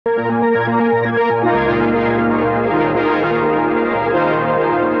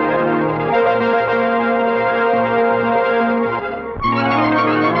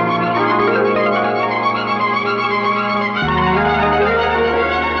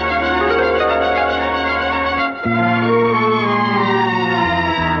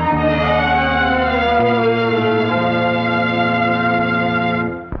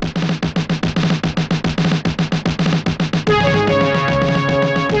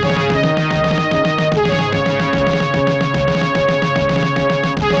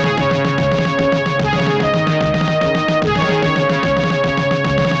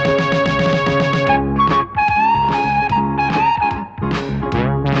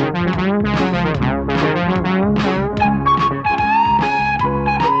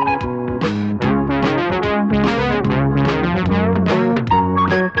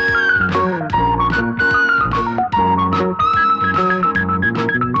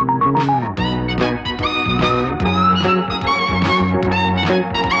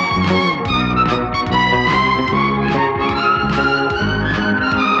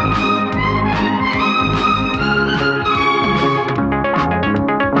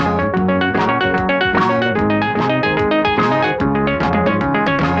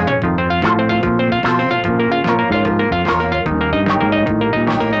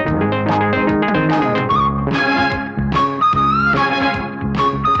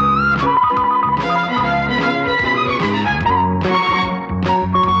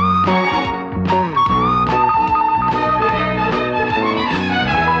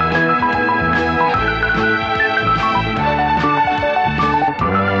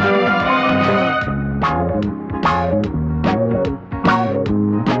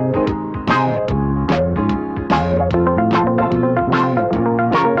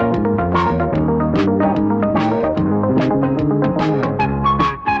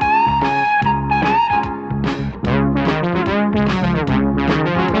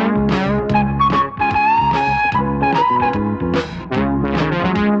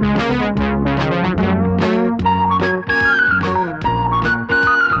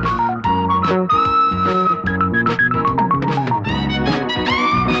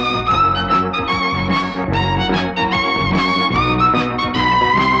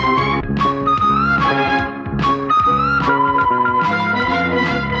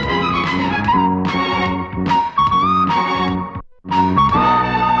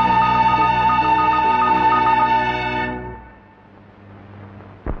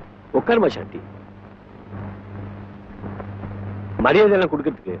உட்காருமா சாந்தி. மரியாதை எல்லாம்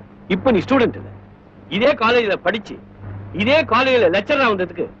கொடுக்கறதுக்கு இப்ப நீ ஸ்டூடெண்ட் இல்ல, இதே காலேஜ்ல படிச்சு இதே காலேஜ்ல லெக்சரா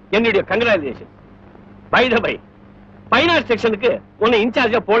வந்ததுக்கு என்னுடைய congratulation. By the by, finance செக்ஷனுக்கு உன்னை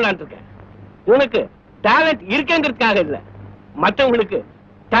இன்சார்ஜா போடலான்னு இருக்கேன். உனக்கு டேலண்ட் இருக்குங்கிறதுக்காக இல்ல, மற்றவங்களுக்கு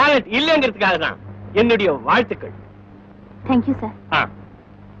டேலண்ட் இல்லைங்கிறதுக்காக தான் என்னுடைய வாழ்த்துக்கள். Thank you sir.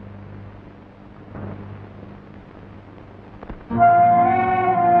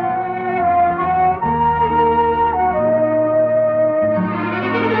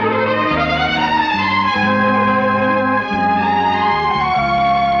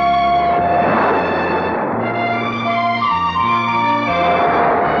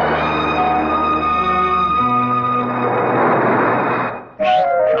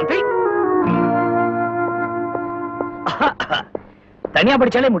 தனியா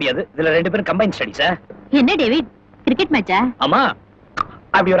படிச்சாலே முடியாது, இதுல 2 பேரும் கம்பைன் ஸ்டடிஸ். என்ன டேவிட், கிரிக்கெட் மேட்சா? ஆமா,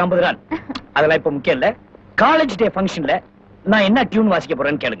 அப்படி ஒரு 50 ரன். அதெல்லாம் இப்ப முக்கியம் இல்ல. காலேஜ் டே ஃபங்க்ஷன்ல நான் என்ன டியூன் வாசிக்க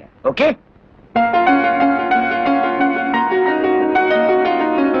போறேன்னு கேளுங்க. ஓகே?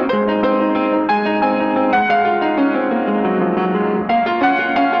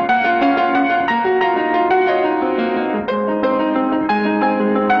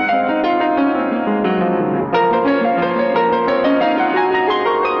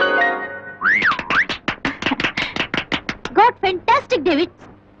 Fantastic, David.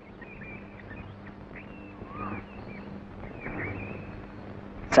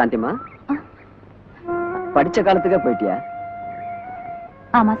 சாந்திமா, படிச்ச காலத்துக்கே போயிட்டியா?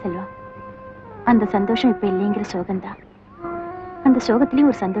 ஆமா செல்வா, அந்த சந்தோஷம் இப்ப இல்லைங்கிற சோகம்தான். அந்த சோகத்திலயும்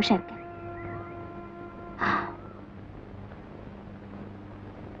ஒரு சந்தோஷம் இருக்கு.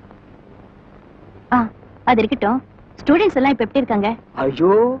 அது இருக்கட்டும், ஸ்டூடெண்ட்ஸ் எல்லாம் இப்ப எப்படி இருக்காங்க?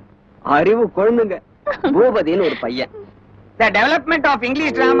 ஐயோ, அறிவு குழந்தைங்க. பூபதின்னு ஒரு பையன். The development of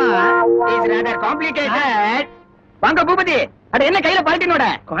English drama is rather complicated. வாங்க பூபதி. அட என்ன கையில பால்ட்டினோட?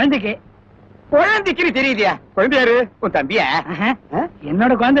 குழந்தைக்கு. குழந்தைக்கு தெரியுதியா? குழந்தை யாரு? உன் தம்பியா?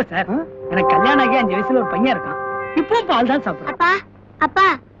 என்னோட குழந்தை சார். எனக்கு கல்யாணம் ஆகி 5 வயசுல ஒரு பையன் இருக்கான். இப்போ பால் தான் சாப்பிடுறான். அப்பா, அப்பா,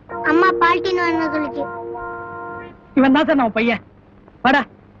 அம்மா பால்ட்டினோ என்ன சொல்லுச்சு? இவன் தான் சார் நம்ம பையன். வாடா,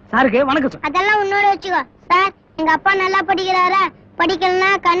 சாருக்கு வணக்கம் சார். அதெல்லாம் உன்னோட வச்சுக்கோ. சார், எங்க அப்பா நல்லா படிக்கிறாரா?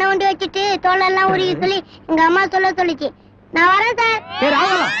 படிக்கலன்னா கண்ணை ஒண்டி வச்சுட்டு தோலெல்லாம் உருகி சொல்லி எங்க அம்மா சொல்லுச்சு. நான் வரேன் சார்.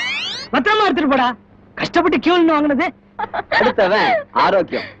 பத்திரமா எடுத்துட்டு போடா. கஷ்டப்பட்டு கியூல்னு வாங்கினது. அடுத்தவன்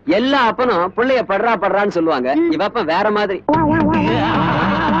ஆரோக்கியம். எல்லா அப்பனும் பிள்ளைய படுறான்னு சொல்லுவாங்க. இவப்ப வேற மாதிரி.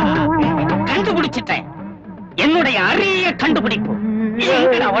 கண்டுபிடிச்சிட்டேன். என்னுடைய அரிய கண்டுபிடிப்பு.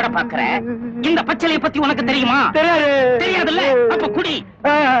 ஓட பாக்குற இந்த பச்சளைய பத்தி உனக்கு தெரியுமா? தெரியாதுல்ல? அப்ப குடி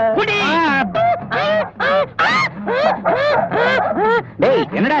குடி. டேய்,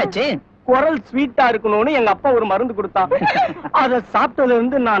 என்னடா ஆச்சு? குரல் ஸ்வீட்டா இருக்கணும்னு எங்க அப்பா ஒரு மருந்து கொடுத்தான். அத சாப்பிட்டதுல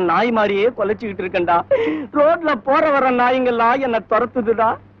இருந்து நான் நாய் மாதிரியே கொலைச்சுக்கிட்டு இருக்கேன்டா. ரோட்ல போற வர நாய்ங்கெல்லாம் என்ன துரத்துதுடா.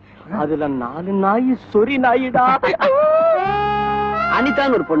 அதுல 4 நாய் சொறி நாயிடா.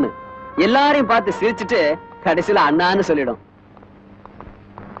 அனிதான்னு ஒரு பொண்ணு எல்லாரையும் பார்த்து சிரிச்சுட்டு கடைசியில அண்ணான்னு சொல்லிடும்.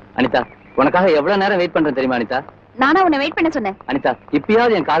 அனிதா, உனக்காக எவ்வளவு நேரம் வெயிட் பண்றேன் தெரியுமா அனிதா? நானா உன்னை வெயிட் பண்ண சொன்னேன்? அனிதா,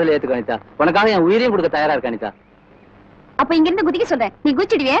 இப்பயாவது என் காதல ஏத்துக்க அனிதா. உனக்காக என் உயிரையும் கொடுக்க தயாரா இருக்க அனிதா. அப்ப இங்க இருந்து குதிக்க சொல்றேன், நீ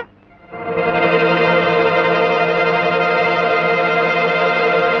குதிச்சிடுவியா?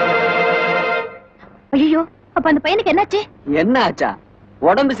 ஐயோ, அப்ப அந்த பையனுக்கு என்னாச்சு? என்ன ஆச்சா?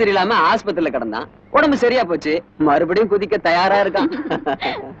 உடம்பு சரியில்லாம ஆஸ்பத்திரியில கிடந்தான். உடம்பு சரியா போச்சு, மறுபடியும் குதிக்க தயாரா இருக்கான்.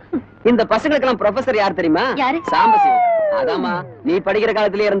 இந்த பசங்களுக்கெல்லாம் ப்ரொஃபசர் யார் தெரியுமா? யாரு? சாம்பசிவம். அதாமா, நீ படிக்கிற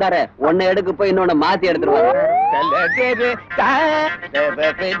காலத்திலே இருந்தாரு. ஒன்ன எடுக்க போய் இன்னொன்னு மாத்தி எடுத்துருவாங்க.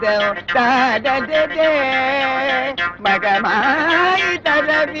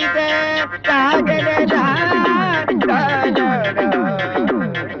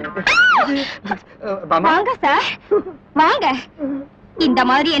 வாங்க சார், வாங்க. இந்த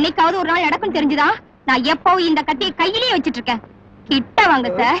மாதிரி என்னைக்காவது ஒரு நாள் நடக்கும் தெரிஞ்சுதா நான் எப்பவும் இந்த கத்தியை கையிலேயே வச்சிட்டு இருக்கேன். கிட்ட வாங்க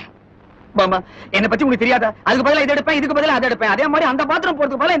சார். மாமா, என்ன பத்தி உங்களுக்கு தெரியாதா? அதுக்கு பதிலா இதை எடுப்பேன், இதுக்கு பதிலா அதை எடுப்பேன். அதே மாதிரி அந்த பாத்திரம்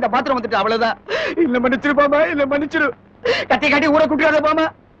போறதுக்கு பதிலா இந்த பாத்திரம் வந்துட்டு அவ்வளவுதான். இல்ல மன்னிச்சிரு பாமா, இல்ல மன்னிச்சிரு. கத்தி காட்டி ஊரை குட்டியாத பாமா.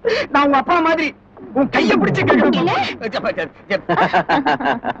 நான் உங்க அப்பா மாதிரி உன் கைய பிடிச்சு கேட்கிறேன்.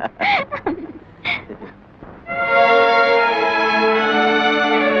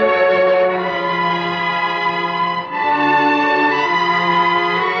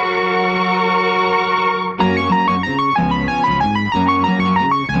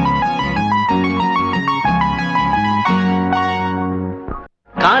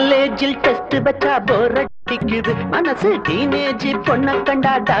 காலேஜில் டெஸ்ட் வச்சா போர் அடிக்குது. போரடிக்குது மனசு டீனேஜ் பொண்ண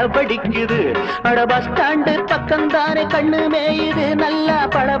கண்டா டபடிக்குது அட பஸ் ஸ்டாண்டு பக்கம் தானே கண்ணு மேயுது நல்லா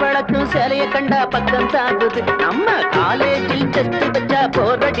பளபளக்கும் சேலைய கண்டா பக்கம் சாகுது நம்ம காலேஜில் டெஸ்ட் வச்சா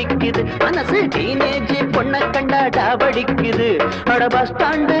போரடிக்குது மனசு டீனேஜ் பொண்ண கண்டா டபடிக்குது அட பஸ்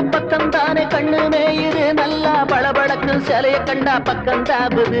ஸ்டாண்டு பக்கம் தானே கண்ணு மேயுது நல்லா பளபளக்கும் சேலைய கண்டா பக்கம்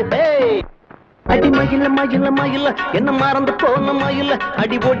சாகுது அடி மயில மயில மயில என்ன மறந்து போன மயில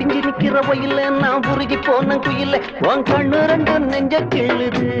அடி ஒடிஞ்சு நிக்கிற வயல நான் உருகி போன குயில உன் கண்ணு ரெண்டு நெஞ்ச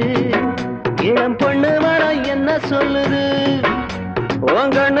கிள்ளுது இளம் பொண்ணு வர என்ன சொல்லுது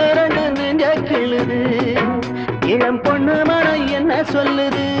உன் கண்ணு ரெண்டு நெஞ்ச கிள்ளுது இளம் பொண்ணு வர என்ன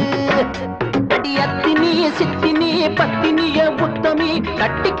சொல்லுது அடி அத்தினிய சித்தினிய பத்தினிய புத்தமி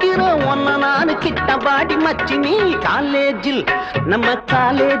கட்டிக்கிற ஒன்ன நானு கிட்ட பாடி மச்சினி காலேஜில் நம்ம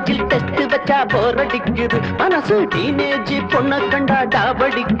காலேஜில் டெஸ்ட் வச்சா போரடிக்குது மனசு டீனேஜ் பொண்ண கண்டா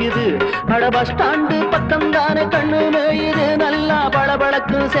டாபடிக்குது அட பஸ் ஸ்டாண்டு பக்கம் தானே கண்ணு மேயுது நல்லா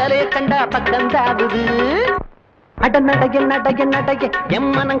பளபளக்கும் சேலைய கண்டா பக்கம் தாகுது அட நடைய நடைய நடைய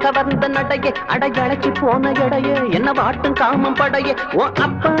எம்மனம் கவர்ந்த நடைய அடையடைச்சு போன எடைய என்ன வாட்டும் காமம் படைய உன்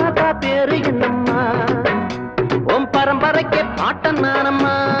அப்பாதா பேரு என்னம்மா உன் பரம்பரைக்கு பாட்டன்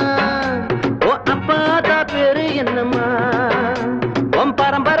நானம்மா உன் அப்பாதா பேரு என்னம்மா உன்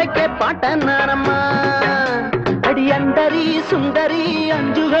பரம்பரைக்கு பாட்டன் நானம்மா அடி அந்தரி சுந்தரி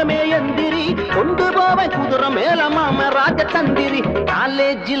அஞ்சுகமே எந்திரி கொண்டு போவ குதிரை மேல மாம ராஜ தந்திரி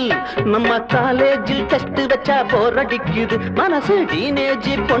காலேஜில் நம்ம காலேஜில் டெஸ்ட் வச்சா போரடிக்குது மனசு டீனேஜ்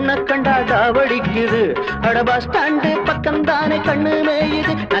பொண்ண கண்டா டாவடிக்குது அட பஸ் ஸ்டாண்டு பக்கம் தானே கண்ணு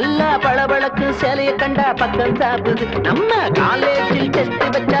மேயுது நல்லா பளபளக்கு சேலைய கண்டா பக்கம் சாகுது நம்ம காலேஜில் டெஸ்ட்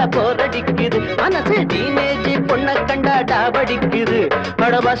வச்சா போரடிக்குது மனசு டீனேஜ் பொண்ண கண்டா டாவடிக்குது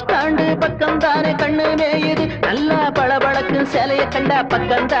அட பஸ் ஸ்டாண்டு பக்கம் தானே கண்ணு மேயுது நல்லா பளபளக்கு சேலைய கண்டா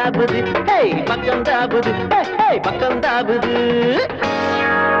பக்கம் தாபுது பக்கம் தாபுது பக்கம் தாபுது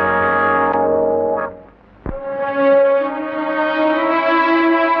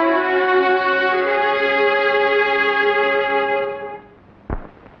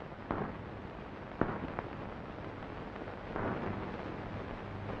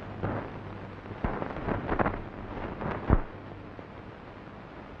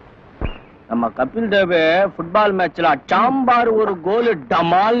நம்ம கபில் தேவ் ஃபுட்பால் மேட்ச்ல சாம்பார் ஒரு கோல்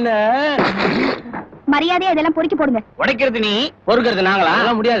டமால்னு மரியாதையா இதெல்லாம் பொறுக்கி போடுங்க. உடைக்கிறது நீ, பொறுக்கிறது நாங்களா?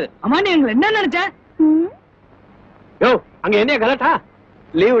 அதெல்லாம் முடியாது. அம்மா நீ எங்களை என்ன நினைச்ச? யோ அங்க என்ன கலட்டா?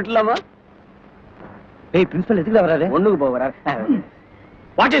 லீவ் விட்டுலாமா? டேய் பிரின்சிபல் எதுக்கு வராரு? ஒண்ணுக்கு போக வராரு.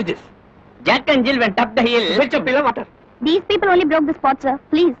 What is this? Jack and Jill went up the hill. Fetch up the water. These people only broke the spot, sir.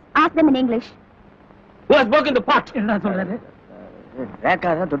 Please ask them in English. Who has broken the pot? என்ன சொல்றாரு?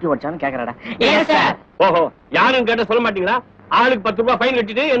 ரேக்காத தொட்டி வச்சான்னு கேக்குறாடா. Yes sir. ஓஹோ யாரும் கேட்ட சொல்ல மாட்டீங்களா? ஆளுக்கு 10 ரூபாய் ஃபைன்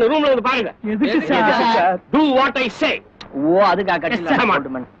கட்டிட்டு என்ன ரூம்ல வந்து பாருங்க. எதுக்கு sir? Do what I say. ஓ அதுக்கா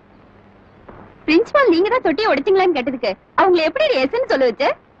கட்டில. பிரின்சிபல் நீங்க தான் தொட்டியை உடைச்சிங்களான்னு கேட்டதுக்கு அவங்களை எப்படி எஸ்ன்னு சொல்ல வச்சு?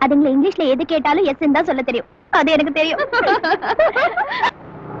 அதுங்களை இங்கிலீஷ்ல எது கேட்டாலும் எஸ்ன்னு தான் சொல்ல தெரியும். அது எனக்கு தெரியும்.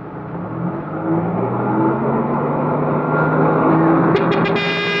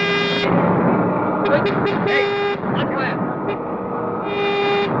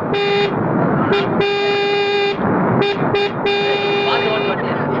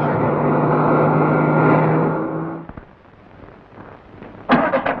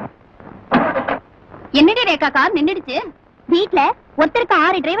 என்னடி ரேகா கார் நின்னுடுச்சு? வீட்ல ஒருத்தருக்கு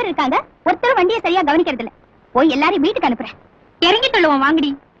 6 டிரைவர் இருக்காங்க, ஒருத்தர் வண்டியை சரியா கவனிக்கிறது இல்ல. போய் எல்லாரும் வீட்டுக்கு அனுப்புறேன். இறங்கி தள்ளுவோம்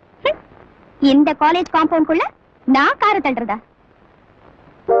வாங்கடி. இந்த காலேஜ் காம்பவுண்ட்குள்ள நான் காரை தள்ளுறதா?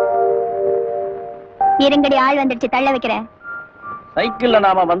 இருங்கடி ஆள் வந்துடுச்சு, தள்ள வைக்கிறேன். சைக்கிள்ல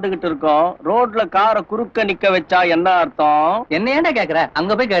நாம வந்துகிட்டு இருக்கோம், ரோட்ல காரை குறுக்க நிக்க வச்சா என்ன அர்த்தம்? என்ன ஏன்டா கேக்குற?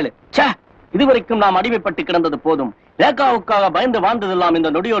 அங்க போய் கேளு. இதுவரைக்கும் நாம் அடிமைப்பட்டு கிடந்தது போதும். ரேகாவுக்காக பயந்து வாழ்ந்ததெல்லாம் இந்த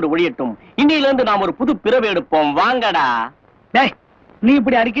நொடியோடு ஒழியட்டும். இன்னிலிருந்து நாம் ஒரு புது பிறவி எடுப்போம். வாங்கடா. டேய் நீ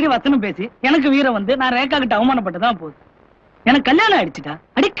இப்படி அடிக்கடி வசனம் பேசி எனக்கு வீரம் வந்து நான் ரேகா கிட்ட அவமானப்பட்டதான் போகுது. எனக்கு கல்யாணம் ஆயிடுச்சுட்டா,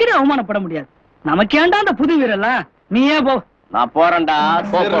 அடிக்கடி அவமானப்பட முடியாது. நமக்கு ஏன்டா அந்த புது வீரெல்லாம்? நீயே போ. நான் போறேன்டா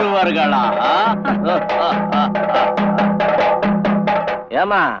சிறுவர்களா.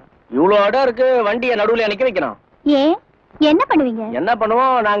 ஏமா இவ்வளவு இடம் இருக்கு, வண்டியை நடுவுல நிக்க வைக்கணும். ஏன் என்ன பண்ணுவீங்க? என்ன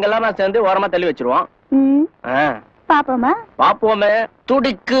பண்ணுவோம், நாங்க எல்லாமே சேர்ந்து ஓரமா தள்ளி வச்சிருவோம். பாப்போமா? பாப்போமே.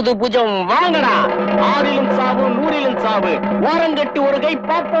 துடிக்குது புஜம். வாங்கடா. 6லும் சாவு 100லும் சாவு. ஓரங்கட்டி ஒரு கை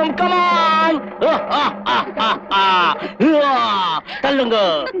பாப்போம். கமான். தள்ளுங்க.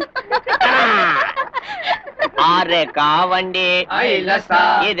 ஆரேகா வண்டி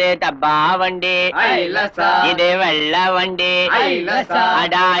இது டப்பா வண்டி, இது வெள்ள வண்டி.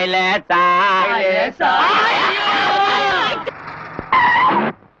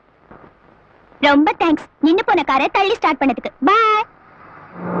 ரொம்ப தேங்க்ஸ். நின்னு போன காரை தள்ளி ஸ்டார்ட் பண்ணதுக்கு. பாய்.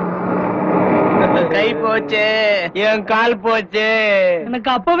 கை போச்சு, என் கால் போச்சு. எனக்கு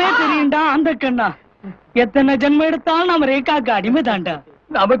அப்பவே தெரியும்டா அந்த கண்ணா. எத்தனை ஜென்மம் எடுத்தாலும் நம்ம ரேகாக்கு அடிமை தாண்டா.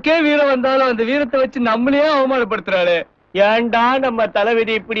 நமக்கே வீரம் வந்தாலும் அந்த வீரத்தை வச்சு நம்மளே அவமானப்படுத்துறாளே. ஏன்டா நம்ம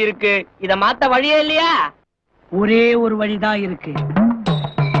தலைவிதி இப்படி இருக்கு? இத மாத்த வழியே இல்லையா? ஒரே ஒரு வழிதான் இருக்கு.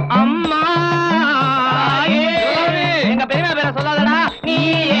 அம்மா எங்க பெரியமா பேர சொல்லாதடா. நீ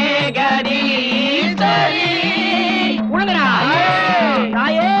ஏகதீஸ்வரி உழுங்கடா.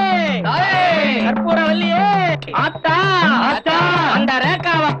 தாயே கற்பூரவல்லியே ஆத்தா ஆத்தா அந்த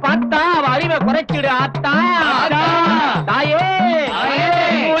ரேகாவை பார்த்தா அவ அறிவை குறைச்சிடு ஆத்தா. தாயே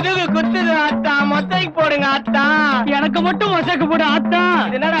முதுகு குத்துது ஆத்தா, மொத்தைக்கு போடுங்க ஆத்தா. எனக்கு மட்டும் மொசைக்கு போடு ஆத்தா.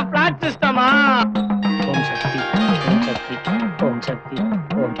 இது என்னடா பிளாட் சிஸ்டமா? ஓம் சக்தி, ஓம் சக்தி, ஓம் சக்தி,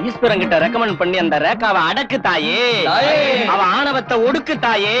 ஓம். ஈஸ்வரன் கிட்ட ரெக்கமெண்ட் பண்ணி அந்த ரேகாவை அடக்கு தாயே. அவ ஆணவத்தை ஒடுக்கு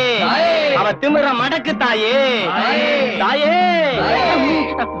தாயே. அவ திமிர மடக்கு தாயே. தாயே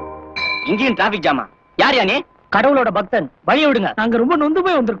இங்கேயும் டிராபிக் ஜாமா. யார் யானே? கடவுளோட பக்தன். வழி விடுங்க. நாங்க ரொம்ப நொந்து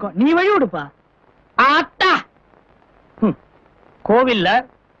போய் வந்திருக்கோம். நீ வழி விடுப்பா. ஆத்தா கோவில்ல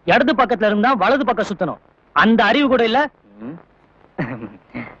இடது பக்கத்துல இருந்தா வலது பக்கம் சுத்தணும். அந்த அறிவு கூட இல்ல.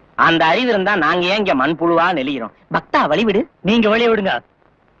 அந்த அறிவு இருந்தா நாங்க ஏங்க மண்புழுவா நெளிகிறோம். பக்தா வழிவிடு. நீங்க வழி விடுங்க.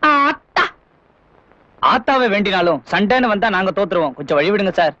 ஆத்தா ஆத்தாவை வேண்டினாலும் சண்டைன்னு வந்தா நாங்க தோத்துருவோம். கொஞ்சம் வழி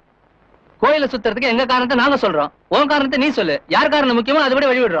விடுங்க சார். கோயில சுத்துறதுக்கு எங்க காரணத்தை நாங்க சொல்றோம். உன் காரணத்தை நீ சொல்லு. யார் காரணம் முக்கியமோ அதை விட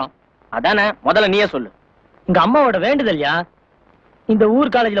வழி விடுறோம். அதானே, முதல்ல நீயே சொல்லு. எங்க அம்மாவோட வேண்டுதல்யா. இந்த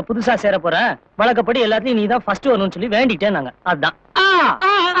ஊர் காலேஜ்ல புதுசா சேர போற, வழக்கப்படி எல்லாத்தையும் நீ தான் ஃபர்ஸ்ட் வரணும்னு சொல்லி வேண்டிட்டே நாங்க. அதான்.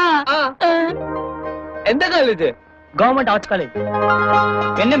 எந்த காலேஜ்? Government arts college.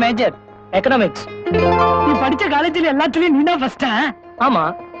 என்ன மேஜர்? எக்கனாமிக்ஸ். நீ படிச்ச காலேஜ்ல எல்லாத்துலயும் நீ தான் ஃபர்ஸ்ட். ஆமா.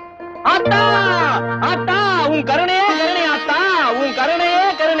 ஆத்தா ஆத்தா உன் கருணையே கருணை ஆத்தா, உன் கருணையே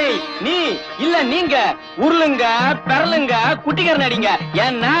கருணை. நீ இல்ல நீங்க உருளுங்க பெறலுங்க குட்டிகரன் அடிங்க.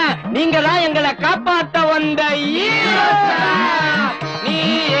 ஏன்னா நீங்க தான் எங்களை காப்பாத்த வந்த ஈஸ்வரா. நீ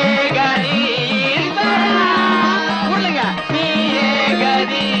ஏகதீஸ்வரா. உருளுங்க நீ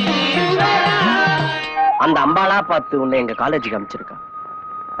ஏகதீஸ்வரா. அந்த அம்பாளா பார்த்து உன்னை எங்க காலேஜுக்கு அனுப்பிச்சிருக்கா.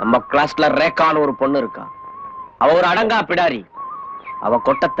 நம்ம கிளாஸ்ல ரேகான்னு ஒரு பொண்ணு இருக்கா. அவ ஒரு அடங்கா பிடாரி. அவ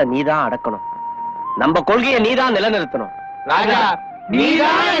கொட்டத்தை நீதான் அடக்கணும். நம்ம கொள்கையை நீதான் நிலைநிறுத்தணும். ராஜா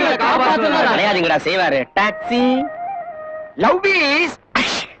நீதான் எங்களை காப்பாத்தணும். கிடையாதுங்கடா செய்வாரு. Taxi love piece.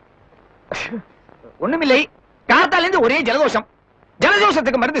 ஒண்ணுமில்லை, காத்தால இருந்து ஒரே ஜலதோஷம்.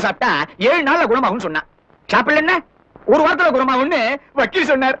 ஜலதோஷத்துக்கு மருந்து சாப்பிட்டா 7 நாள்ல குணமாகும் சொன்னா. சாப்பிடல என்ன, ஒரு வாரத்துல குணமாகும்னு வக்கீல்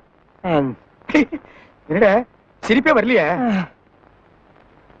சொன்னார். என்னடா சிரிப்பே வரலையா?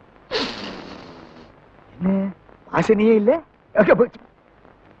 என்ன வாசனையே இல்ல?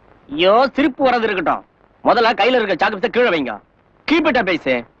 ஐயோ சிரிப்பு வரது இருக்கட்டும். முதல்ல கையில இருக்க சாக்கத்தை கீழே வைங்க. கீப்பிட்ட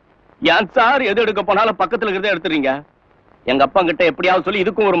பேசு. ஏன் சார் எது எடுக்க போனாலும் பக்கத்துல இருக்கிறத எடுத்துறீங்க? எங்க அப்பா கிட்ட எப்படியாவது சொல்லி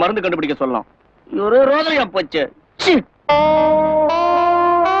இதுக்கும் ஒரு மருந்து கண்டுபிடிக்க சொல்லலாம். ஒரு ரோதனையா போச்சு.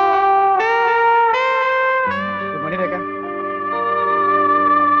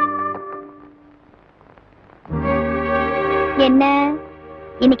 என்ன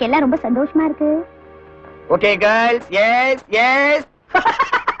இன்னைக்கு எல்லாம் ரொம்ப சந்தோஷமா இருக்கு. Okay girls, S S.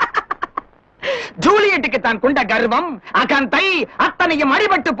 ஜூலியட்டுக்கு தான் கொண்ட கர்வம் அகந்தை அத்தனையும்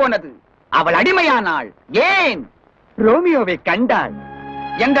அடிபட்டு போனது. அவள் அடிமையானாள். ஏன்? ரோமியோவை கண்டாள்.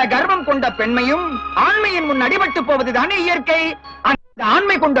 எந்த கர்வம் கொண்ட பெண்மையும் ஆண்மையின் முன் அடிபட்டு போவதுதானே இயற்கை. அந்த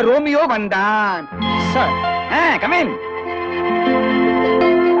ஆண்மை கொண்ட ரோமியோ வந்தான். Sir, come in.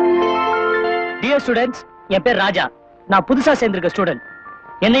 Dear students, என் பேர் ராஜா. நான் புதுசா சேர்ந்திருக்க ஸ்டூடெண்ட்.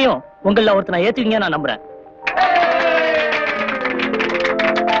 என்னையும் உங்கள ஒருத்தனை ஏத்துவீங்க நான் நம்புறேன்.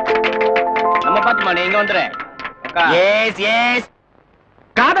 நம்ம பாத்துமா நீங்க வந்துரு. S S.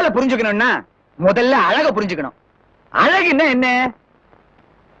 காதல புரிஞ்சுக்கணும்னா முதல்ல அழக புரிஞ்சுக்கணும். அழகுன்னா என்ன?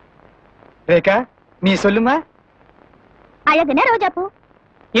 ரேகா நீ சொல்லுமா. அழகுனா ரோஜா பூ.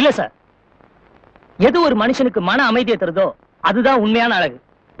 இல்ல சார், எது ஒரு மனுஷனுக்கு மன அமைதியை தருதோ அதுதான் உண்மையான அழகு.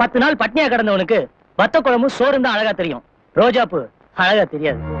 10 நாள் பட்னியா கிடந்தவனுக்கு வத்த குழம்பு சோறு தான் அழகா தெரியும். ரோஜாப்பு அழகா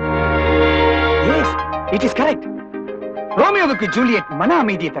தெரியாது. S, it is correct. ரோமியோவுக்கு Juliet மன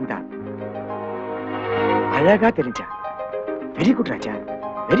அமைதியை தந்தார். அழகா தெரிஞ்சா. வெரி குட் ராஜா,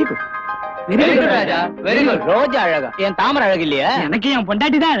 வெரி குட். வெரி குட் ராஜா, வெரி குட். ரோஜா அழகா, என் தாமரை அழகு இல்லையா? எனக்கு என்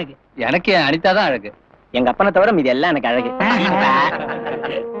பொண்டாட்டி தான் அழகு. எனக்கு என் அனிதா தான் அழகு. எங்க அப்பனை தவிர மீது எல்லாம் எனக்கு அழகு.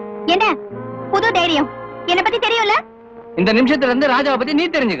 என்ன புது தைரியம்? என்ன பத்தி தெரியும்ல? இந்த நிமிஷத்துல இருந்து ராஜாவை பத்தி நீ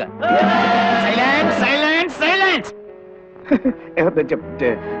தெரிஞ்சுக்க. Silence silence silence.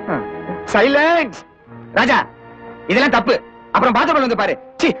 சைலன்ஸ். ராஜா இதெல்லாம் தப்பு. அப்புறம் பாத்ரூம்ல வந்து பாரு.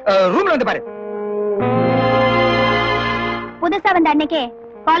 சி ரூம்ல வந்து பாரு. புதுசா வந்த அன்னைக்கே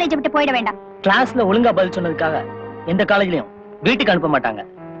காலேஜ் விட்டு போயிட வேண்டாம். கிளாஸ்ல ஒழுங்கா பதில் சொன்னதுக்காக எந்த காலேஜ்லயும் வீட்டுக்கு அனுப்ப மாட்டாங்க.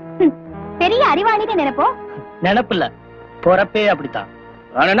 பெரிய அறிவாளின்னு நினைப்போ? நினைப்பு இல்ல, பொறப்பே அப்படித்தான்.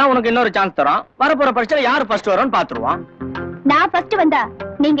 வேணும்னா உனக்கு இன்னொரு சான்ஸ் தரோம். வரப்போற பரீட்சையில யாரு ஃபர்ஸ்ட் வரோன்னு பாத்துருவான். நான் ஃபர்ஸ்ட் வந்தா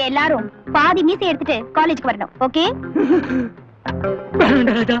நீங்க எல்லாரும் பாதி மீசை எடுத்துட்டு காலேஜுக்கு வரணும். ஓகே?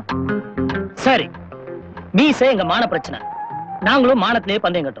 சரி, மீசை எங்க மான பிரச்சனை. நாங்களும் மானத்திலேயே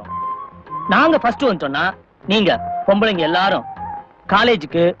பந்தயம் கட்டுறோம். நாங்க ஃபர்ஸ்ட் வந்துட்டோம்னா நீங்க பொம்பளைங்க எல்லாரும்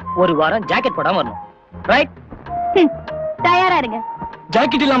காலேஜுக்கு ஒரு வாரம் ஜாக்கெட் போடாம வரணும். ரைட்? தயாரா இருங்க.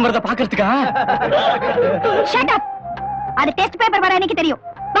 ஜாக்கெட் இல்லாம வரத பாக்குறதுக்கா? Shut up. அது டெஸ்ட் பேப்பர் வர எனக்கு தெரியும்.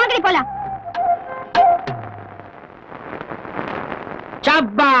 வாங்கடி போலாம்.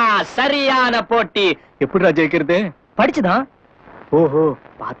 சப்பா, சரியான போட்டி. எப்படிடா ஜெயிக்கிறது? படிச்சுதான். ஓஹோ,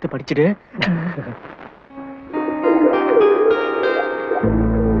 பார்த்து படிச்சுடு.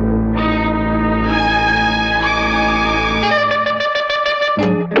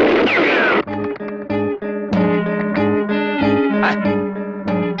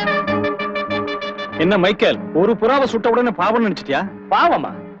 என்ன மைக்கேல், ஒரு புறாவை சுட்ட உடனே பாவம் நினைச்சிட்டியா?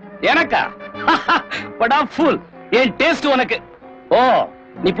 பாவமா? எனக்கா? படா ஃபுல். என் டேஸ்ட் உனக்கு. ஓ,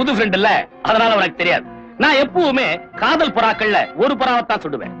 நீ புது ஃப்ரெண்ட் இல்ல, அதனால உனக்கு தெரியாது. நான் எப்பவுமே காதல் புறாக்கள்ல ஒரு புறாவைத்தான்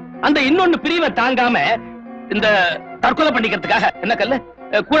சுடுவேன். அந்த இன்னொன்னு பிரிவை தாங்காம இந்த தற்கொலை பண்ணிக்கிறதுக்காக என்ன கல்லு?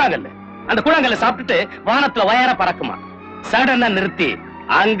 கூழாங்கல்லு. அந்த கூழாங்கல்ல சாப்பிட்டுட்டு வானத்துல வயர பறக்குமா. சடனா நிறுத்தி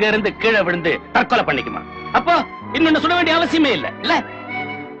அங்க இருந்து கீழே விழுந்து தற்கொலை பண்ணிக்குமா. அப்போ இன்னொன்னு சுட வேண்டிய அவசியமே இல்ல. இல்ல,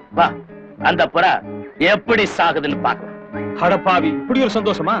 வா, அந்த புறா எப்படி சாகுதுன்னு பார்க்கலாம். அடப்பாவி, இப்படி ஒரு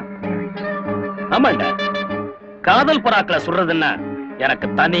சந்தோஷமா? ஆமாண்டா, காதல் புறாக்களை சுடுறதுன்னா எனக்கு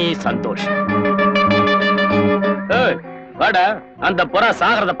தனி சந்தோஷம். ஏய், வாடா, அந்த புறா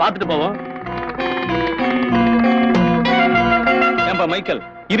சாகிறத பார்த்துட்டு போவோம். ஏம்பா மைக்கேல்,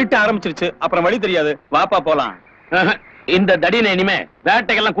 இருட்ட ஆரம்பிச்சிருச்சு, அப்புறம் வழி தெரியாது. வாப்பா போலாம். இந்த தடியனை இனிமே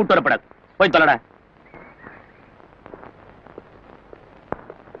வேட்டைகள்லாம் கூட்டு வரப்படாது. போய் தொலைடா.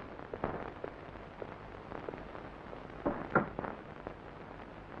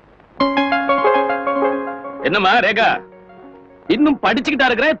 என்னம்மா ரேகா, இன்னும் படிச்சுக்கிட்டா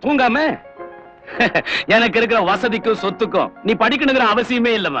இருக்கிற, தூங்காம? எனக்கு இருக்கிற வசதிக்கும் சொத்துக்கும் நீ படிக்கணுங்கிற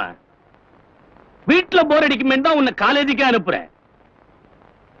அவசியமே இல்லம்மா. வீட்டுல போர் அடிக்குமே தான் உன்னை காலேஜுக்கே அனுப்புறேன்.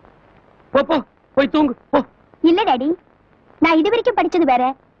 போ போ, போய் தூங்கு போ. இல்ல டாடி, நான் இது வரைக்கும் படிச்சது வேற,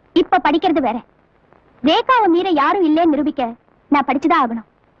 இப்ப படிக்கிறது வேற. ரேகாவை மீற யாரும் இல்லைன்னு நிரூபிக்க நான் படிச்சுதான் ஆகணும்.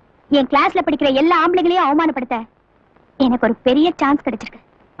 என் கிளாஸ்ல படிக்கிற எல்லா ஆம்பளைகளையும் அவமானப்படுத்த எனக்கு ஒரு பெரிய சான்ஸ் கிடைச்சிருக்கு.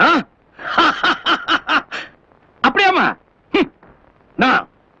 அப்படியாமா? நான்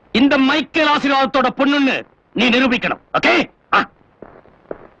இந்த மைக்கேல் ஆசீர்வாதத்தோட பொண்ணுன்னு நீ நிரூபிக்கணும். ஓகே?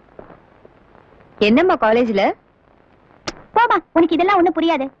 என்னம்மா காலேஜ்ல? போமா, உனக்கு இதெல்லாம் ஒண்ணும்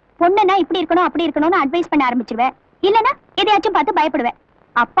புரியாது. பொண்ணுன்னா இப்படி இருக்கணும் அப்படி இருக்கணும்னு அட்வைஸ் பண்ண ஆரம்பிச்சிருவேன். இல்லனா எதையாச்சும் பார்த்து பயப்படுவேன்.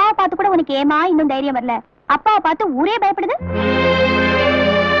 அப்பாவை பார்த்து கூட உனக்கு ஏமா இன்னும் தைரியம் வரல? அப்பாவை பார்த்து ஊரே பயப்படுது.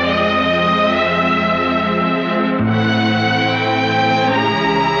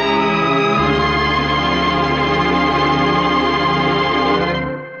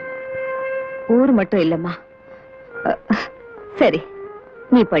 ஊர் மட்டும் இல்லம்மா. சரி,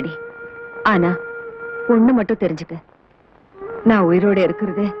 நீ படி. ஆனா ஒண்ணு மட்டும் தெரிஞ்சுக்க, நான் உயிரோட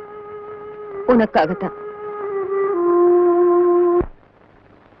இருக்கிறது உனக்காகத்தான்.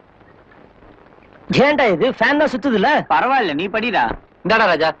 ஏன்டா இது ஃபேன் தான் சுத்துது இல்ல? பரவாயில்ல, நீ படிடா. இந்தாடா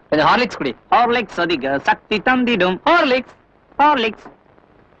ராஜா, கொஞ்சம் ஹார்லிக்ஸ் குடி. ஹார்லிக்ஸ் அதிக சக்தி தந்திடும். Horlicks, Horlicks.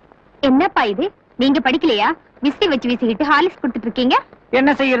 என்னப்பா இது, நீங்க படிக்கலையா? விஸ்கி வச்சு வீசிக்கிட்டு ஹார்லிக்ஸ் கொடுத்துட்டு இருக்கீங்க. என்ன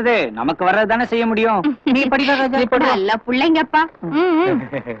செய்யறது, நமக்கு வர்றது தானே செய்ய முடியும். நீ படிடா ராஜா. நல்ல புள்ளைங்கப்பா.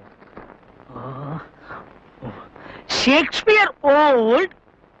 Shakespeare volt,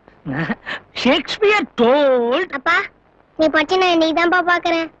 Shakespeare told. அப்பா, நீ படிச்சு நான் இன்னைக்கு தான்ப்பா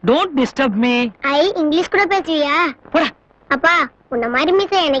பாக்குறேன். Don't disturb me. I, English கூட பேசுவியா? அப்பா, உன்ன மாதிரி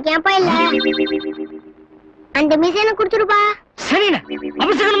மிஸ் எனக்கு ஏன்ப்பா இல்ல? அந்த மிஸ் எனக்கு கொடுத்துருப்பா. சரிண்ணா,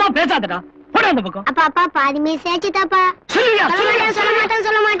 அவசரமா பேசாதடா. போடா அந்த பக்கம். அப்பா அப்பா, பாதி மிஸ் ஆச்சு தாப்பா.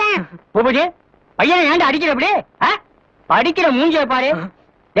 சொல்ல மாட்டேன். பூபதி, பையனை ஏன்டா அடிக்கிற அப்படி? படிக்கிற மூஞ்சிய பாரு.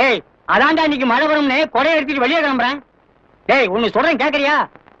 டேய், அதான்டா இன்னைக்கு மழை வரும்னு கொடையை எடுத்துட்டு வெளியே கிளம்புறேன். டேய், உன்னை சொல்றேன் கேக்குறியா?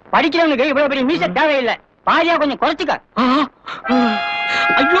 படிக்கிறவனுக்கு இவ்வளவு பெரிய மீச தேவையில்லை. பாதியா கொஞ்சம் குறைச்சுக்க.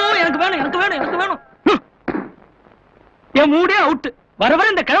 ஐயோ, எனக்கு வேணும், எனக்கு வேணும், எனக்கு வேணும். என் மூடே அவுட். வர வர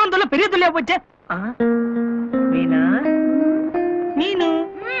இந்த கிழவன் தொல்லை பெரிய தொல்லையா போச்சு. மீனா, மீனு,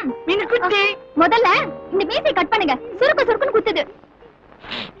 மீனு குட்டி. முதல்ல இந்த மீசை கட் பண்ணுங்க. சுருக்கு சுருக்குன்னு குத்துது.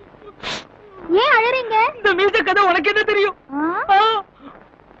 ஏன் அழறீங்க? இந்த மீசை கதை உனக்கு என்ன தெரியும்?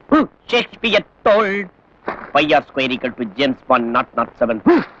 Shakespeare told 5r² = James 1 not 7.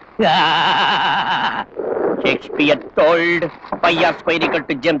 Shakespeare told pi r square equal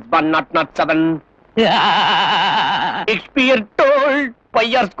to James Bond 007. Shakespeare told pi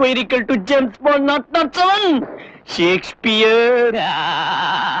r square equal to James Bond 007. Shakespeare.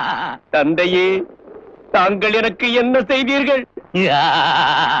 தந்தையே, தாங்கள் எனக்கு என்ன செய்தீர்கள்?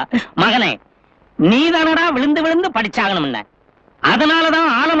 மகனே, நீதானடா விழுந்து விழுந்து படிச்சாகணும்னு. அதனாலதான்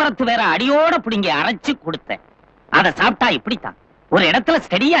ஆலமரத்து வேற அடியோட புடிங்க அரைச்சு கொடுத்தேன். அதை சாப்பிட்டா இப்படித்தான் ஒரு இடத்துல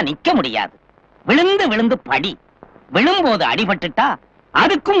ஸ்டெடியா நிக்க முடியாது. விழுந்து விழுந்து படி. விழும்போது அடிபட்டுட்டா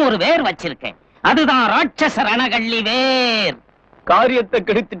அதுக்கும் ஒரு வேர் வச்சிருக்கேன். அதுதான் ராட்சச ரணகள்ளி வேர். காரியத்தை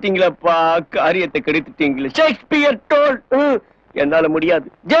கெடுத்துட்டீங்களப்பா, காரியத்தை கெடுத்துட்டீங்களே. Shakespeare told. என்னால முடியாது.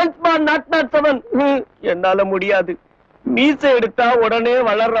 James bond 007. என்னால முடியாது. மீசை எடுத்தா உடனே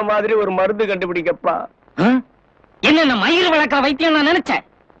வளர்ற மாதிரி ஒரு மருந்து கண்டுபிடிக்கப்பா. என்ன மயிர் வளர்க்கிற வைத்தியம் நான் நினைச்சேன்.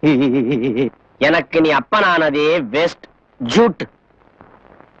 எனக்கு நீ அப்பனானதே வெஸ்ட் ஜூட்.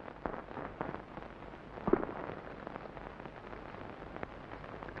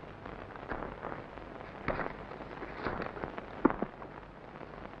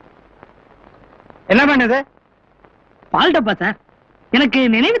 என்ன பண்ணுது? பால் டப்பா சார். எனக்கு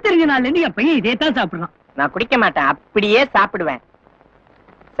நினைவு தெரிஞ்ச நாள்ல இருந்து என் பையன் இதே தான் சாப்பிடுறான். நான் குடிக்க மாட்டேன், அப்படியே சாப்பிடுவேன்.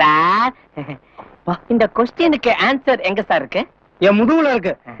 சார், இந்த கொஸ்டினுக்கு ஆன்சர் எங்க சார் இருக்கு? என் முதுகுல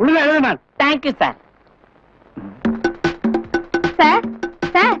இருக்கு. ஒழுங்கா எழுதுமா. Thank you sir. Sir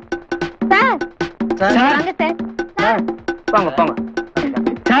sir sir sir வாங்க சார். சார் போங்க போங்க.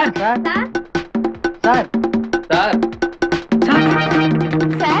 Sir sir sir sir sir sir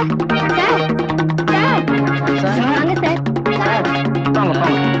sir வாங்க சார். சார் போங்க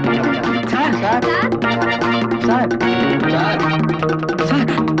போங்க. Sir sir sir sir sir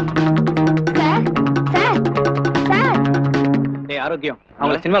sir sir டேய் ஆரோக்கியம்,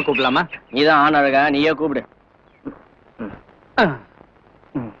 அவங்கள சினிமா கூப்பிடலாமா? நீதான் ஆண் அழகா, நீயே கூப்பிடு.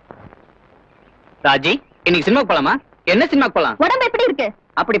 ராஜி, இன்னைக்கு சினிமாக்கு போலாமா? என்ன சினிமாக்கு போலாம்? உடம்பு எப்படி இருக்கு?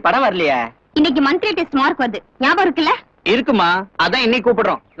 அப்படி படம் வரலையே. இன்னைக்கு மந்த்லி டெஸ்ட் மார்க் வருது, ஞாபகம் இருக்குல்ல? இருக்குமா, அதான் இன்னைக்கு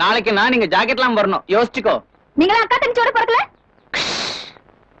கூப்பிடுறோம். நாளைக்கு நான் நீங்க ஜாக்கெட்லாம் வரணும், யோசிச்சுக்கோ. நீங்களா அக்கா தங்கச்சியோட பிறக்கல?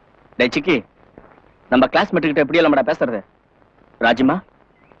 டேய் சிக்கி, நம்ம கிளாஸ்மேட் கிட்ட எப்படி நம்மடா பேசுறது? ராஜிமா,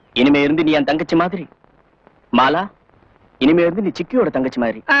 இனிமே இருந்து நீ என் தங்கச்சி மாதிரி. மாலா, இனிமே இருந்து நீ சிக்கியோட தங்கச்சி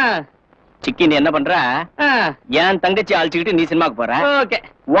மாதிரி. சிக்கி, நீ என்ன பண்ற? என் தங்கச்சி அழைச்சுக்கிட்டு நீ சினிமாக்கு போற. ஓகே.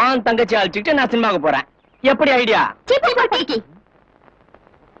 வான் தங்கச்சி அழைச்சுக்கிட்டு நான் சினிமாக்கு போறேன். எப்படி ஐடியா? சீப்பா போட்டி.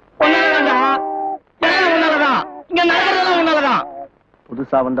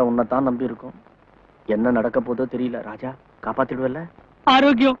 புதுசா வந்த உன்னைத்தான் நம்பி இருக்கும். என்ன நடக்க போதோ தெரியல. ராஜா, காப்பாத்திடுவல்ல?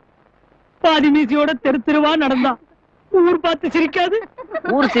 ஆரோக்கியம் பாதி மீசியோட தெரு தெருவா நடந்தா ஊர் பார்த்து சிரிக்காது.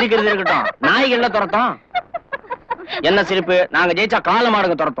 ஊர் சிரிக்கிறது இருக்கட்டும், நாய்கள்ல துரத்தோம். என்ன சிரிப்பு? நாங்க ஜெயிச்சா கால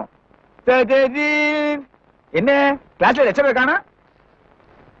மாடுங்க துரத்தோம். என்ன கிளாஸ்ல லெக்சரர் காணா?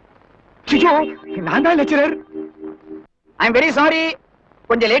 நான் தான் lecturer. I am very sorry,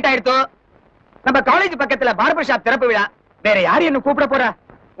 கொஞ்சம் லேட் ஆயிடுத்து. நம்ம காலேஜ் பக்கத்துல பார்பர் ஷாப் திறப்பு விழா. வேற யாரு என்ன கூப்பிட போறா?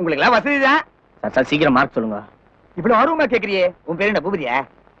 உங்களுக்கு எல்லாம் வசதிதான். சார் சீக்கிரம் மார்க் சொல்லுங்க. இவ்வளவு ஆர்வமா கேக்குறியே. உன் பேரு என்ன பூபதியா?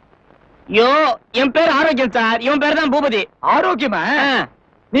 யோ, என் பேர் ஆரோக்கியம் சார். இவன் பேர் தான் பூபதி. ஆரோக்கியமா?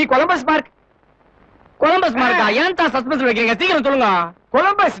 நீ கொலம்பஸ் மார்க். கொலம்பஸ் மார்க்கா? ஏன் தான் சஸ்பென்ஸ் வைக்கிறீங்க? சீக்கிரம் சொல்லுங்க.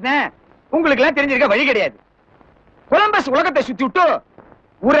 கொலம்பஸ் உங்களுக்கு எல்லாம் தெரிஞ்சிருக்க வழி கிடையாது. கொலம்பஸ் உலகத்தை சுத்தி விட்டு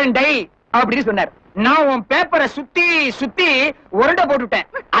உருண்டை அப்படின்னு சொன்னார். நான் உன் பேப்பரை சுத்தி சுத்தி உருண்டை போட்டுட்டேன்.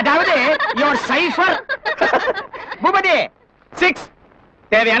 அதாவது யோர் சைஃபர். பூபதி 6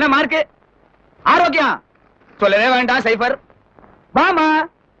 தேவையான மார்க். ஆரோக்கியம் சொல்லவே வேண்டாம், cipher. Bama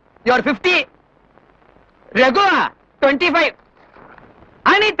your 50. Raghu 25.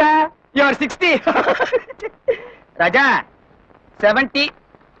 Anitha your 60. Raja 70.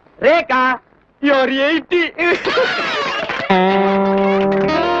 Rekha your 80.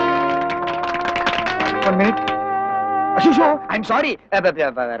 One minute. Ashusho, I'm sorry.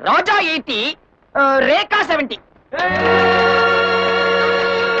 Raja 80, Rekha 70.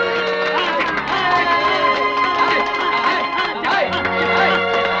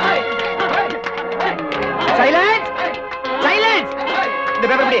 Silence! Silence! இந்த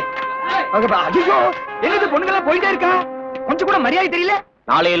பேப்பர் படி. ஐயோ, என்னது பொண்ணுங்களா போயிட்டே இருக்கா? கொஞ்சம் கூட மரியாதை தெரியல.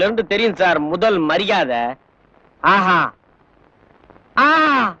 நாளையில இருந்து தெரியும் சார் முதல் மரியாதை. ஆஹா,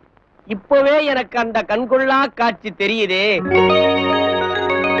 இப்பவே எனக்கு அந்த கண்கொள்ளா காட்சி தெரியுதே.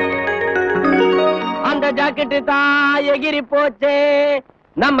 அந்த ஜாக்கெட்டு தான் எகிரி போச்சே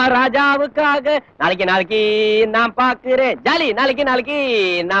நம்ம ராஜாவுக்காக. நாளைக்கு நான் பாக்குறேன் ஜாலி. நாளைக்கு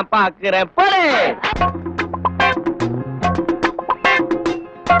நான் பாக்குறேன். போலே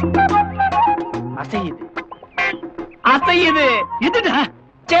அசையுது அசையுது. இதுடா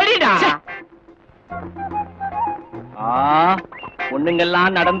செடிடா.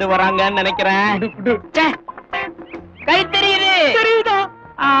 பொண்ணுங்கெல்லாம் நடந்து வராங்கன்னு நினைக்கிறேன். கை தெரியுது. தெரியுதா?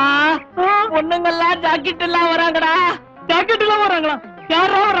 பொண்ணுங்கெல்லாம் ஜாக்கெட் எல்லாம் வராங்கடா. ஜாக்கெட் எல்லாம் வராங்களா?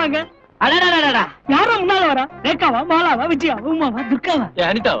 யாரா வராங்க? அடடடடடா, யாரா முன்னால வரா? ரேகாவா, மாலாவா, விஜயா, உமாவா, துர்காவா,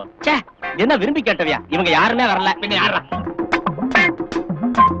 அனிதாவா? ச்சே, என்ன விரும்பி கேட்டவியா? இவங்க யாருமே வரல. பின்ன யாரா?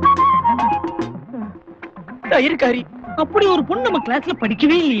 இருக்காரி. அப்படி ஒரு பொண்ணு நம்ம கிளாஸ்ல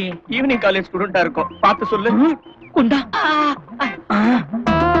படிக்கவே இல்லையே. ஈவினிங் காலேஜ் ஸ்டூடெண்டா இருக்கும். பார்த்து சொல்லு. கொண்டா.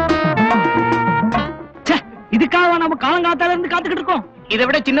 இதுக்காக நம்ம காலங்காத்தால இருந்து காத்துக்கிட்டு இருக்கோம். இதை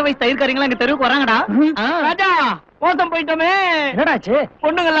விட சின்ன வயசு தயிர்காரங்களா எங்க தெருவுக்கு வராங்கடா. ராஜா, மோசம் போயிட்டோமே. என்னடாச்சு?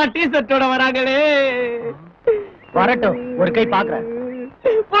 பொண்ணுங்கெல்லாம் டீ ஷர்ட்டோட வராங்களே. வரட்டும், ஒரு கை பாக்குறேன்.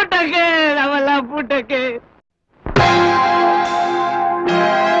 பூட்டக்கு அவெல்லாம் பூட்டக்கு.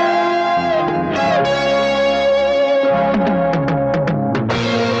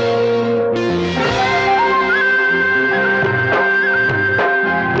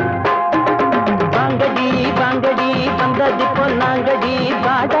 பொன்னாங்கடி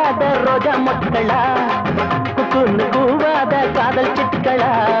வாடாத ரோஜா மொட்களா, குக்குன்னு கூவாத காதல் சிட்டுக்களா,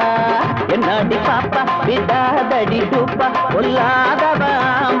 என்னாடி பாப்பா விடாதடி டூப்பா, பொல்லாதவ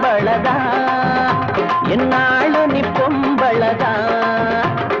ஆம்பளதா, என்னாலும் நீ பொம்பளதா.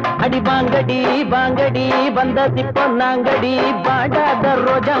 அடி வாங்கடி வாங்கடி வந்ததி பொன்னாங்கடி வாடாத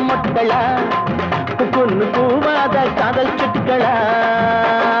ரோஜா மொட்களா, குக்குன்னு கூவாத காதல் சிட்டுக்களா.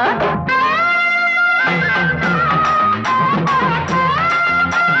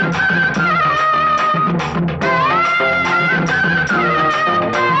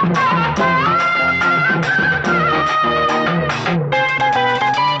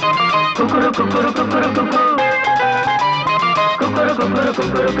 Kukuru kukuru kuku, kukuru kukuru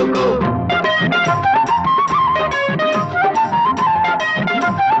kukuru kuku.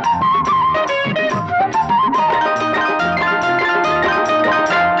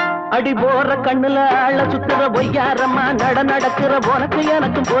 அடி போற கண்ணுல ஆள சுத்துற பொய்யாரம்மா, நடக்கிற உனக்கு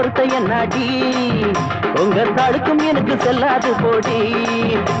எனக்கும் பொறுத்த என்னாடி, உங்க தாளுக்கும் எனக்கு செல்லாது போடி.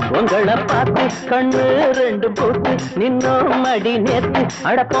 உங்களை பார்த்து கண்ணு ரெண்டு போட்டு நின்னோம் அடி நேத்து,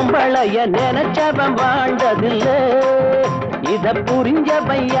 அட பொம்பளைய நினைச்சவன் வாழ்ந்ததில்ல, இத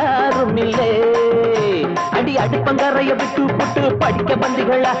புரிஞ்சவன் யாரும் இல்லே. அடி அடுப்பங்கரைய விட்டு புட்டு படிக்க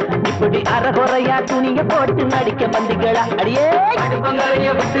பந்திகளா, இப்படி அறகுறையா துணிய போட்டு நடிக்க பந்திகளா. அடியே அடுப்பங்கரைய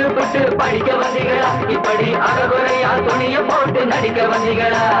விட்டு புட்டு படிக்க வந்திகளா, இப்படி அறகுறையா துணிய போட்டு நடிக்க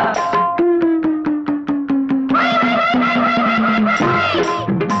வந்திகளா.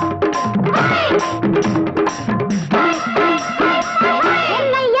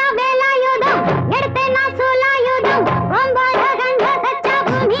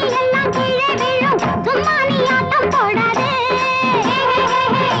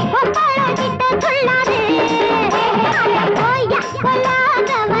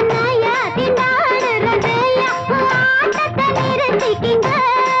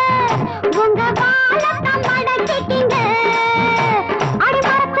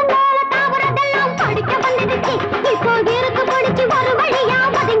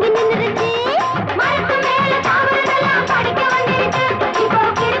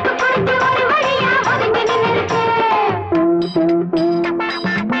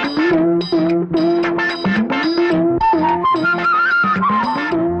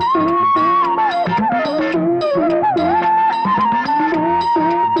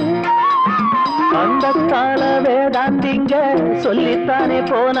 சொல்லித்தானே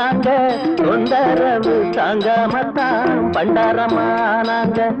போனாங்க, தொந்தரவு தாங்காமத்தான்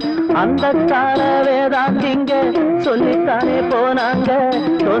பண்டாரமானாங்க. அந்த கால வேதாந்திங்க சொல்லித்தானே போனாங்க,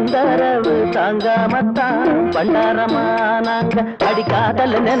 தொந்தரவு தாங்காமத்தான் பண்டாரமானாங்க.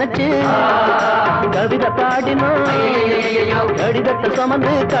 அடிக்காதல நினைச்சு கவிதை பாடினோம், கடிதத்தை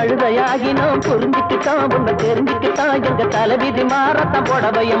சுமந்து கழுதையாகினோம். புரிஞ்சுக்கிட்டோம் உங்க தெரிஞ்சுக்கிட்டோம், எங்க தலைவிதி மாறத்தான்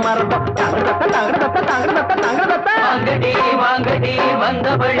புடவைய மறந்தோம். வாங்கடி வாங்கடி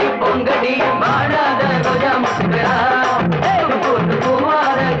வந்தபடி பொங்கடி வாடாத ரோஜா முட்டுகளா,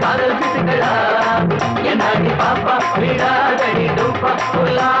 பூவாத காதல் சிட்டுகளா, என்னாடி பாப்பா விடாதடி டூப்பா,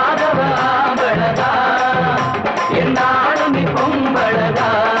 பொல்லாதவ ஆம்பளதா, என்னாலும் நீ பொம்பளதா.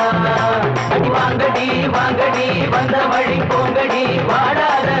 அடி வாங்கடி வாங்கடி வந்தபடி பொங்கடி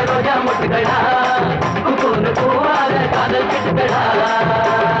வாடாத ரோஜா முட்டுகளா, பூவாத காதல் சிட்டுகளா.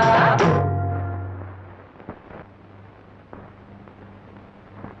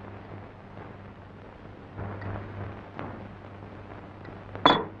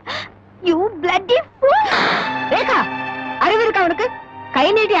 You bloody fool! ரேகா, அறிவு இருக்கா அவனுக்கு? கை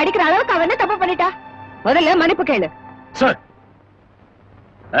நீட்டி அடிக்கிற அளவுக்கு அவன் தப்பு பண்ணிட்டா. முதல்ல மன்னிப்பு கேளு. சார்,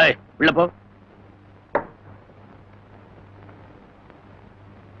 ஏய் உள்ள போ.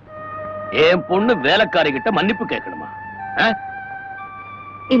 என் பொண்ணு வேலைக்காரி கிட்ட மன்னிப்பு கேட்கணுமா?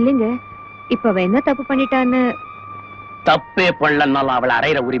 இல்லைங்க, இப்ப அவ என்ன தப்பு பண்ணிட்டான்னு. தப்பே பண்ணலன்னாலும் அவளை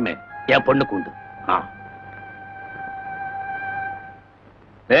அறையிற உரிமை என் பொண்ணுக்கு உண்டு.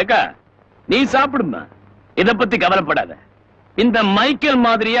 ரேகா, நீ சாப்பிடுமா, இத பத்தி கவலைப்படாத. இந்த மைக்கேல்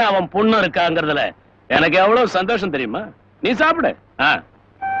மாதிரியே அவன் பொண்ணு இருக்காங்கிறதுல எனக்கு எவ்வளவு சந்தோஷம் தெரியுமா? நீ சாப்பிடு.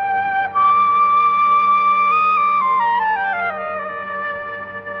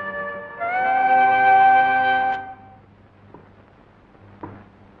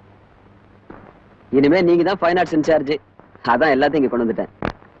 இனிமே நீங்க தான் ஃபைன் ஆர்ட்ஸ் இன்சார்ஜ். அதான் எல்லாத்தையும் இங்க கொண்டு வந்துட்டேன்.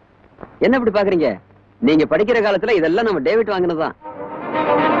 என்ன இப்படி பாக்குறீங்க? நீங்க படிக்கிற காலத்துல இதெல்லாம் நம்ம டேவிட் வாங்கினதுதான்.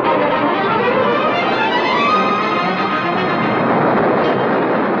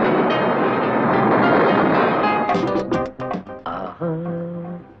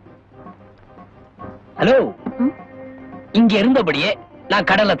 ஹலோ, இங்க இருந்தபடியே நான்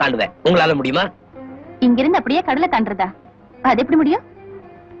கடலை தாண்டுவேன். உங்களால முடியுமா? இங்க இருந்து அப்படியே கடலை தாண்டறதா? அது எப்படி முடியும்?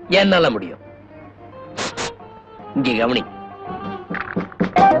 என்னால முடியும். இங்க கவனி.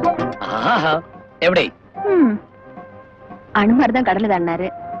 எப்படி? அனுமார் தான் கடலை தாண்டினாரு.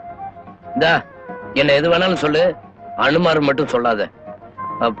 என்ன எது வேணாலும் சொல்லு, அனுமார் மட்டும் சொல்லாத.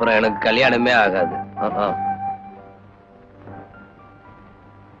 அப்புறம் எனக்கு கல்யாணமே ஆகாது.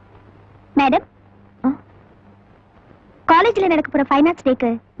 மேடம், காலேஜ்ல நடக்க போற ஃபைன் ஆர்ட்ஸ் டேக்கு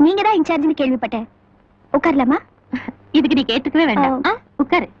நீங்க தான் இன்சார்ஜ்னு கேள்விப்பட்டேன். உட்காரலாமா? இதுக்கு நீ கேட்டுக்கவே வேண்டாம்.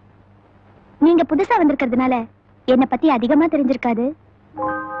 உட்காரு. நீங்க புதுசா வந்திருக்கிறதுனால என்ன பத்தி அதிகமா தெரிஞ்சிருக்காது.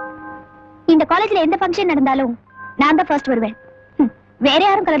 இந்த காலேஜ்ல எந்த ஃபங்க்ஷன் நடந்தாலும் நான் தான் ஃபர்ஸ்ட் வருவேன். வேற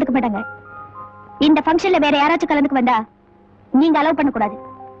யாரும் கலந்துக்க மாட்டாங்க. இந்த ஃபங்க்ஷன்ல வேற யாராச்சும் கலந்துக்கு வந்தா நீங்க அலோவ் பண்ண கூடாது.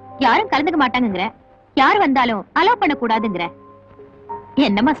 யாரும் கலந்துக்க மாட்டாங்கங்கற, யார் வந்தாலும் அலோவ் பண்ண கூடாதுங்கற.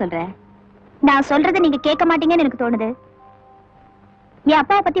 என்னமா சொல்ற? நான் சொல்றதை நீங்க கேட்க மாட்டீங்கன்னு எனக்கு தோணுது. என்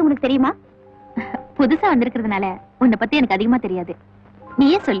அப்பாவை பத்தி உனக்கு தெரியுமா? புதுசா வந்திருக்கிறதுனால உன்னை பத்தி எனக்கு அதிகமா தெரியாது.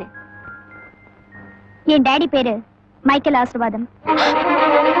 நீயே சொல்லு. என் டாடி பேரு மைக்கேல் ஆசீர்வாதம்.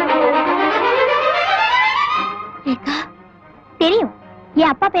 தெரியும்,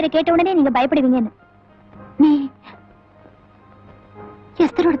 என் அப்பா பேரை கேட்ட உடனே நீங்க பயப்படுவீங்கன்னு. நீ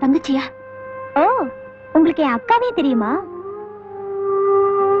எஸ்தரோட தங்கச்சியா? ஓ, உங்களுக்கு என் அக்காவே தெரியுமா?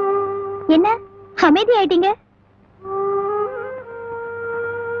 என்ன அமைதி ஆயிட்டீங்க?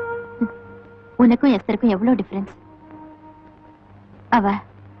 உனக்கும் எஸ்தருக்கும் எவ்வளவு டிஃபரன்ஸ். அவ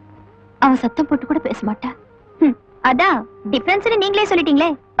சத்தம் போட்டு கூட பேச மாட்டா. அதான் டிஃபரன்ஸ் நீங்களே சொல்லிட்டீங்களே.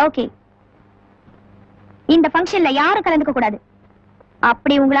 ஓகே, இந்த ஃபங்க்ஷன்ல யாரும் கலந்துக்க கூடாது.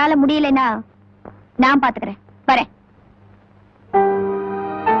 அப்படி உங்களால முடியலன்னா நான் பாத்துக்கிறேன். வரேன்.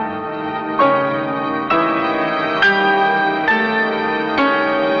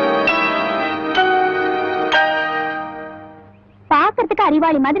 பாக்கிறதுக்கு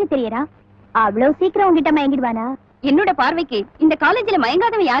அறிவாளி மாதிரி தெரியறா. அவ்வளவு சீக்கிரம் உங்ககிட்ட மயங்கிடுவானா? என்னோட பார்வைக்கு இந்த காலேஜ்ல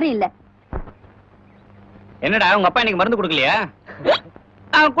மயங்காதவன் யாரும் இல்ல. என்னடா உங்க அப்பா இன்னைக்கு மருந்து கொடுக்கலையா?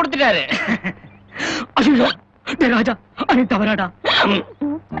 கொடுத்துட்டாரு. ராஜா, அது தவறாடா.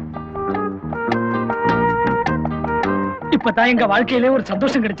 இப்பதான் எங்க வாழ்க்கையிலே ஒரு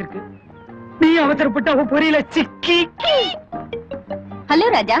சந்தோஷம் கிடைச்சிருக்கு. நீ அவசரப்பட்டு அவ பொரியல சிக்கி. ஹலோ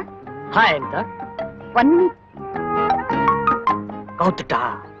ராஜா. ஹாய் அனிதா. கவுத்துட்டா.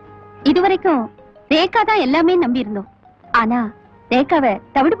 இதுவரைக்கும் ரேகா தான் எல்லாமே நம்பி இருந்தோம். ஆனா ரேகாவை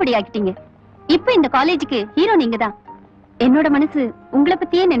தவிடுபடி ஆக்கிட்டீங்க. இப்ப இந்த காலேஜுக்கு ஹீரோ நீங்க தான். என்னோட மனசு உங்களை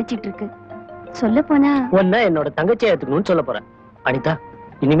பத்தியே நினைச்சிட்டு இருக்கு. சொல்ல போனா உன்ன என்னோட தங்கச்சியா ஏத்துக்கணும்னு சொல்ல போறேன். அனிதா,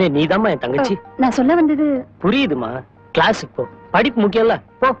 இனிமே நீதாம்மா என் தங்கச்சி. நான் சொல்ல வந்தது புரியுதுமா. கிளாஸுக்கு போ, படிப்பு முக்கியம்ல.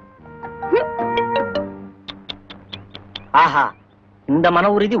 போ. ஆஹா, இந்த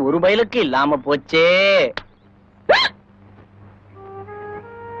மன உறுதி ஒரு பயலுக்கு இல்லாம போச்சே.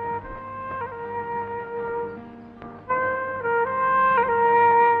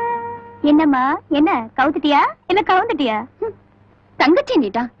 என்னம்மா, என்ன கவுத்துட்டியா இல்ல கவுந்துட்டியா? தங்கச்சி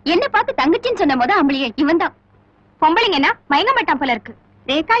நீட்டா என்ன பார்த்து தங்கச்சின்னு சொன்ன போது அம்பளியே இவன் தான். பொம்பளைங்கன்னா மயங்க மாட்டான் போல இருக்கு.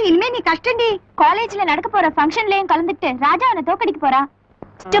 ரேகா, இனிமே நீ கஷ்டண்டி. காலேஜ்ல நடக்க போற ஃபங்க்ஷன்லயும் கலந்துட்டு ராஜா அவனை தோக்கடிக்க போறா.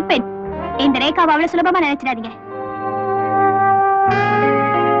 ஸ்டூபிட். இந்த ரேகாவை அவ்வளவு சுலபமா நினைச்சிடாதீங்க.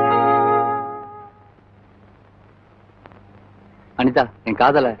 அனிதா, என்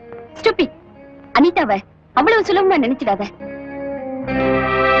காதல. ஸ்டூபிட். அனிதாவை அவ்வளவு சுலபமா நினைச்சிடாத.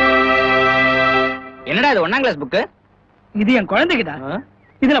 என்னடா இது 1ஆம் கிளாஸ் புக்கு? இது என் குழந்தைகிட்ட.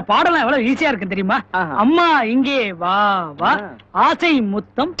 இதுல பாடலாம் எவ்வளவு ஈஸியா இருக்கு தெரியுமா? அம்மா இங்கே வா வா, ஆசை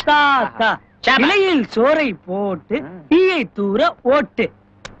முத்தம் தாத்தா, இலையில் சோறை போட்டு தீயை தூர ஓட்டு.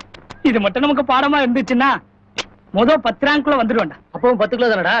 இது மட்டும் நமக்கு பாடமா இருந்துச்சுன்னா மொத 10 ரேங்க்ல வந்துடுவேன்டா. அப்பவும் 10 கிலோ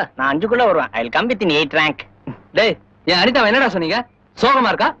தானடா? நான் 5 வருவேன். I will come with in 8 rank. டேய், என் அனிதா என்னடா சொன்னீங்க?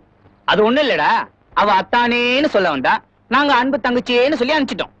 சோகமா இருக்கா? அது ஒண்ணு இல்லடா, அவ அத்தானேன்னு சொல்ல வந்தா, நாங்க அன்பு தங்கச்சியேன்னு சொல்லி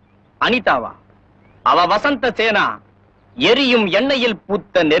அனுப்பிச்சிட்டோம். அனிதாவா? அவ வசந்த சேனா, எரியும் எண்ணெயில்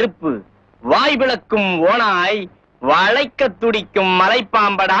பூத்த நெருப்பு, வாய் விளக்கும் ஓனாய், வளைக்க துடிக்கும்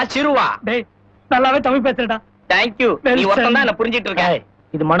மலைப்பாம்படா சிறுவா. டேய் நல்லாவே தமிழ் பேசுறடா. தேங்க்யூ, நீ ஒருத்தன் என்ன புரிஞ்சிட்டு இருக்க.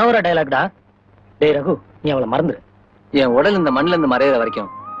 இது மனோர டயலாக்டா. டேய் ரகு, நீ அவளை மறந்துரு. என் உடல் இந்த மண்ணுல இருந்து மறையிற வரைக்கும்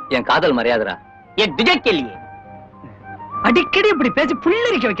என் காதல் மறையாதுடா. என் டிஜெக்டலியே அடிக்கடி இப்படி பேசி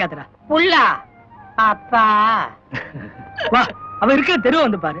புல்லரிக்க வைக்காதடா. புல்லா அப்பா. வா, அவ இருக்கிற தெருவு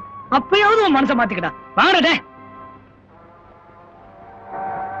வந்து பாரு, அப்பயாவது உன் மனசை மாத்திக்கடா. வாங்கடா.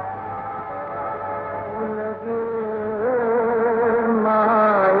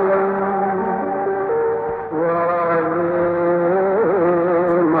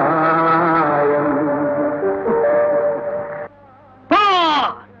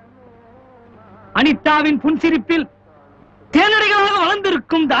 அனிதாவின் புன்சிரிப்பில் தேனடைகளாக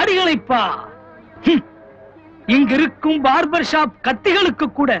வளர்ந்திருக்கும் தாடிகளைப்பா. இங்கிருக்கும் பார்பர் ஷாப் கத்திகளுக்கு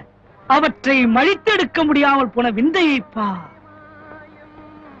கூட அவற்றை மழித்தெடுக்க முடியாமல் போன விந்தையைப்பா.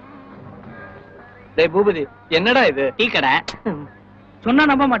 டேய் பூபதி, என்னடா இது? டீ கடை. சொன்னா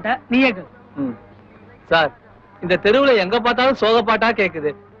நம்ப மாட்ட, நீயே சார், இந்த தெருவுல எங்க பார்த்தாலும் சோகப்பாட்டா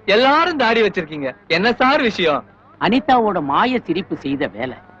கேக்குது. எல்லாரும் தாடி வச்சிருக்கீங்க, என்ன சார் விஷயம்? அனிதாவோட மாய சிரிப்பு செய்த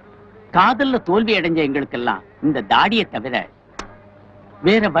வேலை. காதல்ல தோல்வி அடைஞ்ச எங்களுக்கெல்லாம் இந்த தாடியை தவிர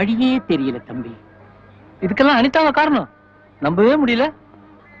வேற வழியே தெரியல தம்பி. இதுக்கெல்லாம் அனிதாவ காரணம்? நம்பவே முடியல.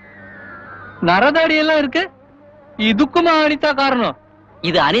 நரதாடி எல்லாம் இருக்கு, இதுக்குமா அனிதா காரணம்?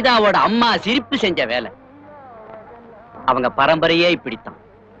 இது அனிதாவோட அம்மா சிரிப்பு செஞ்ச வேலை. அவங்க பரம்பரையே இப்படித்தான்.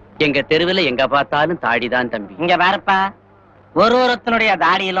 எங்க தெருவில் எங்க பார்த்தாலும் தாடிதான் தம்பி. இங்க வேறப்பா, ஒருத்தனுடைய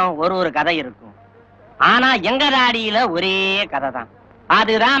தாடியிலும் ஒரு கதை இருக்கும். ஆனா எங்க தாடியில ஒரே கதை தான்.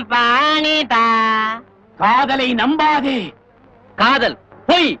 அதுதான் அனிதா. காதலை நம்பாதே. காதல்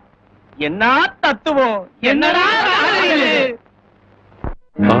பொய். என்ன தத்துவம், என்னடா இது?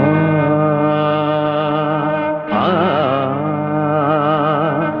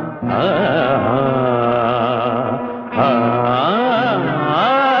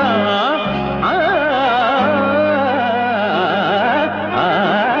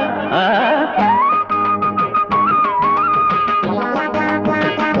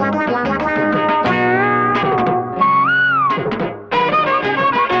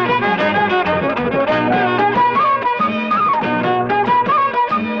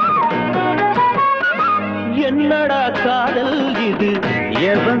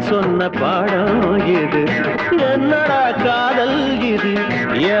 சொன்ன பாடம் இது என்னடா காதல், இது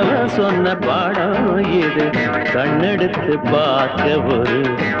எவன் சொன்ன பாடம் இது? கண்ணெடுத்து பார்க்க ஒரு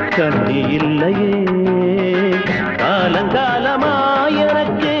கண்ணி இல்லையே, காலங்காலமா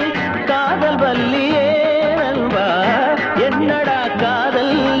எனக்கு காதல் வல்லியே நல்வா. என்னடா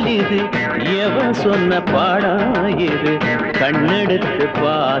காதல் இது, எவன் சொன்ன பாடம் இது? கண்ணெடுத்து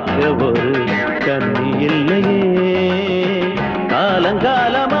பார்க்க ஒரு கண்ணி இல்லையே,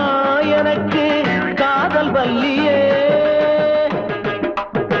 காலங்காலமா எனக்கு காதல் வல்லியே.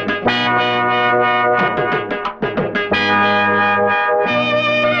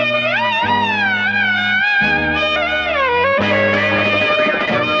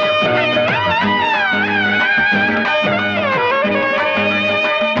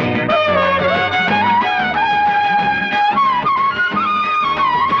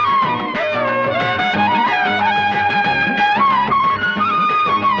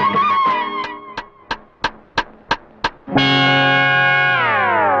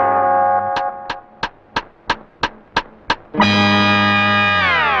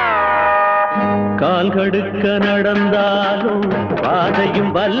 கால்கடுக்க நடந்தாலும்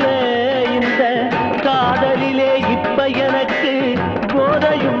பாதையும் வல்ல, இந்த காதலிலே இப்ப எனக்கு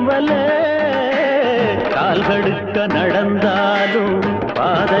போதையும் வல்ல. கால்கடுக்க நடந்தாலும்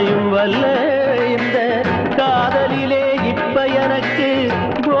பாதையும் வல்ல, இந்த காதலிலே இப்ப எனக்கு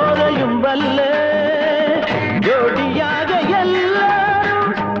போதையும் வல்ல. ஜோடியாக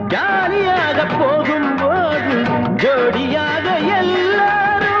எல்லாரும் ஜாலியாக போகும்போது, ஜோடியாக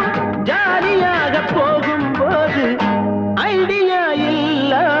எல்லாரும் ஜாலியாக போகும்போது, ஐடியா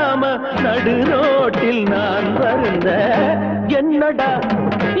இல்லாம நடு ரோட்டில் நான் வருந்த. என்னடா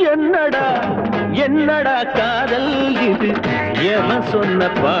என்னடா என்னடா காதல் இது, எவன் சொன்ன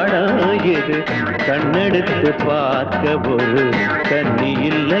பாடம் இது? கண்ணெடுத்து பார்க்க ஒரு கண்ணி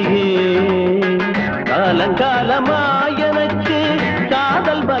இல்லையே, காலங்காலமா எனக்கு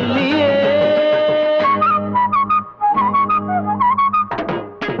காதல் வல்லியே.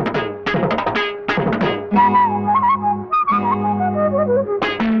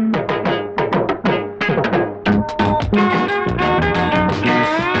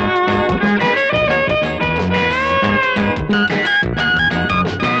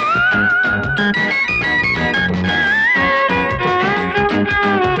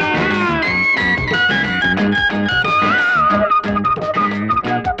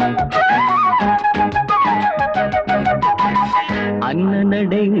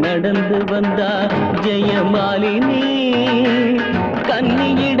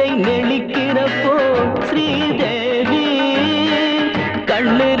 ஸ்ரீதேவி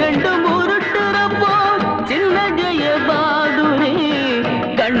கண்ணு ரெண்டும் உருட்டுறப்போ சின்ன ஜெய பாதுரி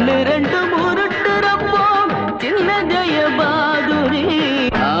கண்ணு ரெண்டும் உருட்டுறப்போ சின்ன ஜெய பாதுரி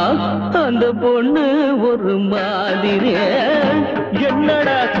அந்த பொண்ணு ஒரு மாதிரி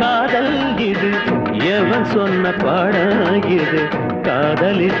என்னடா காதல் இது எவன் சொன்ன பாடம் இது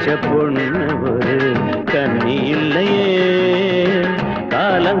காதலிச்ச பொண்ணு ஒரு கண்ணி இல்லையே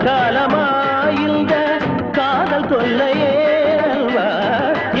காலங்காலமா இந்த காதல் தொல்லையே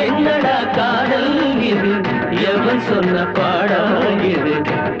என்னடா காதல் இது எவன் சொன்ன பாடம் இது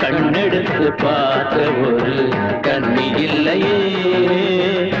கண்ணெடுத்து பார்த்த ஒரு கண்ணி இல்லையே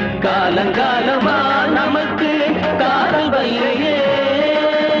காலங்காலமா நமக்கு காதல் வைலையே.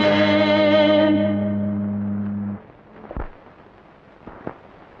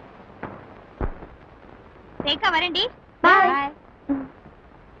 வரேன்டி.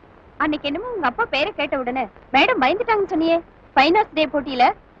 அன்னைக்கு என்னமோ உங்க அப்பா பேரை கேட்ட உடனே மேடம் பயந்துட்டாங்கன்னு சொன்னியே. ஃபைனான்ஸ் டே போட்டியில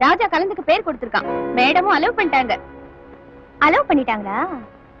ராஜா கலந்துக்கு பேர் கொடுத்திருக்கான். மேடமும் அலோவ் பண்ணிட்டாங்க. அலோவ் பண்ணிட்டாங்களா?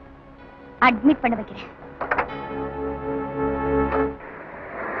 அட்மிட் பண்ண வைக்கிறேன்.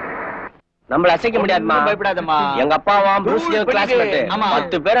 நம்மள அசைக்க முடியாதுமா. பயப்படாதம்மா. எங்க அப்பாவாம் ப்ரூஸ்லியோ கிளாஸ்மேட்.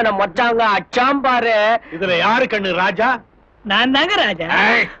 10 பேரை நம்ம மச்சாங்க அச்சாம் பாரு. இதுல யாரு கண்ணு ராஜா? நான் தாங்க ராஜா.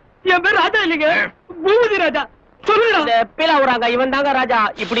 என் பேர் ராஜா இல்லைங்க, பூபதி ராஜா. சொல்லுங்க. பீலா விடுறாங்க, இவன் தாங்க ராஜா.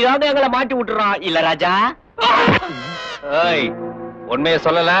 இப்படிதாங்க எங்களை மாட்டி விட்டுறான். இல்ல ராஜா? ஏய், உண்மையை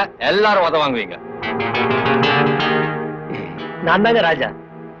சொல்லல எல்லாரும் உத வாங்குவீங்க. நான் தாங்க ராஜா.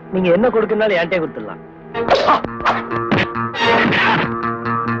 நீங்க என்ன கொடுக்கறனாலும் என்கிட்ட கொடுத்துடலாம்.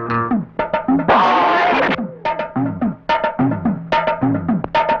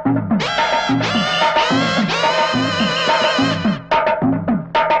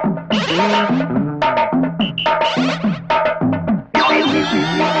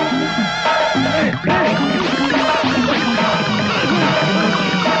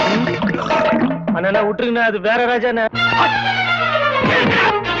 அண்ணா விட்டுருங்கண்ணா, அது வேற ராஜாண்ணா.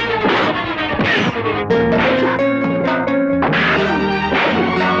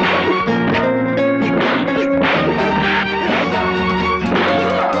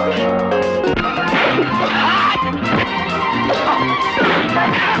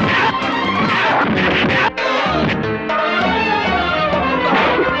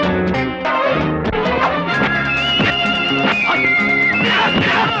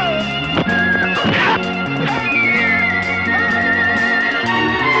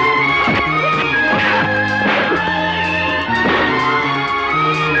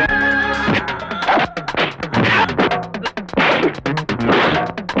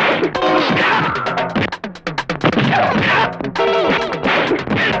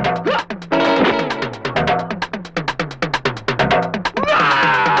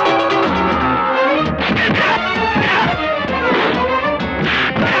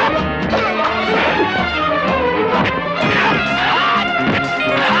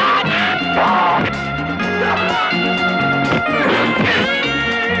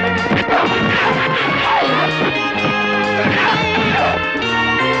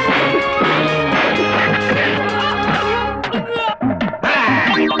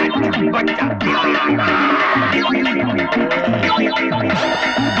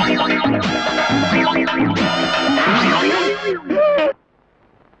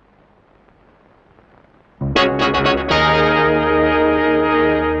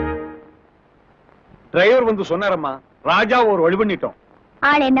 டிரைவர் வந்து சொன்னாரம்மா, ராஜா ஒரு வழி பண்ணிட்டோம்.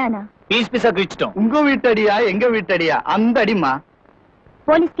 ஆள் என்ன? பீஸ் பீஸா கிழிச்சிட்டோம். உங்க வீட்டடியா எங்க வீட்டடியா? அந்த அடிமா.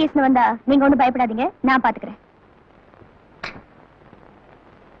 போலீஸ் கேஸ்ல வந்தா நீங்க ஒண்ணும் பயப்படாதீங்க, நான் பாத்துக்கிறேன்.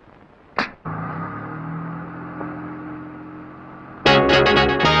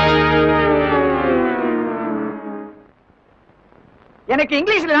 எனக்கு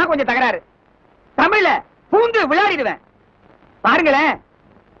இங்கிலீஷ்ல தான் கொஞ்சம் தகராறு. தமிழ்ல பூந்து விளையாடிடுவேன். பாருங்களேன்.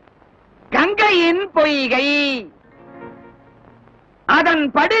 கங்கையின் பொய்கை, அதன்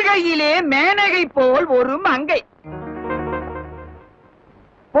படுகையிலே மேனகை போல் ஒரு மங்கை.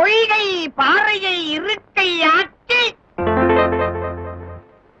 பொய்கை பாறையை இருக்கையாக்கி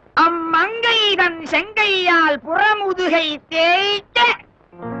அம்மங்கை தன் செங்கையால் புறமுதுகை தேய்க்க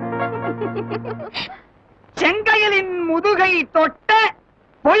செங்கையலின் முதுகை தொட்ட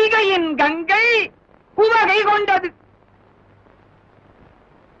பொய்கையின் கங்கை உவகை கொண்டது.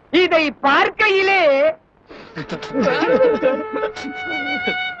 இதை பார்க்கையிலே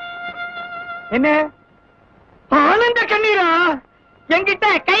என்ன ஆனந்த கண்ணீரா? என்கிட்ட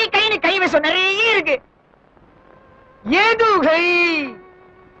கை கைன்னு கை விஷம் நிறைய இருக்கு. ஏதுகை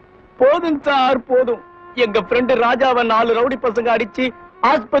போதும் சார், போதும். எங்க ஃப்ரெண்டு ராஜாவை 4 ரவுடி பசங்க அடிச்சு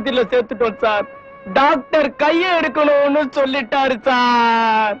ஆஸ்பத்திரியில சேர்த்துட்டோம் சார். டாக்டர் கையை எடுக்கணும்னு சொல்லிட்டாரு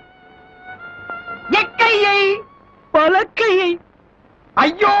சார். எக்கையை பலக்கையை.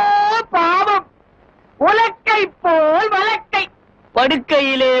 ஐயோ பாவம், உலக்கை போல் வலக்கை,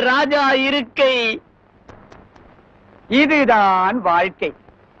 படுக்கையிலே ராஜா இருக்கை. இதுதான் வாழ்க்கை.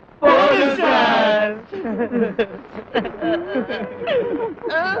 சார்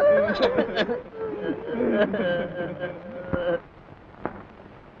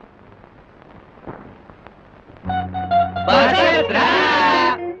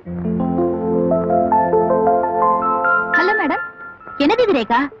ஹலோ மேடம், என்னது இது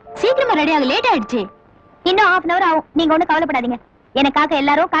ரேகா? சீக்கிரமா ரெடி ஆக, லேட் ஆயிடுச்சு. இன்னும் 1/2 hour ஆகும். நீங்க ஒண்ணும் கவலைப்படாதீங்க, எனக்காக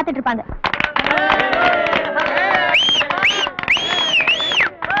எல்லாரும் காத்துட்டு இருப்பாங்க.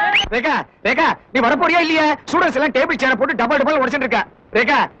 ரேகா, ரேகா, நீ வரப்போறியா இல்லையா? ஸ்டூடண்ட்ஸ் எல்லாம் டேபிள் சேர போட்டு டபுள் உடைச்சிட்டு இருக்க.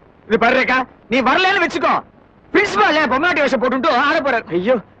 ரேகா, இது பாரு ரேகா, நீ வரலன்னு வெச்சுக்கோ, பிரின்சிபால் பொம்மாட்டி வேஷம் போட்டுட்டு ஆட போறாரு.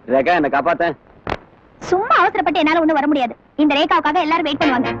 ஐயோ ரேகா, என்ன காப்பாத்த. சும்மா அவசரப்பட்டு என்னால ஒண்ணும் வர முடியாது. இந்த ரேகாவுக்காக எல்லாரும் வெயிட்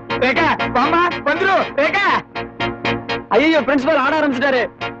பண்ணுவாங்க. ரேகா, பாமா வந்துரு. ரேகா, ஐயோ பிரின்சிபால் ஆட ஆரம்பிச்சிட்டாரு.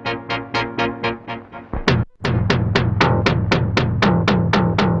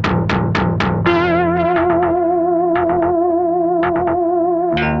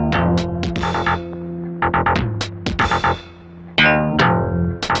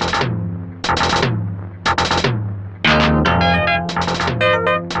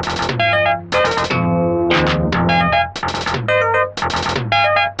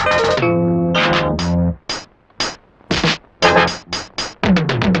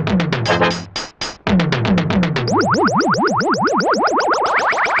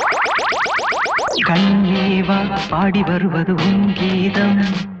 கண்ணேவா பாடி வருவது உன் கீதம்,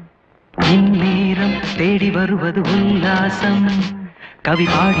 இந்நேரம் தேடி வருவது உல்லாசம். கவி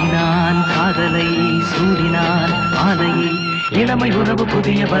பாடினான் காதலை, சூடினான் ஆலையை, இளமை உறவு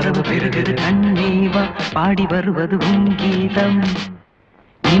புதிய வரவு பெறுகிறது. கண்ணேவா பாடி வருவது உன் கீதம்,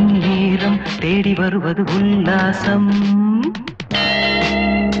 இந்நேரம் தேடி வருவது உல்லாசம்.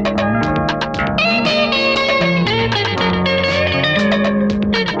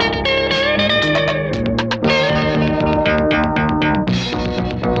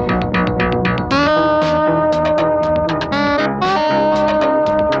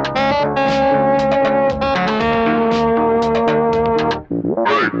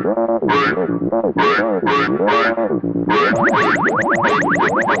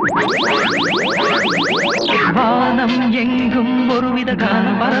 வானம் எங்கும் ஒருவித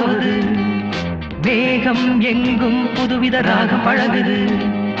கானம் பரவுது, வேகம் எங்கும் புதுவித ராகம் பழகுது.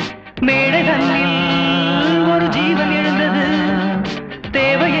 மேடை தன்னில் ஒரு ஜீவன் எழுந்தது,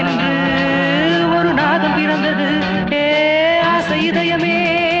 தேவை என்று ஒரு நாதம் பிறந்தது. ஏ ஆசை இதயமே,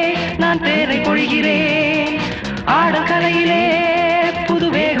 நான் தேரை பொழிகிறேன், ஆடல் கலையிலே புது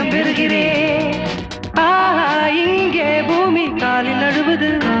வேகம் பெறுகிறேன். ஆஹா, இங்கே பூமி காலில்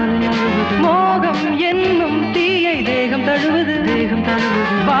நழுவுது, மோகம் என்னும் தீயை தேகம் தழுவுது, தேகம்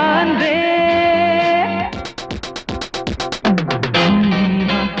தழுவுது. வான்பே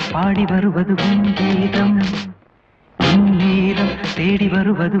பாடி வருவது உன் கீதம், இந்நேரம் தேடி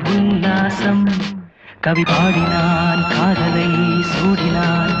வருவது உல்லாசம். கவி பாடினான் காதலை,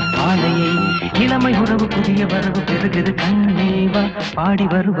 சூடினான் ஆலையை, இளமை உறவு புதிய வரவு பெறுகிறது. கண்ணேவா பாடி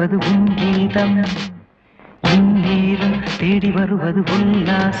வருவது உன் கீதம், இந்நேரம் தேடி வருவது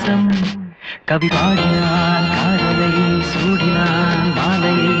உல்லாசம். கவி பாடினான் காதலை, சூடினான்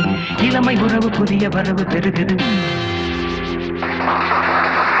மாலையை, இளமை உறவு புதிய வரவு பெறுகிறது.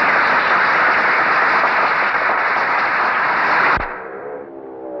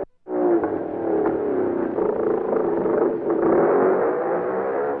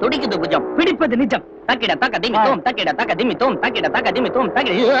 துடிக்குது புஜம், பிடிப்பது நிஜம். தக்கிட தக்க திமி தோம், தக்கிட தக்க திமி தோம், தக்கிட தக்க திமி தோம்,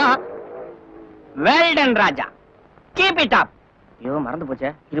 தக்கிட. Well done Raja, keep it up. ஐயோ மறந்து போச்சே,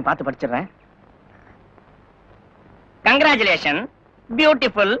 இது பார்த்து படிச்சிடுறேன். Congratulation,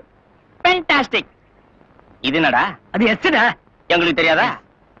 beautiful, fantastic. இது என்னடா? அது எஸ்டா? உங்களுக்கு தெரியாதா?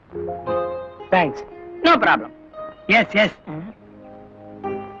 Thanks. No problem. S S.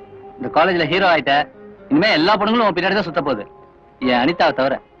 இந்த காலேஜ்ல ஹீரோ ஆயிட்ட, இனிமே எல்லா பொண்ணுங்களும் உன் பின்னாடி தான் சுத்த போகுது, என் அனிதாவை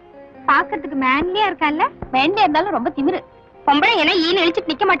தவிர. பாக்கிறதுக்கு மேன்லியா இருக்கான்ல? மேன்லியா இருந்தாலும் ரொம்ப திமிரு. பொம்பளை ஏன்னா ஈன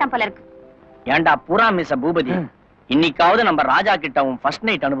இழிச்சிட்டு நிக்க மாட்டான் போல இருக்கு. ஏண்டா பூரா மிஸ் பூபதி, இன்னைக்காவது நம்ம ராஜா கிட்ட உன் ஃபர்ஸ்ட்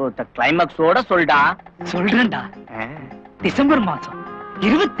நைட் அனுபவத்தை கிளைமாக்ஸோட சொல்டா. சொல்றேன்டா. டிசம்பர் மாசம்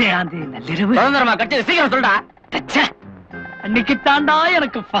 27ஆம் தேதி நள்ளிரவு சுதந்திரமா கட்சி, சீக்கிரம் சொல்டா. அன்னைக்கு தாண்டா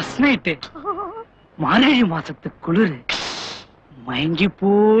எனக்கு ஃபர்ஸ்ட் நைட்டு. மார்கழி மாசத்து குளிரு, மயங்கி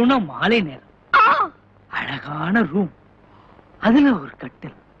போன மாலை நேரம், அழகான ரூம், அதுல ஒரு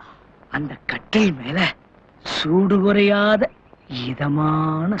கட்டில், அந்த கட்டில் மேல சூடு குறையாத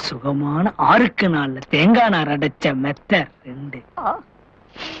இதமான சுகமான 6 நாள்ல தேங்காய் நார் அடைச்ச மெத்த 2,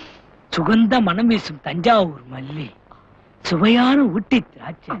 சுகந்த மனம் வீசும் தஞ்சாவூர் மல்லி, சுவையான ஊட்டி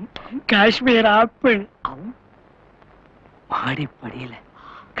திராட்சை, காஷ்மீர் ஆப்பிள், மாடிப்படியில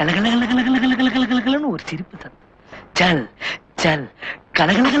கலகலகலகலகலகலகலகலன்னு ஒரு சிரிப்பு சத்தம். சல் சல்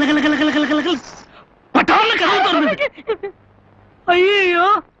கலகலகலகலகலகலகலகல பட்டாள கதவு திறந்தது. ஐயோ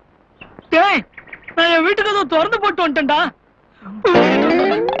டேய், நான் என் வீட்டுக்கு ஏதோ திறந்து போட்டு வந்துட்டேன்டா.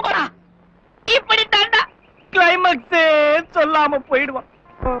 இப்படி தாண்டா கிளைமாக்ஸே சொல்லாம போயிடுவான்.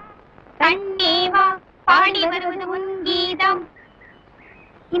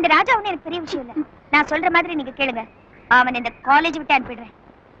 இந்த ராஜா ஒண்ணு எனக்கு பெரிய விஷயம் இல்ல. நான் சொல்ற மாதிரி நீங்க கேளுங்க. அவன் இந்த காலேஜ் விட்டு அனுப்பிடுறேன்.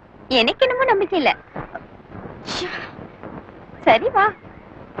 எனக்கு என்னமோ நம்பிக்கை இல்ல. சரி வா.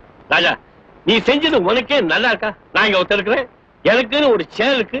 ராஜா, நீ செஞ்சது உனக்கே நல்லா இருக்கா? நான் இங்க ஒருத்தர் இருக்கிறேன். எனக்குன்னு ஒரு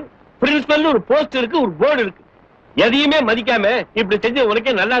சேர் இருக்கு, பிரின்சிபல் ஒரு போஸ்ட் இருக்கு, ஒரு போர்டு இருக்கு. எதையுமே மதிக்காம இப்படி செஞ்சது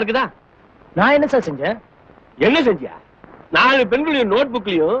உனக்கே நல்லா இருக்குதா? நான் என்ன சார் செஞ்சேன்? என்ன செஞ்சியா? 4 பெண்களுடைய note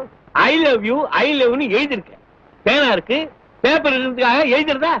புக்லயும் I love you I லவ்னு எழுதிருக்க. பேனா இருக்கு, பேப்பர் இருக்கிறதுக்காக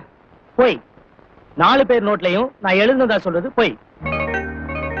எழுதிருதா? போய் 4 பேர் நோட்லயும் நான் எழுதுனதா சொல்றது போய்.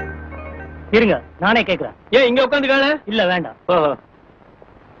 இருங்க, நானே கேக்குறேன். ஏன் இங்க உட்காந்துக்கான? இல்ல வேண்டாம்.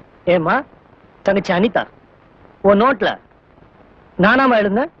 ஏமா தங்கச்சி அனிதா, உன் நோட்ல நானாமா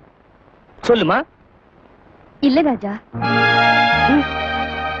எழுந்தேன்? சொல்லுமா. இல்ல ராஜா.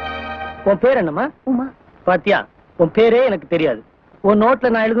 உன் பேர் என்னம்மா? உமா. பாத்தியா, உன் பேரே எனக்கு தெரியாது. உன்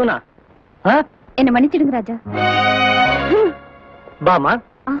நோட்ல நான் எழுதுனா? என்ன மன்னிச்சிடுங்க ராஜா. பாமா,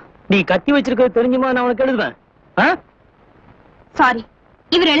 நீ கத்தி வச்சிருக்கிறது தெரிஞ்சுமா நான் உனக்கு எழுதுவேன்? சாரி,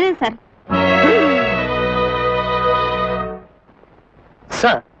 இவர் எழுது சார்.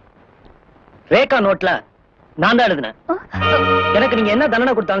 சார், ரேகா நோட்ல நான் தான் எழுதினேன். எனக்கு நீங்க என்ன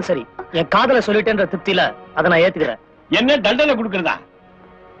தண்டனை கொடுத்தாலும் சரி, என் காதல சொல்லிட்டேன்ற திருப்தியில அதை நான் ஏத்துக்கிறேன். என்ன தண்டனை கொடுக்கறதா?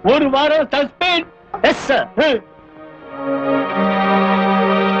 1 வாரம் சஸ்பெண்ட். Yes sir.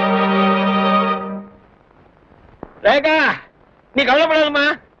 ரேகா, நீ கவலைப்படாதம்மா.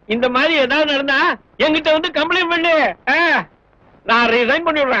 இந்த மாதிரி ஏதாவது நடந்தா என்கிட்ட வந்து கம்ப்ளைண்ட் பண்ணு. நான் ரிசைன்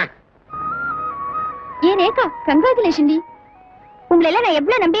பண்ணி விடுறேன். ஏன் ரேகா, கங்க்ராச்சுலேஷன் டி. உங்களை எல்லாம் நான்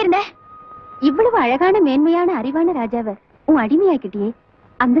எவ்வளவு நம்பி இருந்தேன். இவ்வளவு அழகான மேன்மையான அறிவான ராஜாவை உன் அடிமையாக்கிட்டியே,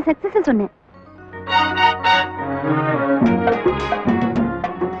 அந்த சக்சஸ் சொன்னேன்.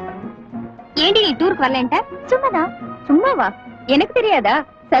 ஏண்டி நீ டூருக்கு வரலன்ட்ட? சும்மாதான். சும்மாவா? எனக்கு தெரியாதா?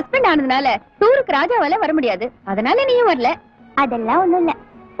 சஸ்பெண்ட் ஆனதுனால டூருக்கு ராஜாவால வர முடியாது, அதனால நீயும் வரல. அதெல்லாம் ஒண்ணும் இல்ல.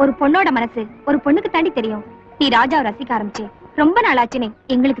 ஒரு பொண்ணோட மனசு ஒரு பொண்ணுக்கு தாண்டி தெரியும். நீ ராஜாவை ரசிக்க ஆரம்பிச்சு ரொம்ப நாள் ஆச்சுன்னு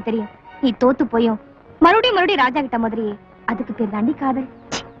எங்களுக்கு தெரியும். நீ தோத்து போயும் மறுபடியும் ராஜா கிட்ட மாதிரியே, அதுக்கு பேர் தாண்டி காதல்.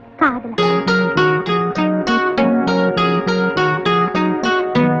 காதல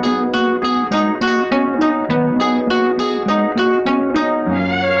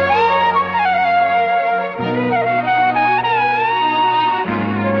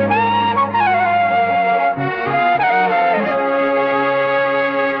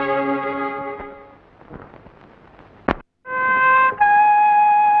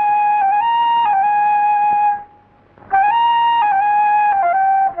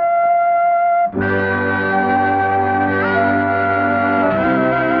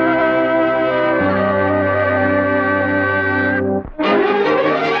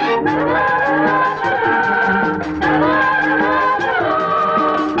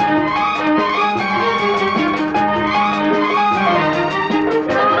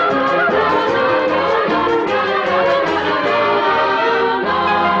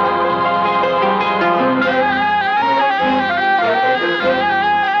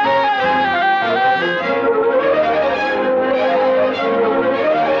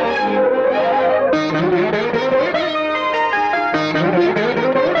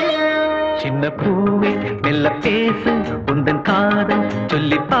சின்ன பூவே மெல்ல பேசு உந்தன் காதல்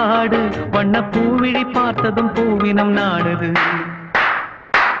சொல்லி பாடு வண்ண பூவிழி பார்த்ததும் பூவினம் நாடுது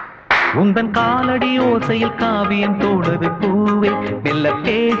உந்தன் காலடி ஓசையில் காவியம் தோடுது பூவே மெல்ல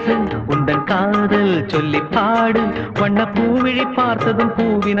பேசு உந்தன் காதல் சொல்லி பாடு வண்ண பூவிழி பார்த்ததும்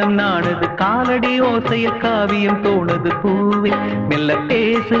பூவினம் நாடுது காலடி ஓசையில் காவியம் தோடுது பூவே மெல்ல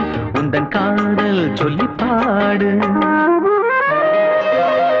பேசு உந்தன் காதல் சொல்லி பாடு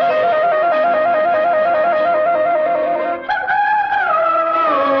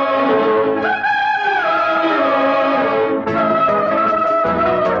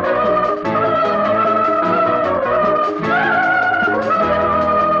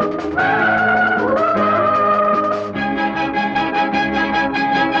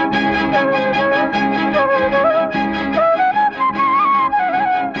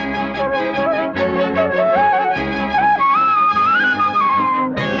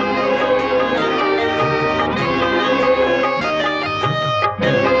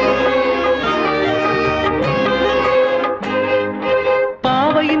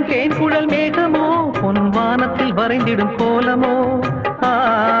வரைந்திடும் கோலமோ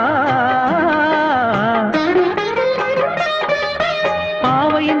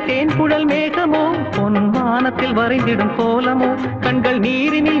பாவையின் தேன்குழல் மேகமோ பொன்வானத்தில் வரைந்திடும் கோலமோ கண்கள்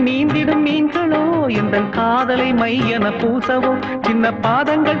நீரினில் நீந்திடும் மீன்களோ எந்தன் காதலை மையென பூசவோ சின்ன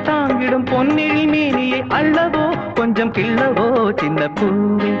பாதங்கள் தாங்கிடும் பொன்னிழில் மேனியை அள்ளவோ கொஞ்சம் கிள்ளவோ சின்ன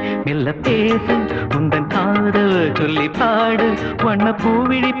பூவே மெல்ல பேசு உந்தன் காதல் சொல்லி பாடு வண்ண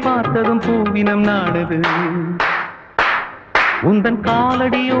பூவிழி பார்த்ததும் பூவினம் நாடுது உந்தன்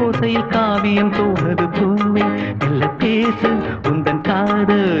காலடி ஓசையில் காவியம் தோணுது பூவே மெல்ல பேசு உந்தன்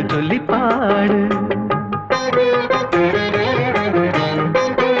காதல் சொல்லி பாடு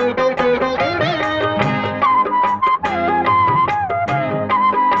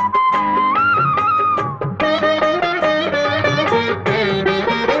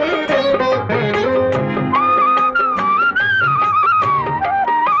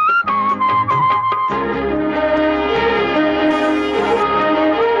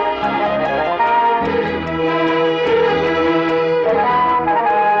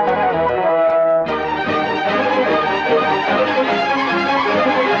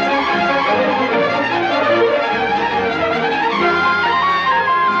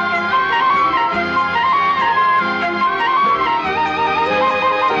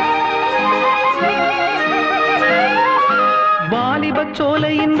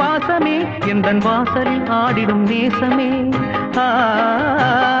சோலையின் வாசமே எந்தன் வாசலில் ஆடிடும் நேசமே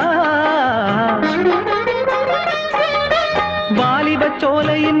வாலிப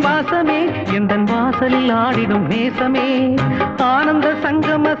சோலையின் வாசமே எந்தன் வாசலில் ஆடிடும் நேசமே ஆனந்த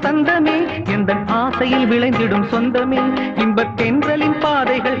சங்கம சந்தமே எந்தன் ஆசையில் விளைந்திடும் சொந்தமே இன்பத் தென்றலின்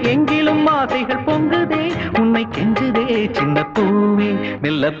பாதைகள் எங்கிலும் ஆசைகள் பொங்குதே உன்னை கெஞ்சுதே சின்ன பூவே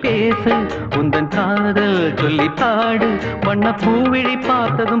மெல்ல பேசு உந்தன் காதல் சொல்லி பாடு வண்ண பூவிழி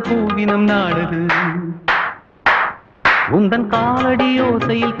பார்த்ததும் பூவினம் நாடுது உந்தன் காலடி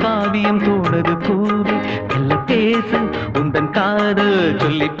ஓசையில் காவியம் தோணுது பூவே மெல்ல பேசு உந்தன் காதல்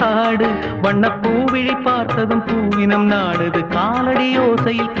சொல்லி பாடு வண்ண பூவிழி பார்த்ததும் பூவினம் நாடுது காலடி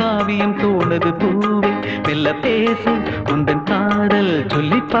ஓசையில் காவியம் தோணுது பூவே மெல்ல பேசு உந்தன் காதல்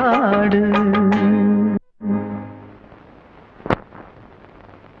சொல்லி பாடு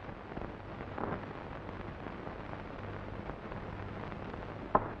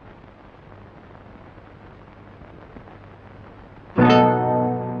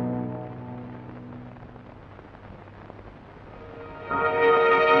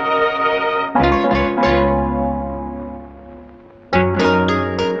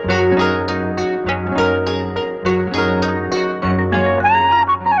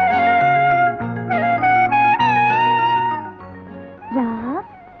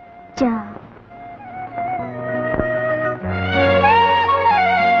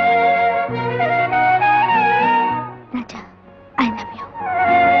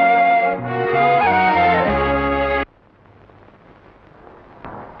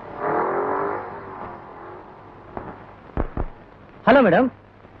ஹலோ மேடம்,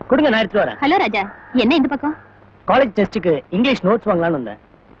 கொடுங்க நான் எடுத்துட்டு வரேன். ஹலோ ராஜா, என்ன இந்த பக்கம்? காலேஜ் டெஸ்டுக்கு இங்கிலீஷ் நோட்ஸ் வாங்கலாம்னு வந்தேன்.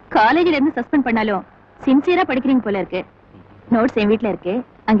 காலேஜ்ல இருந்து சஸ்பெண்ட் பண்ணாலும் சின்சியரா படிக்கிறீங்க போல இருக்கு. நோட்ஸ் என் வீட்ல இருக்கு,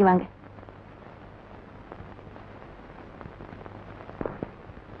 அங்க வாங்க.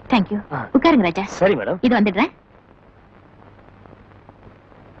 தேங்க்யூ. உட்காருங்க ராஜா. சரி மேடம். இது வந்துடுறேன்.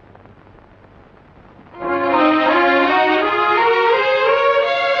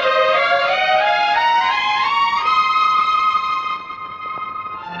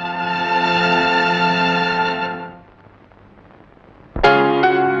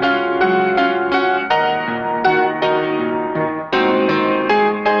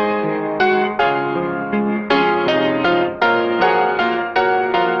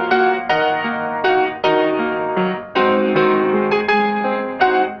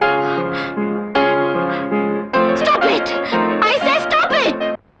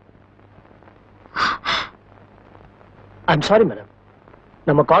 I'm sorry மேடம்,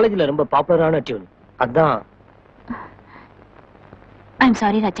 நம்ம காலேஜ்ல ரொம்ப பாப்புலரான டியூன் அதான். I'm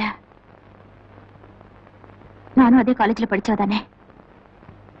sorry ராஜா, நானும் அதே காலேஜ்ல படிச்சதானே,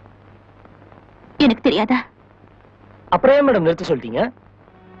 எனக்கு தெரியாதா? அப்புறம் ஏன் மேடம் நிறுத்த சொல்லிட்டீங்க?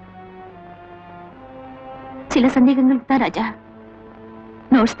 சில சந்தேகங்களுக்கு தான் ராஜா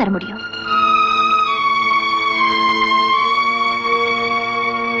நோட்ஸ் தர முடியும்.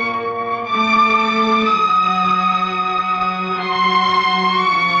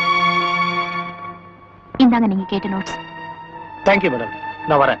 இந்தாங்க நீங்க கேட்ட நோட்ஸ். தேங்க்யூ மேடம்,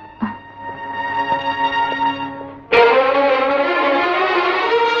 நான் வரேன்.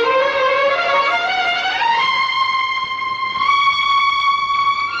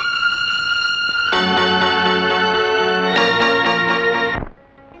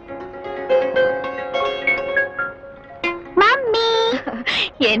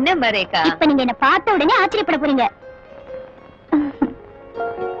 என்ன மரேக்கா? இப்ப நீங்க என்ன பார்த்த உடனே ஆச்சரியப்பட போறீங்க.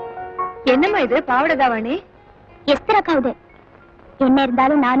 என்னம்மா இது பாவடதாவானே? எஸ்தராக்காவுது. என்ன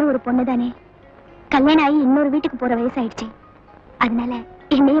இருந்தாலும் நானும் ஒரு பொண்ணு தானே. கல்யாணம் ஆகி இன்னொரு வீட்டுக்கு போற வயசாயிடுச்சு. அதனால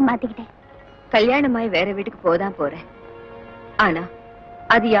என்னையும் மாத்திக்கிட்டேன். கல்யாணமாய் வேற வீட்டுக்கு போதான் போறேன். ஆனா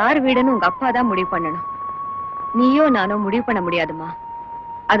அது யார் வீடுன்னு உங்க அப்பா தான் முடிவு பண்ணணும். நீயோ நானோ முடிவு பண்ண முடியாதுமா.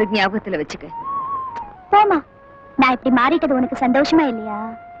 அதுக்கு ஞாபகத்துல வச்சுக்க. போமா, நான் இப்படி மாறிட்டது உனக்கு சந்தோஷமா இல்லையா?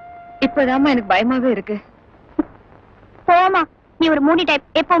 இப்பதாம்மா எனக்கு பயமாவே இருக்கு. போமா, நீ ஒரு மூடி டைப்,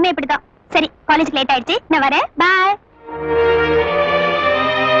 எப்பவுமே இப்படிதான். சரி, காலேஜுக்கு லேட் ஆயிடுச்சு, நான் வரேன். பாய்.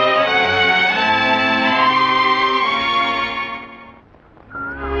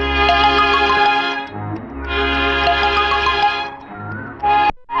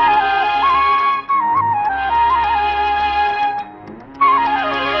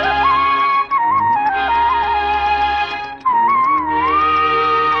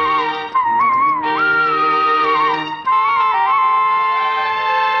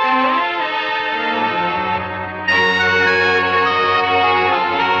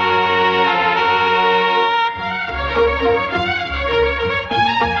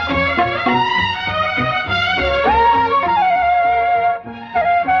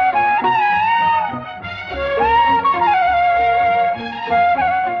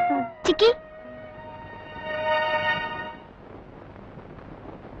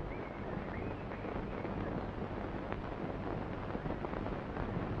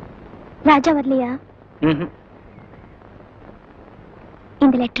 ராஜா வரலையா?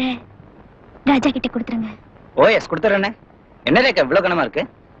 இந்த லெட்டரை ராஜா கிட்ட கொடுத்துருங்க. ஓஎஸ் கொடுத்துறேன். என்ன ரேக்கா இவ்வளவு கனமா இருக்கு?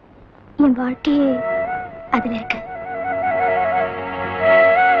 என் வாழ்க்கையே அதுல இருக்கு.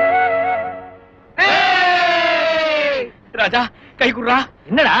 ராஜா கை குடுறா.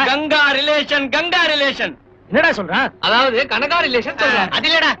 என்னடா கங்கா ரிலேஷன், கங்கா ரிலேஷன். என்னடா சொல்றான்? அதாவது கனகா ரிலேஷன் சொல்றான். அது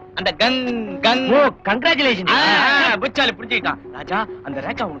இல்லடா, அந்த கங் கங். ஓ கங்க்ராச்சுலேஷன். புச்சாலி புரிஞ்சுக்கிட்டான். ராஜா அந்த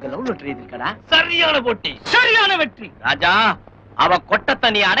ரேகா உனக்கு லவ் லெட்டர் எழுதிருக்கடா. சரியான போட்டி, சரியான வெற்றி. ராஜா அவ கொட்டத்தை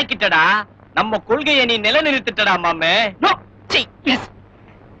நீ அடக்கிட்டடா. நம்ம கொள்கையை நீ நிலைநிறுத்திட்டடா மாமே.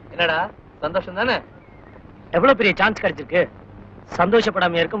 என்னடா சந்தோஷம் தானே? எவ்வளவு பெரிய சான்ஸ் கிடைச்சிருக்கு,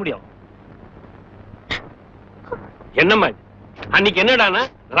 சந்தோஷப்படாம இருக்க முடியும்? என்னம்மா அன்னைக்கு என்னடானா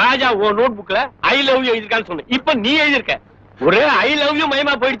ராஜா ஓ நோட் புக்ல ஐ லவ் யூ எழுதிருக்கான்னு சொன்ன. இப்ப நீ எழுதிருக்க. ஒரே ஐ லவ் யூ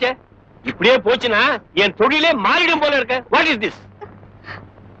மயமா போயிடுச்சே. இப்படியே போச்சுன்னா என் தொழிலே மாறிடும் போல இருக்க. What is this?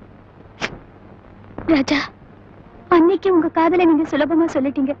 ராஜா, அன்னைக்கு உங்க காதலை நீங்க சுலபமா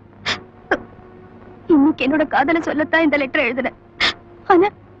சொல்லிட்டீங்க. இன்னைக்கு என்னோட காதலை சொல்லத்தான் இந்த லெட்டர் எழுதுனேன். ஆனா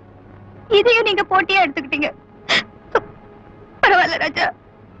இதையும் நீங்க போட்டியா எடுத்துக்கிட்டீங்க. பரவாயில்ல ராஜா,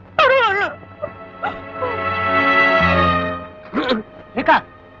 பரவாயில்ல. ரேகா,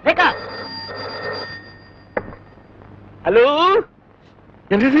 ரேகா. ஹலோ,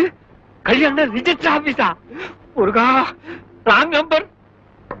 என்னது கல்யாண register ஆபீஸா? ஒருகா wrong number.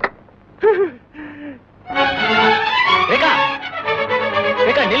 Rekha,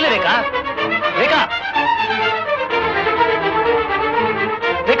 Rekha நில்லு ரேகா. ரேகா,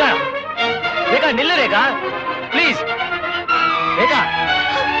 ரேகா, ரேகா நில்லு ரேகா, ப்ளீஸ். ரேகா,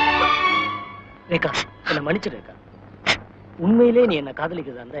 ரேகா என்ன மன்னிச்சிரு ரேகா. உண்மையிலே நீ என்ன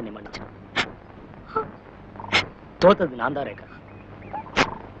காதலிக்கிறதா இருந்தா என்னை மன்னிச்சு. தோத்தது நான் தான் ரேகா.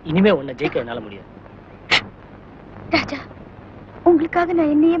 இனிமே உன்னை ஜெயிக்க என்னால முடியாது. ராஜா, உங்களுக்காக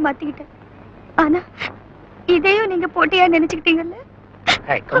நான் என்னையே மாத்திக்கிட்டேன். ஆனா இதையும் நீங்க போட்டியா நினைச்சுக்கிட்டீங்கல்ல?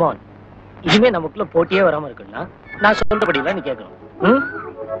 ஹே கம் ஆன். இனிமே நமக்குள்ள போட்டியே வராம இருக்குன்னா நான் சொல்றபடி தான் நீ கேட்கணும்.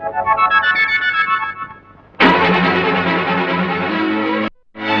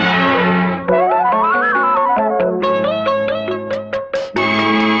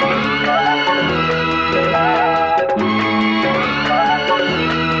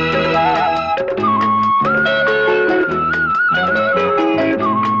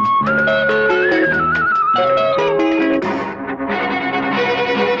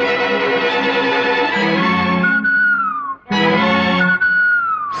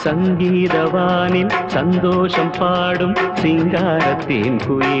 சங்கீதவானில் சந்தோஷம் பாடும் சிங்காரத்தேன்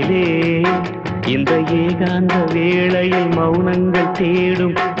குயிலே, இந்த ஏகாந்த வேளையில் மௌனங்கள்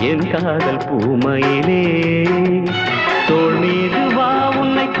தேடும் என் காதல் பூமயிலே. தோள் மீது வா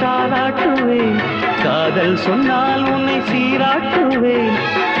உன்னை தாளாட்டுவேன், காதல் சொன்னால் உன்னை சீராட்டுவேன்.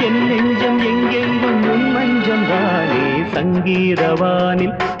 என் நெஞ்சம் எங்கெங்கும் உன் மஞ்சம் தானே.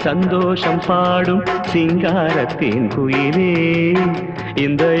 சங்கீதவானில் சந்தோஷம் பாடும் சிங்காரத்தேன் குயிலே,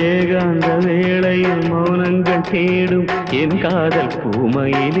 இந்த ஏகாந்த வேளையில் மௌனங்கள் தேடும் என் காதல்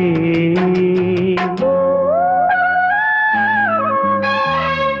பூமயிலே.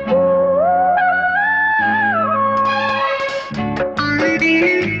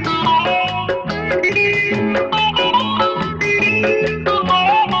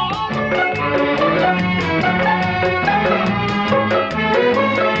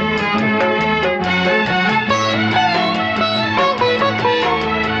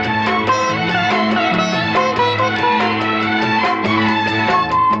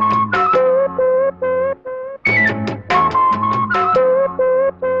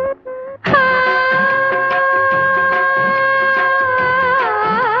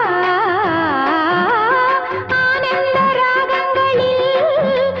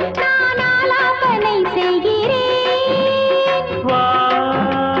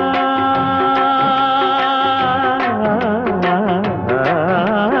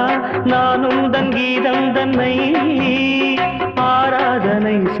 தன்னை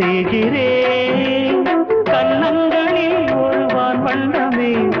ஆராதனை செய்கிறேன். கண்ணங்களில் ஒருவான்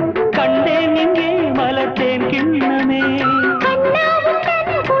வண்ணமே கண்டேன் இங்கே மலர்த்தேன் கிண்ணமே.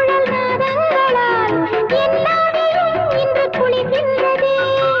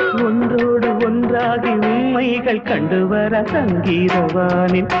 ஒன்றோடு ஒன்றாகி உண்மைகள் கண்டுவர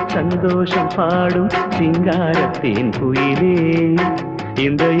சங்கீதவானின் சந்தோஷம் பாடும் சிங்காரத்தேன் குயிலே.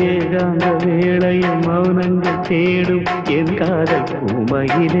 இந்த ஏகாந்த வேளையில் மௌனங்கள் தேடும் என் காதல்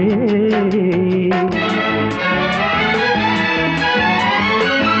பூமையிலே.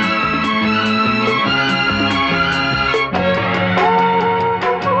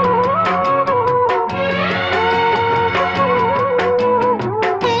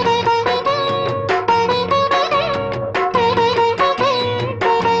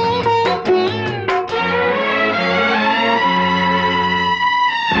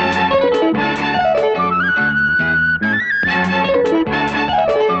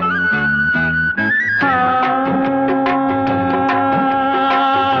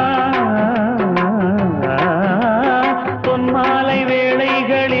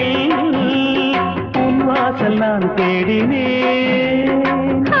 நான் தேடினேன்.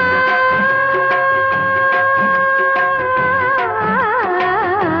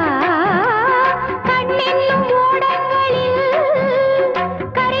 கண்ணென்னும் ஓடங்களில்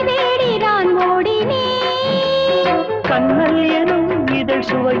கரைதேடி நான் ஓடினேன். கண்ணல் எனும் இதழ்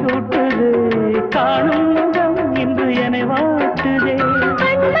சுவையூட்டுது, காணும் முகம் இன்று என்னை வாட்டுதே.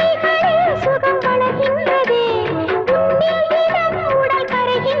 கண்மைகளில் சுகம் வளர்கின்றதே, உன்னில் இடம் உடல்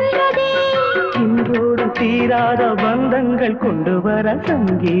கரைகின்றதே. இன்றோடு தீராத பந்தங்கள் கொண்டு வர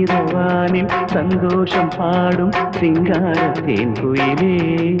சங்கீதவானில் சந்தோஷம் பாடும் சிங்காரத்தேன் குயிலே.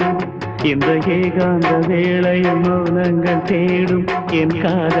 இந்த ஏகாந்த வேளையில் மௌனங்கள் தேடும் என்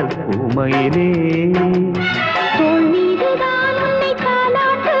காதல் பூமையிலே. தோள் மீதுதான் உன்னை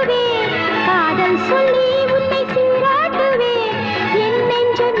தாலாட்டுவேன், காதல் சொல்லி உன்னை சீராட்டுவேன். என்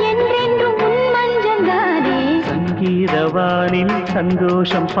நெஞ்சம் என்றென்றும் உன் மஞ்சந்தானே. சங்கீதவானில்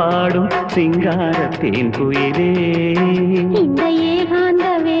சந்தோஷம் பாடும் சிங்காரத்தேன் குயிலே. இந்த ஏகாந்த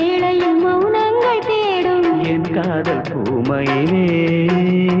வேளையில் மௌனங்கள் தேடும் என் காதல் பூமையிலே.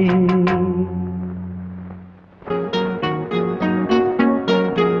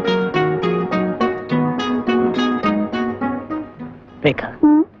 ரேகா,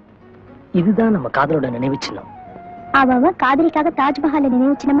 இதுதான் நம்ம காதலோட நினைவு சின்னம். அவ காதலிக்காக தாஜ்மஹாலை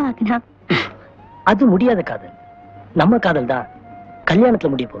நினைவு சின்னமா ஆக்குனா. அது முடியாத காதல். நம்ம காதல் தான் கல்யாணத்துல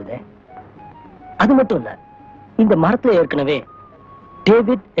முடிய போகுது. அது மட்டும் இல்ல, இந்த மரத்துல ஏற்கனவே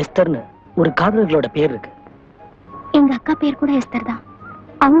டேவிட் எஸ்தர்னு ஒரு காதலர்களோட பேர் இருக்கு. எங்க அக்கா பேர் கூட எஸ்தர் தான்.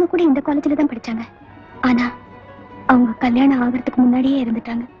 அவங்க கூட இந்த காலேஜ்ல தான் படிச்சாங்க. ஆனா அவங்க கல்யாணம் ஆகிறதுக்கு முன்னாடியே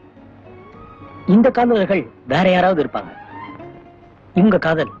இருந்துட்டாங்க. இந்த காதலர்கள் வேற யாராவது இருப்பாங்க. இவங்க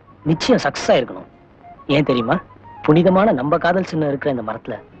காதல் நிச்சயம் சக்சஸ் ஆயிருக்கணும். ஏன் தெரியுமா? புனிதமான நம்ம காதல் சின்னம் இருக்கிற இந்த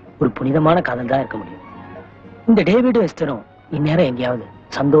மரத்துல ஒரு புனிதமான காதல் தான் இருக்க முடியும். இந்த டேவிடும் எஸ்தரும் இந்நேரம் எங்கேயாவது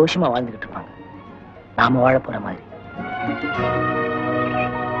சந்தோஷமா வாழ்ந்துகிட்டு இருப்பாங்க, நாம வாழ போற மாதிரி.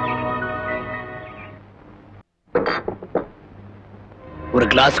 ஒரு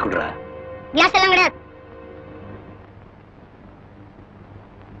கிளாஸ் குடுறா. கிளாஸ் எல்லாம் கிடையாது.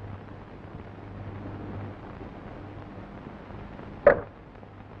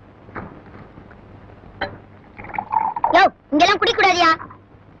 யோ, இங்கெல்லாம் குடிக்க கூடாதியா?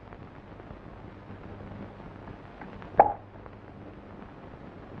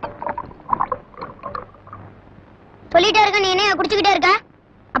 சொல்லிட்டே இருக்க, நீ என்ன குடிச்சுக்கிட்டே இருக்க?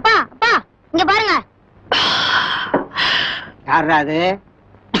 அப்பா அப்பா இங்க பாருங்க. யாரா அது?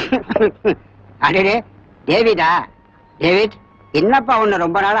 அடே டேவிடா. டேவிட், என்னப்பா உன்னை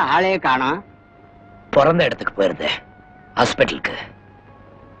ரொம்ப நாள் ஆளே காணோம்? பிறந்த இடத்துக்கு போயிருந்தேன், ஹாஸ்பிட்டலுக்கு.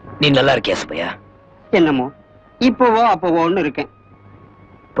 நீ நல்லா இருக்கியா சுப்பையா? என்னமோ இப்பவோ அப்பவோன்னு இருக்கேன்.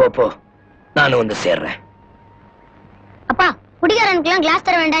 போ போ, நானும் வந்து சேர்றேன். அப்பா, குடிகாரனுக்குலாம் கிளாஸ்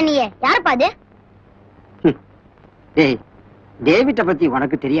தர வேண்டாம். நீயே யாருப்பா அது? டேய், டேவிட்ட பத்தி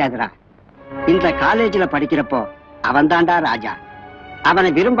உனக்கு தெரியாதுடா. இந்த காலேஜ்ல படிக்கிறப்போ அவன் தாண்டா ராஜா. அவனை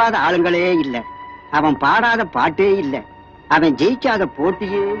விரும்பாத ஆளுங்களே இல்ல, அவன் பாடாத பாட்டே இல்ல, அவன் ஜெயிக்காத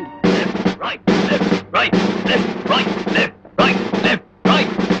போட்டியே இல்ல.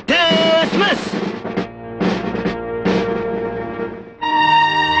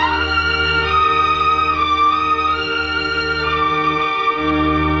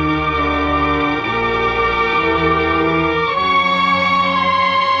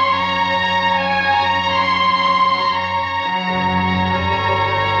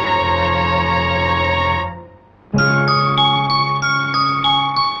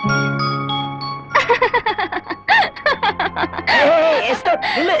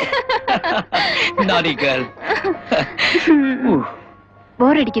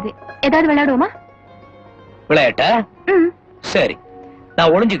 போர் அடிக்குது. ஏதாவது விளையாடுவோமா? விளையாட்டா? சரி,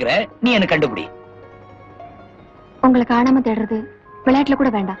 நான் ஒளிஞ்சுக்கிறேன், நீ என்ன கண்டுபிடி. உங்களை காணாம தேடுறது விளையாட்டுல கூட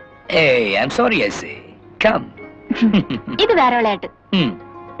வேண்டாம். ஏய், ஐ அம் சாரி ஐசி. கம். இது வேற விளையாட்டு.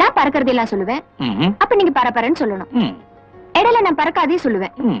 நான் பறக்கிறது எல்லாம் சொல்லுவேன், அப்ப நீங்க பறப்பறன்னு சொல்லணும். இடையில நான் பறக்காதே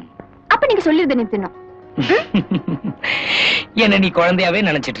சொல்லுவேன், அப்ப நீங்க சொல்லிருந்த நிறுத்தணும். என்ன நீ குழந்தையாவே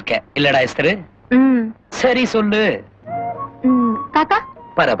நினைச்சிட்டு இருக்க இல்லடா எஸ்தர்? சரி சொல்லு. காக்கா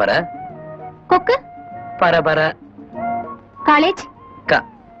பரபர. கொக்கு பரபர. காலேஜ்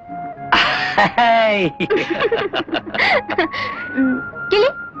கிளி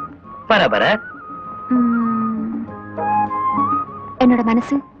பரபர. என்னோட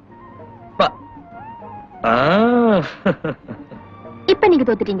மனசு. இப்ப நீங்க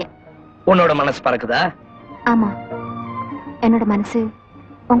தோத்துட்டீங்க. உன்னோட மனசு பறக்குதா? ஆமா, என்னோட மனசு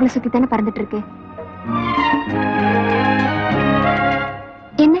உங்களை சுத்தி தானே பறந்துட்டு இருக்கு.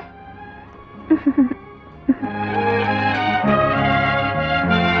 என்ன?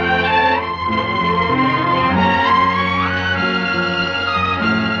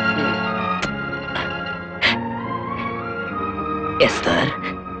 எஸ்தர்,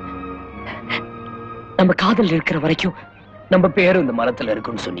 நம்ம காதல் இருக்கிற வரைக்கும் நம்ம பேரும் இந்த மரத்துல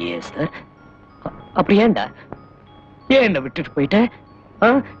இருக்குன்னு சொன்னியே எஸ்தர். அப்படி ஏன்டா ஏன் என்ன விட்டுட்டு போயிட்ட?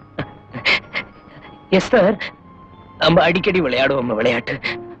 எஸ்தர், நம்ம அடிக்கடி விளையாடுவோம் விளையாட்டு,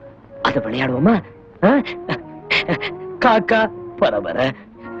 அது விளையாடுவோமா? காக்கா பரபர,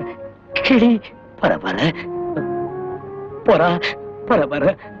 கிளி பரபர, பொறா பரபர.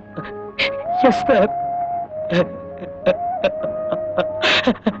 எஸ்தர்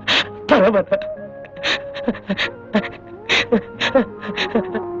பரபர.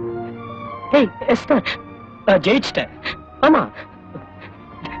 ஏய் எஸ்தர், நான் ஜெயிச்சிட்டேன். ஆமா,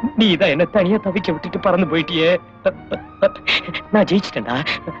 நீதான் என்ன தனியா தவிக்க விட்டுட்டு பறந்து போயிட்டியே. நான் ஜெயிச்சிட்டேன்டா.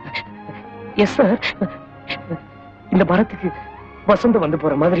 எஸ்தர், இந்த மரத்துக்கு வசந்தம் வந்து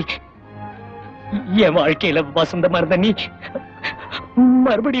போற மாதிரி என் வாழ்க்கையில வசந்தமா இருந்த நீ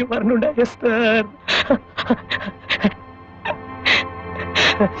மறுபடியும் வரணும்டா எஸ்தர்.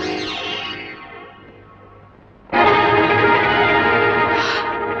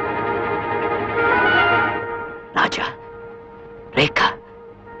 ராஜா, ரேகா,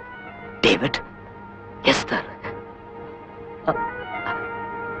 டேவிட், எஸ்தர்.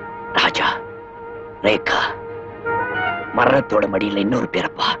 ராஜா, ரேகா, மரணத்தோட மடியில் இன்னொரு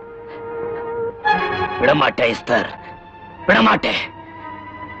பிறப்பா. விடமாட்டேன் எஸ்தர், விடமாட்டேன்.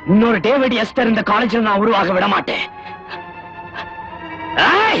 இன்னொரு டேவிட் எஸ்தர் இந்த காலேஜில் நான் உருவாக விடமாட்டேன்.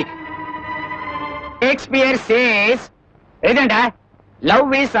 Shakespeare says, isn't it?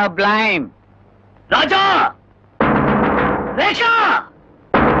 Love is sublime. ராஜா, ரேகா,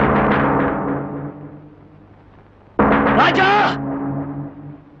 ராஜா,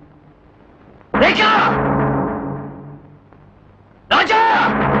 ரேகா, ராஜா,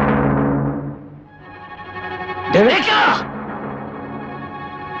 ரேகா.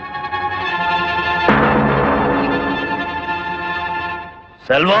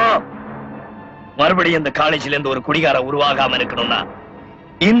 செல்வம், மறுபடியும் இந்த காலேஜில இருந்து ஒரு குடிகார உருவாகாம இருக்கணும்னா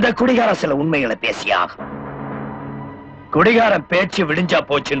இந்த குடிகார சில உண்மைகளை பேசியாகும். குடிகார பேச்சு விடிஞ்சா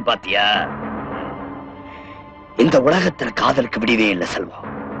போச்சுன்னு பாத்தியா? இந்த உலகத்துல காதலுக்கு விடிவே இல்லை செல்வம்.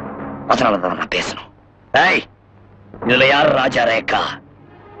 அதனாலதான் நான் பேசணும். ஏய், இதுல யாரு ராஜா, ரேகா?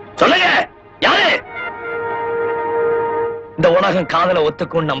 சொல்லுங்க, யாரு? இந்த உலகம் காதலை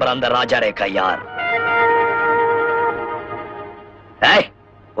ஒத்துக்கும் நம்புற அந்த ராஜா, ரேகா யார்? ஏய்,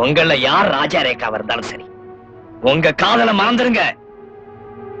 உங்கள யார் ராஜா, ரேகாவா இருந்தாலும் சரி, உங்க காதலை மறந்துருங்க.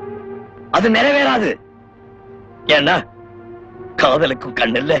 அது நிறைவேறாது. ஏன்னா காதலுக்கும்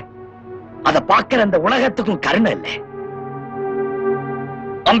கண்ணு இல்ல, அதை பார்க்கிற அந்த உலகத்துக்கும் கருணை இல்ல.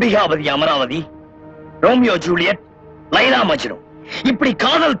 அம்பிகாவதி, அமராவதி, ரோமியோ ஜூலியட், லைலா மஜ்னு, இப்படி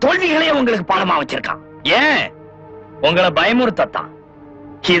காதல் தோல்விகளே உங்களுக்கு பாடமா வச்சிருக்கான். ஏன்? உங்களை பயமுறுத்தான்.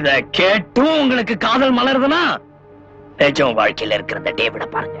 இத கேட்டும் உங்களுக்கு காதல் மலருதுன்னா நிஜம் வாழ்க்கையில இருக்கிற இந்த டேவிட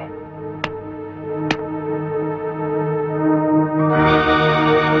பாருங்க.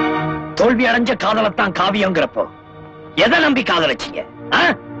 தோல்வி அடைஞ்ச காதலத்தான் காவியங்கிறப்போ எதை நம்பி காதலிச்சீங்க?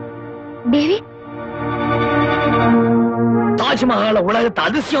 தாஜ்மஹால உலகத்து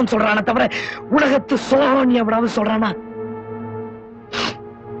அதிசயம் சொல்றான தவிர உலகத்து சோழன் எவ்வளவு சொல்றானா?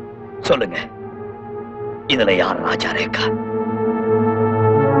 சொல்லுங்க, இதுல யார் ராஜா, ரேகா?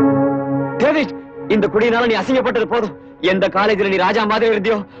 டேவிட், இந்த குடியினால நீ அசிங்கப்பட்டது போதும். எந்த காலேஜ்ல நீ ராஜா மாதிரி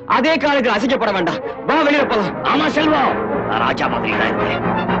இருந்தியோ அதே காலேஜ்ல அசிங்கப்பட வேண்டாம். வா, வெளியில போலாம். ஆமா செல்வம், நான் ராஜா மாதிரி தான் இருந்தேன்.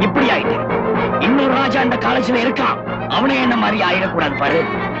 இப்படி ஆயிட்டேன். இன்னொரு ராஜா இந்த காலேஜ்ல இருக்கான். அவனே என்ன மாதிரி ஆயிடக்கூடாது பாரு.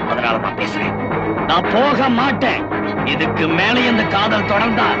 அதனால நான் பேசுறேன். நான் போக மாட்டேன். இதுக்கு மேலே இந்த காதல்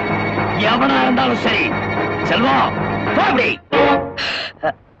தொடர்ந்தா எவனா இருந்தாலும் சரி செல்வம் போடி.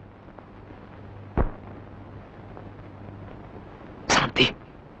 சாந்தி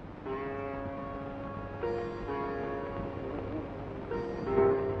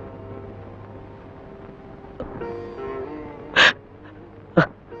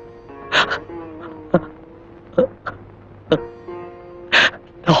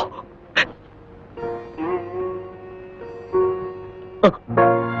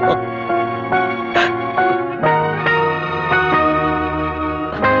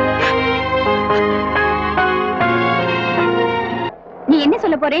நீ என்ன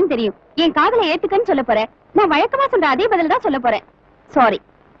சொல்ல போறேன்னு தெரியும். என் காதலை ஏத்துக்கன்னு சொல்ல போற. நான் வழக்கமா சொல்ற அதே பதில் தான் சொல்ல போறேன். சாரி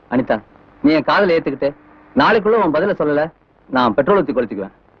அனிதா, நீ என் காதலை ஏத்துக்கிட்டு நாளைக்குள்ள உன் பதில சொல்லல, நான் பெட்ரோல் ஊத்தி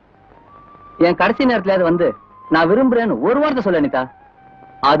கொளுத்திக்குவேன். என் கடைசி நேரத்துல வந்து நான் விரும்புறேன்னு ஒரு வார்த்தை சொல்ல அனிதா,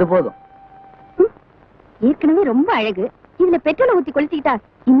 அது போதும். ஏற்கனவே ரொம்ப அழகு, இதுல பெட்ரோலை ஊத்தி கொளுத்திக்கிட்டா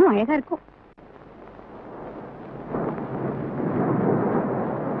இன்னும் அழகா இருக்கும்.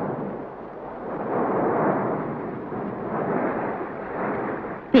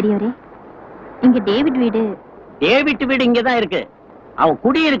 பெரியவரே, இங்க டேவிட் வீடு. டேவிட் வீடு இங்கதான் இருக்கு. அவன்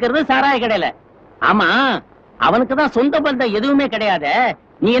குடி இருக்கிறது சாராய கடையில. ஆமா, அவனுக்கு தான் சொந்த பந்தம் எதுவுமே கிடையாது.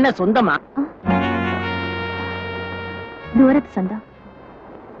 நீ என்ன சொந்தமா? தூரத்து சொந்தம்.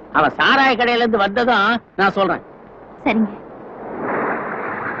 அவன் சாராய கடையில இருந்து வந்ததும் நான் சொல்றேன். சரிங்க.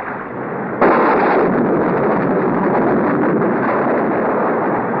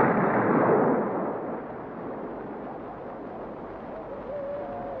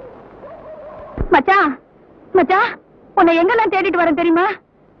 மச்சான், மச்சான், உன்னை எங்கெல்லாம் தேடிட்டு வரேன் தெரியுமா?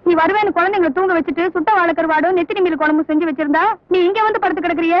 நீ வருவேன்னு குழந்தைங்களை தூங்க வச்சுட்டு சுட்ட வாழைக்கருவாடும் நெத்திரி மீன் குழம்பு செஞ்சு வச்சிருந்தா நீ இங்க வந்து படுத்து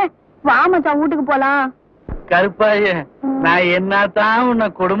கிடக்குறியே. வா மச்சான், வீட்டுக்கு போலாம். கருப்பாய, நான் என்னத்தான் உன்னை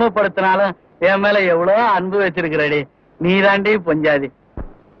குடும்பப்படுத்தினாலும் என் மேல எவ்வளவு அன்பு வச்சிருக்கிறடி. நீ தாண்டி பொஞ்சாதி.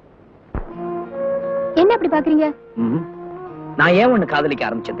 என்ன அப்படி பாக்குறீங்க? நான் ஏன் உன்னை காதலிக்க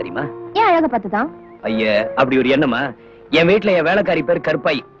ஆரம்பிச்சேன் தெரியுமா? ஏன் அழக பார்த்துதான்? ஐயா, அப்படி ஒரு எண்ணமா? என் வீட்டுல என் வேலைக்காரி பேர்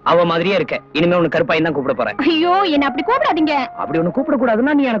கருப்பாய். அவ மாதிரியே இருக்க. இனிமே உன்னை கருப்பாய் தான் கூப்பிட போறேன். ஐயோ, என்ன அப்படி கூப்பிடாதீங்க. அப்படி ஒண்ணு கூப்பிட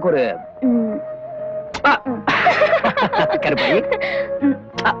கூடாதுன்னா நீ எனக்கு ஒரு கருப்பாய்.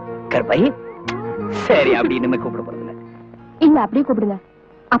 கருப்பாய், சரி, அப்படி இனிமே கூப்பிட போறது இல்ல. அப்படியே கூப்பிடுங்க,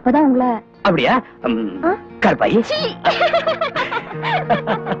 அப்பதான் உங்களை. அப்படியா? கருப்பாய்.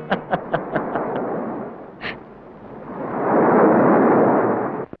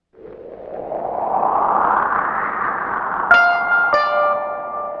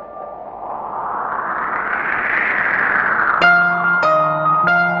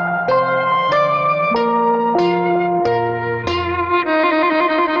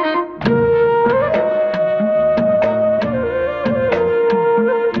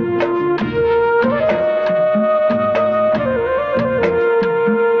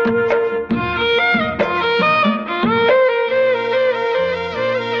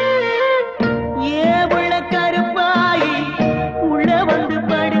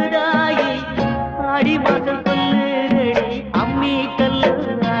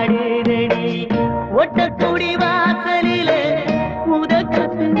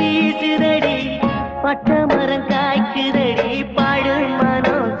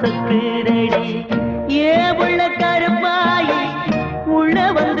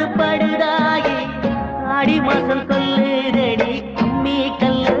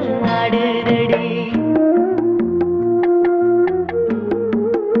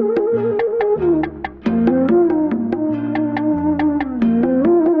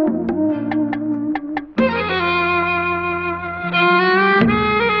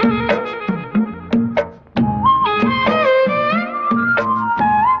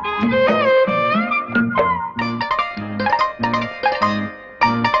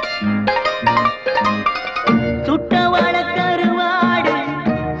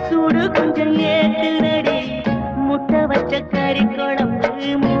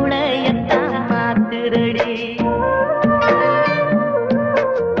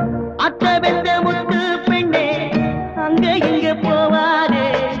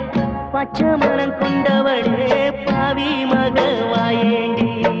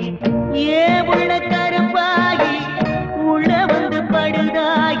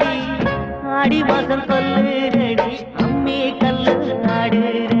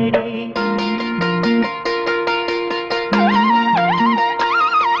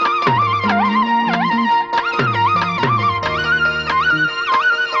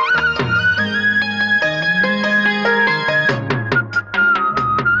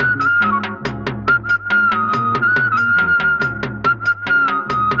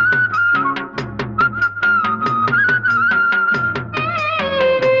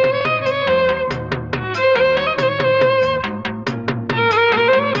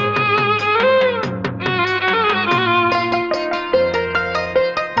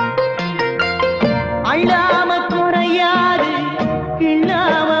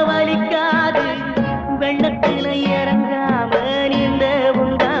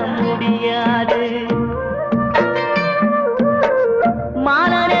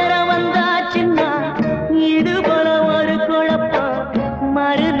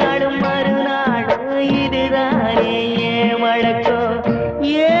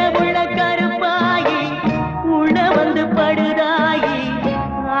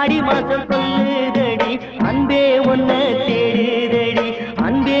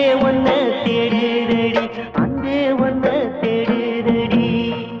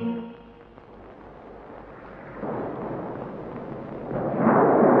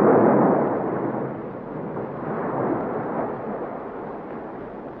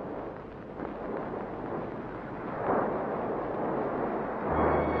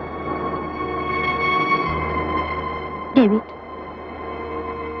 டேவிட்,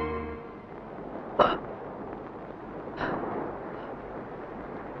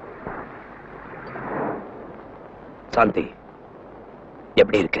 சாந்தி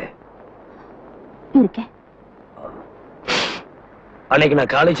எப்படி இருக்க? இருக்கேன். அன்னைக்கு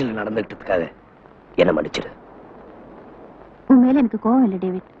நான் காலேஜில் நடந்துகிட்டதுக்காக என்ன மன்னிச்சிடு. உன் மேல எனக்கு கோவம் இல்லை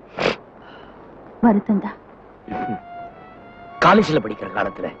டேவிட், வருத்தம் தான். காலேஜில் படிக்கிற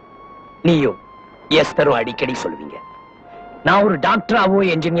காலத்துல நீயும் எஸ்தரும் அடிக்கடி சொல்லுவீங்க, நான் ஒரு டாக்டராவோ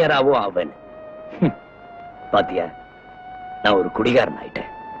என்ஜினியராவோ ஆவேன். பாத்தியா, நான் ஒரு குடிகாரன் ஆயிட்டேன்.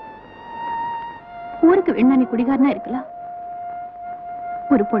 ஊருக்கு வேணா நீ குடிகாரனா இருக்கலாம்.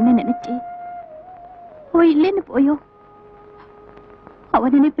 ஒரு பொண்ணை நினைச்சு போய் இல்லைன்னு போயோ அவ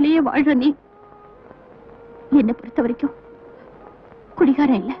நினைப்பிலேயே வாழ்ற நீ என்னை பொறுத்த வரைக்கும்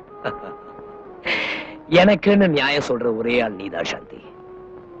குடிகாரன் இல்ல. எனக்குன்னு நியாயம் சொல்ற ஒரே ஆள் நீதான் சாந்தி.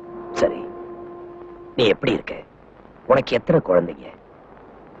 சரி, நீ எப்படி இருக்க? உனக்கு எத்தனை குழந்தைங்க?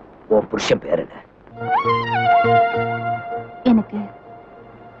 உன் புருஷன் பேர் என்ன? எனக்கு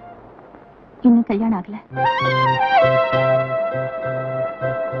இன்னும் கல்யாணம் ஆகல.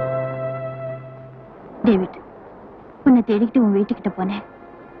 டேவிட், உன்னை தேடிக்கிட்டு உன் வீட்டுக்கிட்ட போனேன்.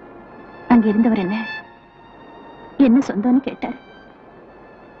 அங்க இருந்தவர் என்ன சொந்தம்னு கேட்டார்.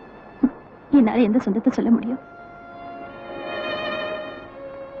 என்னால எந்த சொந்தத்தை சொல்ல முடியும்?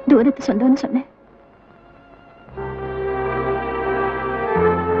 தூரத்து சொந்தம்னு சொன்னேன்.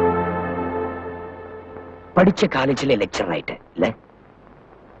 படிச்ச காலேஜில் லெக்சர் ஆயிட்டேன் இல்ல?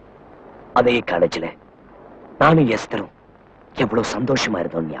 அதே காலேஜில் நானும் எஸ்தரும் எவ்வளவு சந்தோஷமா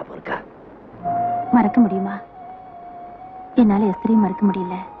இருந்தோம் ஞாபகம் இருக்கா? மறக்க முடியுமா? என்னால எஸ்தரையும் மறக்க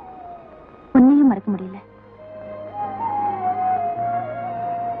முடியல, உன்னையும் மறக்க முடியல.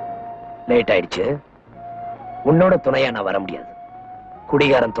 லேட் ஆயிடுச்சு. உன்னோட துணையா நான் வர முடியாது.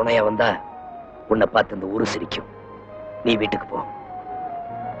 குடிகாரன் துணையா வந்தா உன்னை பார்த்து இந்த ஊரு சிரிக்கும். நீ வீட்டுக்கு போ.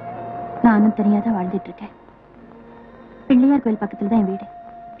 நானும் தனியாதான் வாழ்ந்துட்டு இருக்கேன். பிள்ளையார் கோயில் பக்கத்துல தான் என் வீடு.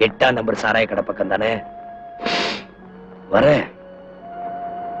 8ஆம் நம்பர் சாராய கடை பக்கம் தானே? வரேன்.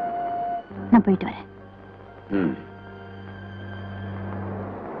 நான் போயிட்டு வரேன்.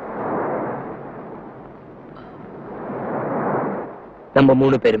 நம்ம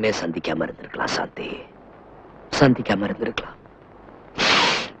 3 பேருமே சந்திக்காம இருந்திருக்கலாம் சாந்தி, சந்திக்காம இருந்திருக்கலாம்.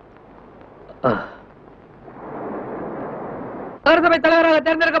 நகரசபை தலைவராக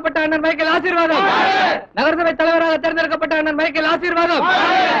தேர்ந்தெடுக்கப்பட்ட அண்ணன் மைக்கேல் ஆசீர்வாதம். நகரசபை தலைவராக தேர்ந்தெடுக்கப்பட்ட அண்ணன் மைக்கேல் ஆசீர்வாதம்.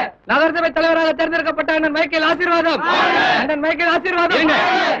 நகரசபை தலைவராக தேர்ந்தெடுக்கப்பட்ட அண்ணன் மைக்கேல் ஆசீர்வாதம். அண்ணன் மைக்கேல் ஆசீர்வாதம்.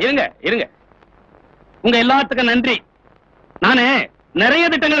 இருங்க இருங்க, உங்க எல்லாத்துக்கும் நன்றி. நானே நிறைய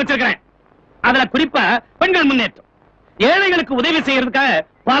திட்டங்கள் வச்சிருக்கிறேன். அதுல குறிப்பா பெண்கள் முன்னேற்றம், ஏழைகளுக்கு உதவி செய்யறதுக்காக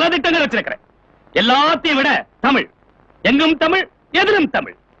பல திட்டங்கள் வச்சிருக்கிறேன். எல்லாத்தையும் விட தமிழ், எங்கும் தமிழ், எதிரும்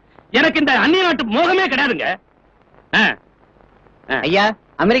தமிழ். எனக்கு இந்த அந்நிய நாட்டு மோகமே கிடையாதுங்க. ஐயா,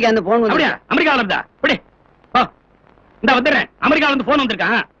 அமெரிக்கா இருந்து போன் அப்படியா? அமெரிக்காவில இருந்தா இப்படி இந்த வந்துடுறேன். அமெரிக்காவில இருந்து போன்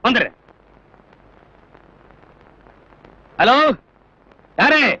வந்திருக்கான், வந்துடுறேன். ஹலோ,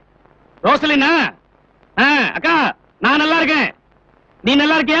 யாரு? ரோசலினா? அக்கா, நான் நல்லா இருக்கேன். நீ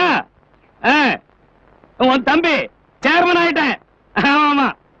நல்லா இருக்கியா? உன் தம்பி சேர்மன் ஆயிட்டேன். ஆமா.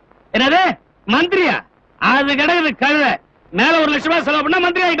 என்னது மந்திரியா? அது கிடையாது கழுத. மேல 1 லட்சம் ரூபாய் செலவு பண்ணா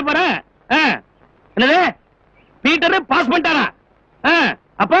மந்திரி ஆயிட்டு போறேன். என்னது பீட்டர் பாஸ் பண்ணிட்டாரா?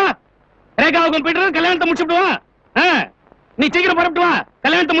 அப்பா ரேகாவுக்கும் பீட்டர் கல்யாணத்தை முடிச்சுடுவான். நீ சீக்கிரம் புறப்பட்டு வா,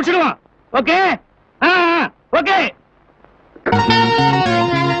 கல்யாணத்தை முடிச்சிடுவான். Okay okay.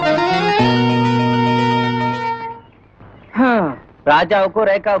 ராஜாவுக்கும்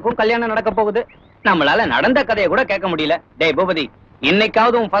ரேகாவுக்கும் கல்யாணம் நடக்க போகுது. நம்மளால நடந்த கதையை கூட கேட்க முடியல. டேய் பூபதி,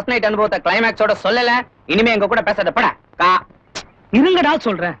 இன்னைக்காவது உன் ஃபர்ஸ்ட் நைட் அனுபவத்தை கிளைமேக்ஸோட சொல்லல. இனிமே எங்க கூட பேசாத பட. இருங்கடா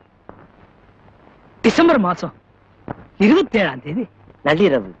சொல்றேன். டிசம்பர் மாசம் 27ஆம் தேதி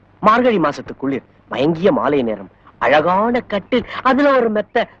நள்ளிரவு, மார்கழி மாசத்துக்குள்ளிர், மயங்கிய மாலை நேரம், அழகான கட்டில், அதுல ஒரு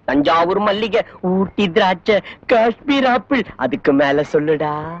மெத்த, தஞ்சாவூர் மல்லிகை, ஊட்டி திராட்சை, காஷ்மீர் ஆப்பிள், அதுக்கு மேல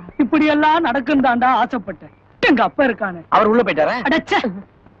சொல்லுடா. இப்படி எல்லாம் நடக்கும் தாண்டா ஆசைப்பட்டேன். எங்க அப்பா இருக்கானே, அவர் உள்ள போயிட்டாரா? அடச்சே,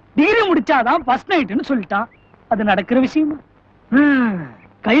 டிகிரி முடிச்சாதான் ஃபர்ஸ்ட் நைட்னு சொல்லிட்டான். அது நடக்கிற விஷயமா?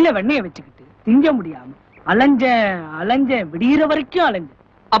 கையில வெண்ணைய வச்சுக்கிட்டு திங்க முடியாம அலைஞ்சேன் விடிகிற வரைக்கும் அலைஞ்சேன்.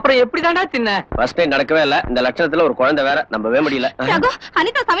 அப்புறம் எப்படிதாண்டா தின்ன? ஃபர்ஸ்ட் நைட் நடக்கவே இல்ல. இந்த லட்சணத்துல ஒரு குழந்தை வேற, நம்பவே முடியல.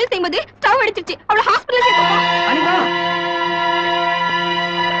 அனிதா சமையல் செய்யும்போது ஸ்டவ் அடிச்சிருச்சு. அவளை ஹாஸ்பிடல் சேர்க்கணும். அனிதா,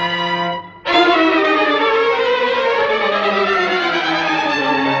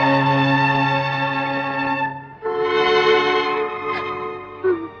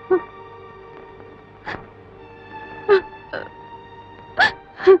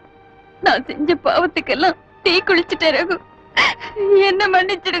 நான் செஞ்ச பாவத்துக்கெல்லாம் தீ குளிச்சுட்டேன் ரகு. என்ன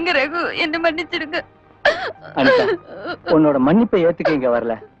மன்னிச்சிடுங்க ரகு, என்ன மன்னிச்சிடுங்க. அனிதா, உன்னோட மன்னிப்பை ஏத்துக்க இங்க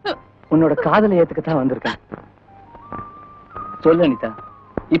வரல, உன்னோட காதலை ஏத்துக்கத்தான் வந்திருக்கேன். சொல்லு அனிதா,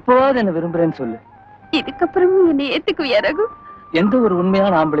 இப்பவாவது என்ன விரும்புறேன்னு சொல்லு. இதுக்கப்புறம் என்னை ஏத்துக்குவியா ரகு? எந்த ஒரு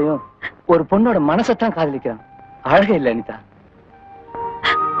உண்மையான ஆம்பளையும் ஒரு பொண்ணோட மனசத்தான் காதலிக்கிறான். அழகே இல்ல அனிதா.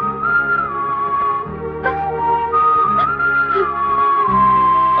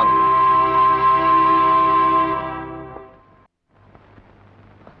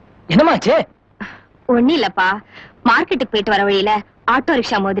 என்னமாச்சு? ஒண்ணு இல்லப்பா, மார்க்கெட்டுக்கு போயிட்டு வர வழியில ஆட்டோ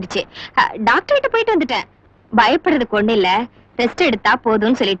ரிக்ஷா மோதிருச்சு. டாக்டர் கிட்ட போயிட்டு வந்துட்டேன். பயப்படுறதுக்கு ஒண்ணு இல்ல, ரெஸ்ட் எடுத்தா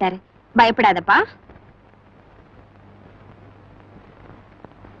போதும்னு சொல்லிட்டாரு. பயப்படாதப்பா.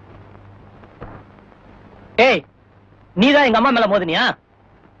 ஏய், நீதான் எங்க அம்மா மேல மோதினியா?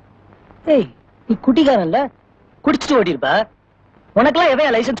 ஏய், நீ குட்டிக்காரன்ல, குடிச்சிட்டு ஓடிருப்ப. உனக்கெல்லாம்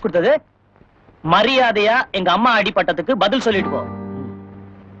எவையா லைசன்ஸ் கொடுத்தது? மரியாதையா எங்க அம்மா அடிபட்டதுக்கு பதில் சொல்லிட்டு போ.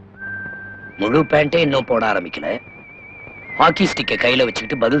 முழு பேண்டே இன்னும் போட ஆரம்பிக்கல, ஹாக்கி ஸ்டிக்கை கையில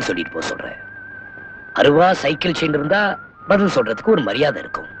வச்சுக்கிட்டு பதில் சொல்லிட்டு போக சொல்றேன். அருவா சைக்கிள் செயின் இருந்தா பதில் சொல்றதுக்கு ஒரு மரியாதை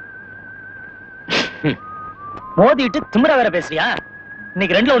இருக்கும். மோதிட்டு திமிரா வேற பேசுறியா?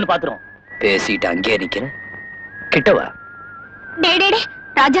 இன்னைக்கு ரெண்டுல ஒண்ணு பாத்துரும். பேசிட்டு அங்கேயே நிக்கிறேன், கிட்டவா. டே டே டே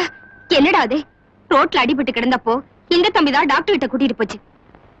ராஜா, என்னடா அது? ரோட்ல அடிபட்டு கிடந்தப்போ எங்க தம்பிதான் டாக்டர் கிட்ட கூட்டிட்டு போச்சு.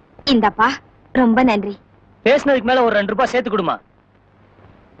 இந்தப்பா, ரொம்ப நன்றி. பேசினதுக்கு மேல ஒரு 2 ரூபாய் சேர்த்து கொடுமா.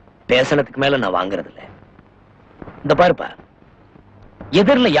 பேசனதுக்கு மேல நான் வாங்குறது இல்ல. இந்த பாருப்பா,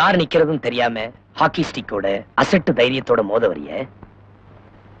 எதிரில யார் நிக்கிறதுன்னு தெரியாம ஹாக்கி ஸ்டிக்கோட அசட்டு தைரியத்தோட மோத வரிய.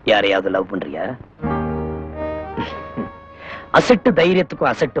 யாரையாவது லவ் பண்றியா? அசட்டு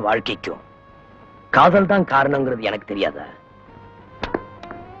தைரியத்துக்கும் அசட்டு வாழ்க்கைக்கும் காதல் தான் காரணங்கிறது எனக்கு தெரியாதா?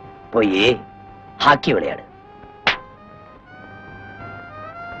 போய் ஹாக்கி விளையாடு.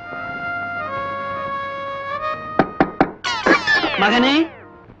 மகனே,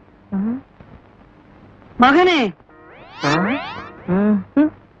 மகனே,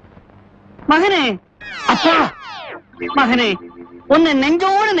 மகனே, அப்பா, மகனே, உன்னை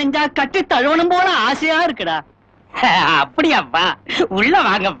நெஞ்சோடு நெஞ்சா கட்டி தழுவணும் போல ஆசையா இருக்குடா. அப்படியாப்பா? உள்ள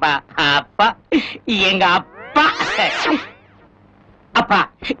வாங்கப்பா. அப்பா, எங்க அப்பா. அப்பா,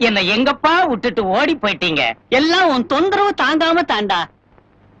 என்ன எங்கப்பா விட்டுட்டு ஓடி போயிட்டீங்க? எல்லாம் உன் தொந்தரவு தாங்காம தாண்டா.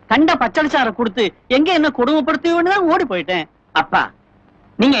 கண்ட பச்சளிச்சார கொடுத்து எங்க என்ன கொடுமைப்படுத்துவீங்கன்னு ஓடி போயிட்டேன். அப்பா,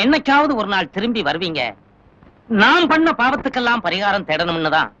 நீங்க என்னைக்காவது ஒரு நாள் திரும்பி வருவீங்க. நான் பண்ண பாவத்துக்கெல்லாம் பரிகாரம்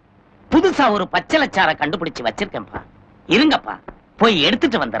தேடணும்னு தான் புதுசா ஒரு பச்சளச்சார கண்டுபிடிச்சு வச்சிருக்கேன்ப்பா. இருங்கப்பா, போய்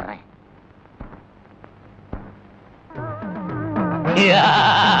எடுத்துட்டு வந்துடுறேன்.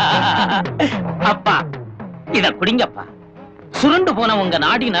 அப்பா, இத குடிங்கப்பா. சுருண்டு போன உங்க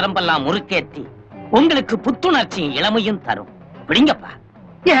நாடி நரம்பெல்லாம் முறுக்கேத்தி உங்களுக்கு புத்துணர்ச்சியும் இளமையும் தரும். குடிங்கப்பா.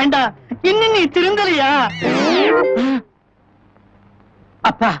 ஏண்டா இன்னும் நீ திருந்தலையா?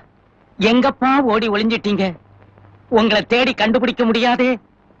 அப்பா, எங்கப்பா ஓடி ஒளிஞ்சிட்டீங்க? உங்களை தேடி கண்டுபிடிக்க முடியாதே.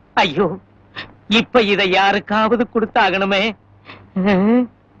 ஐயோ, இப்ப இதை யாருக்காவது கொடுத்தாகணுமே.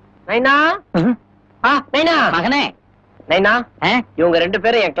 நைனா, நைனா, மகனே, நைனா, இவங்க 2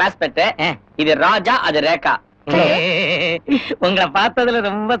 பேரும் என் கிளாஸ்மேட். இது ராஜா, அது ரேகா. உங்களை பார்த்ததுல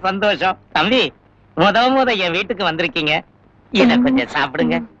ரொம்ப சந்தோஷம். தம்பி, முத என் வீட்டுக்கு வந்திருக்கீங்க. இத கொஞ்சம்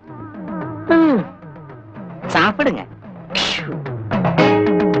சாப்பிடுங்க. சாப்பிடுங்க.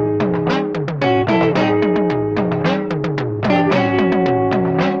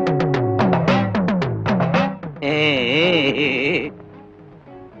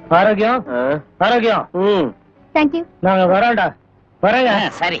 ஆரோக்கியம், ஆரோக்கியம். தேங்க்யூ. நாங்க வரோம்டா. வரேங்க.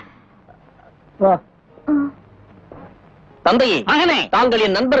 சரி. வா. தந்தையே, மகனே, தாங்கள்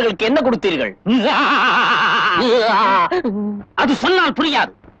என் நண்பர்களுக்கு என்ன கொடுத்தீர்கள்? அது சொன்னால்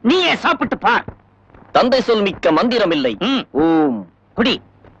புரியாது. நீயே சாப்பிட்டு பார். தந்தை சொல் மிக்க மந்திரம் இல்லை. ஓம். குடி.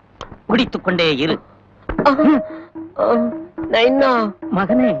 குடித்துக் கொண்டே இரு. நைனா,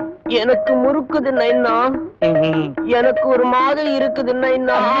 மகனே, எனக்கு முறுக்குது நைனா. எனக்கு ஒரு மாதிரி இருக்குது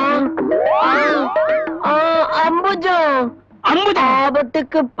நைனா. அம்புஜம்,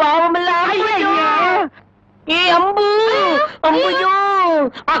 ஆபத்துக்கு பாவமில்ல. ஏ அம்பு, அம்புஜோ,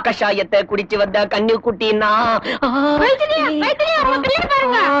 கஷாயத்தை குடிச்சு வந்த கண்ணு குட்டினா.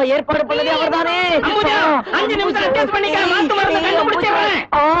 ஏற்பாடு பண்ணதே அவர்தானே. 5 நிமிஷம் அட்ஜஸ்ட் பண்ணிக்க. மாத்து மருந்து கண்டுபிடிச்சிடுறேன்.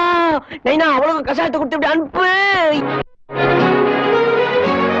 நைனா, அவ்வளவு கஷாயத்தை கொடுத்து இப்படி அனுப்பு.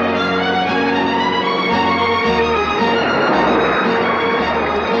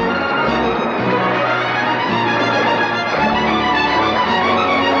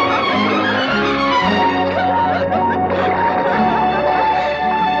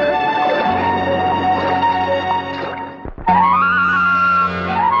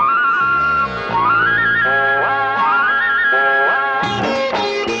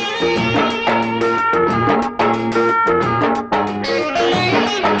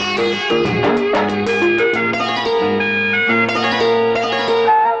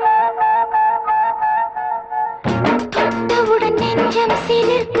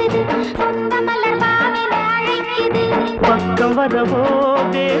 வரவோ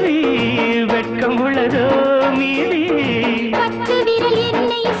தேவி வெட்கம் உள்ளதோ மீறி பத்து விரல்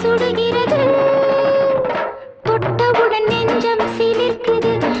என்னை சுடுகிறது தொட்டவுடன் நெஞ்சம்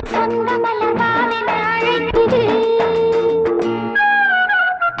சிலிர்க்குது சொந்த மலர்வாவென அழைக்குது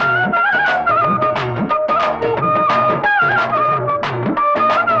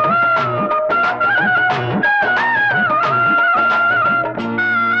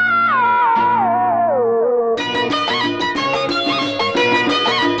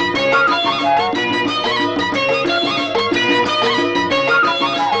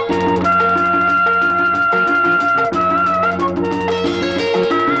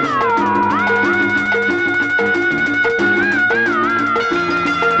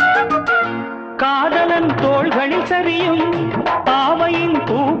பாவையின்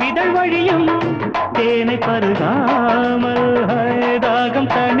பூவிதழ் வழியும் தேனை பருகாமல் தாகம்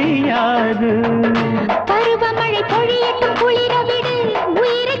தனியாது பருவமழை பொழியட்டும் குளிர விடு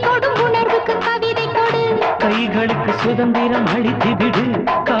உயிரை கொடும் உணர்வுக்கு கவிதை கொடு கைகளுக்கு சுதந்திரம் அளித்து விடு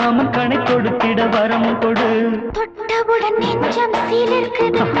காமன் கணை கொடுத்திட வரம் கொடு தொட்டவுடன் நெஞ்சம்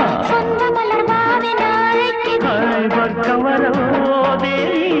சிலிர்க்குது சொந்த மலர்வாவென அழைக்குது வர்க்கம் வரவோ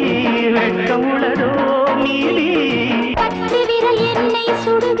தேவி வெட்கம் உளரோ நீலி பத்து விரல் என்னை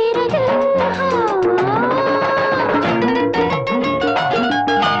சுடுகிறது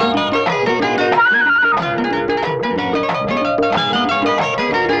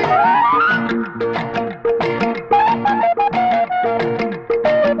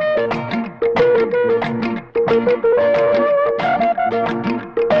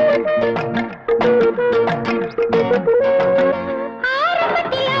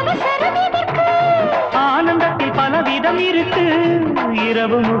ஆனந்தத்தில் பலவிதம் இருக்கு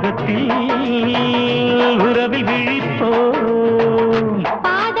இரவு முகத்தில் உறவில் விழிப்போம்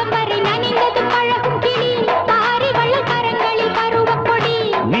பாதம் வரை நனைந்தது பழகும் கிளி பாரி வள்ள கரங்களில் பருவப் பொடி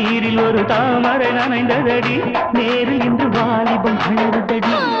நீரில் ஒரு தாமரை நனைந்ததடி நேரில் இன்று வாலிபம்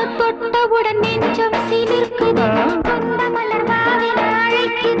அழகுதடி தொட்டவுடன் நெஞ்சம் சிலிர்க்குது சொந்த மலர்வாவென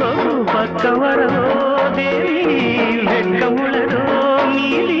அழைக்குது பக்கம் வரவோ தேவி வெட்கம் உளரோ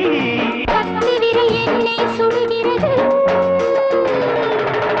நீலி பத்து விரல் என்னை சுடுகிறது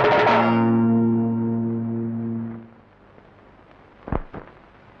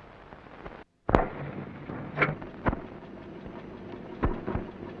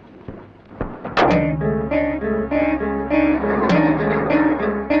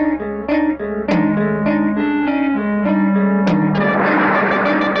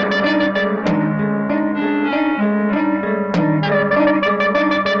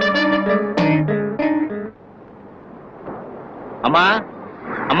அம்மா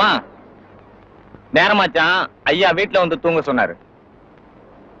அம்மா நேரமாச்சான் ஐயா வீட்டுல வந்து தூங்க சொன்னாரு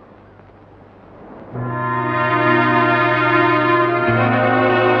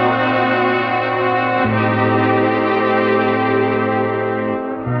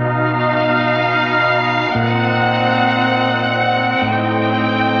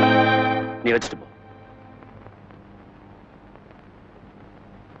நீ வச்சுட்டு போ.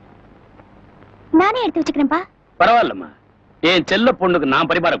 நானே எடுத்து வச்சுக்கிறேன்பா பரவாயில்லம்மா என் செல்ல பொண்ணுக்கு நான்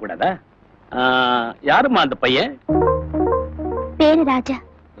பரிமாறக்கூடாதா? யாருமா அந்த பையன்? பேரு ராஜா.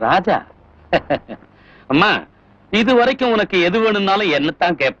 ராஜா? அம்மா இது வரைக்கும் உனக்கு எது வேணும்னாலும்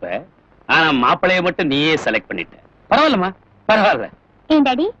என்னத்தான் கேட்ப, ஆனா மாப்பிளைய மட்டும் நீயே செலக்ட் பண்ணிட்ட. பரவாயில்லம்மா பரவாயில்ல. ஏன்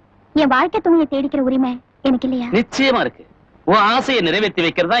டாடி, என் வாழ்க்கை துணையை தேடிக்கிற உரிமை எனக்கு இல்லையா? நிச்சயமா இருக்கு. உன் ஆசையை நிறைவேற்றி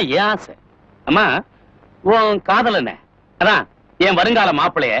வைக்கிறதா என் ஆசை. அம்மா உன் காதலன அதான் என் வருங்கால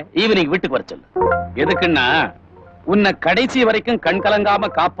மாப்பிளைய ஈவினிங் வீட்டுக்கு வர சொல்லு. எதுக்குன்னா உன்னை கடைசி வரைக்கும் கண் கலங்காம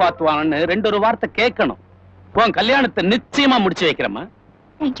காப்பாத்துவான்னு ரெண்டு ஒரு வார்த்தை கேட்கணும். உன் கல்யாணத்தை நிச்சயமா முடிச்சு வைக்கிறேம்மா.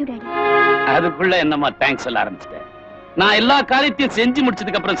 Thank you daddy. அதுக்குள்ள என்னம்மா தேங்க்ஸ் சொல்ல ஆரம்பிச்சிட்டேன்? நான் எல்லா காரியத்தையும் செஞ்சு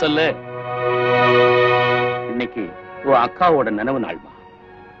முடிச்சதுக்கு அப்புறம் சொல்லு. இன்னைக்கு உன் அக்காவோட நினைவு நாள்மா.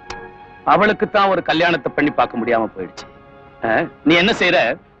 அவளுக்கு தான் ஒரு கல்யாணத்தை பண்ணி பார்க்க முடியாம போயிடுச்சு. நீ என்ன செய்யற,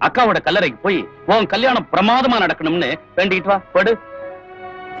 அக்காவோட கல்லறைக்கு போய் உன் கல்யாணம் பிரமாதமா நடக்கணும்னு வேண்டிட்டு வா. படு.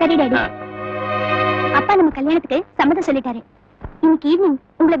 சரி டாடி. அப்பா நம்ம கல்யாணத்துக்கு சம்மதம் சொல்லிட்டாரு. இன்னைக்கு ஈவினிங்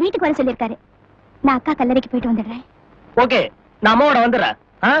உங்களை வீட்டுக்கு வர சொல்லிருக்காரு. நான் அக்கா கல்லறைக்கு போயிட்டு வந்துடுறேன். ஓகே, நான் அம்மாவோட வந்துடுறேன்.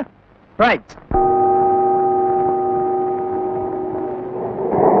 ரைட்.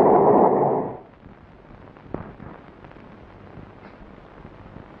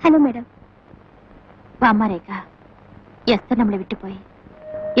 Hello madam. வாமா ரேகா, எஸ்தர் நம்மளை விட்டு போய்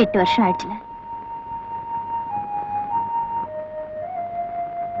 8 வருஷம் ஆயிடுச்சுல.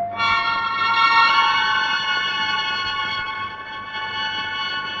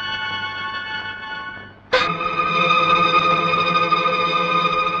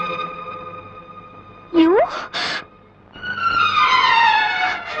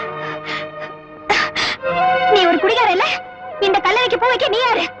 நீ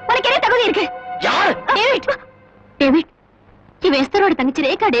யாரு? உனக்கு என்ன தகுதி இருக்கு? யார்? டேவிட். டேவிட், இவ எஸ்தரோட தங்கச்சி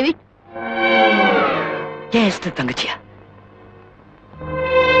ரேகா. டேவிட், ஏன் எஸ்தர் தங்கச்சியா?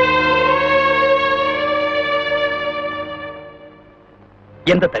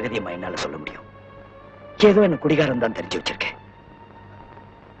 எந்த தகுதியமா என்னால சொல்ல முடியும்? ஏதோ என்ன குடிகாரம் தான் தெரிஞ்சு வச்சிருக்கேன்.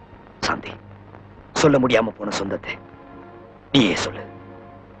 சாந்தி, சொல்ல முடியாம போன சொந்தத்தை நீயே சொல்லு.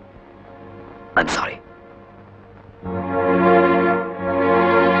 I'm sorry.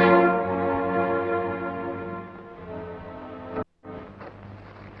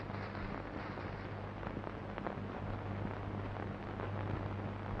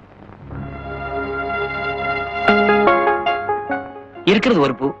 இருக்கிறது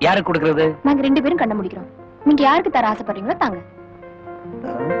ஒரு பூ, யாருக்கு கொடுக்கிறது? நாங்க 2 பேரும் கண்ண முடிக்கிறோம். நீங்க யாருக்கு தர ஆசைப்படுறீங்களோ தாங்க.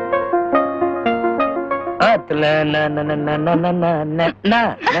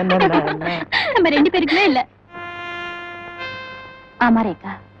 நம்ம 2 பேருக்குமே இல்ல. ஆமா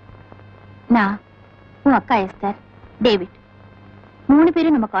ரேகா, நான், உன் அக்கா எஸ்தர், டேவிட் 3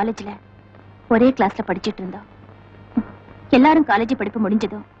 பேரும் நம்ம காலேஜ்ல ஒரே கிளாஸ்ல படிச்சிட்டு இருந்தோம். எல்லாரும் காலேஜ் படிப்பு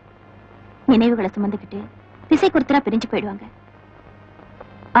முடிஞ்சதும் நினைவுகளை சுமந்துக்கிட்டு திசை கொடுத்தரா பிரிஞ்சு போயிடுவாங்க.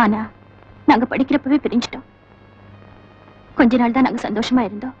 ஆனா நாங்க படிக்கிறப்பவே பிரிஞ்சிட்டோம். கொஞ்ச நாள் தான் நாங்க சந்தோஷமா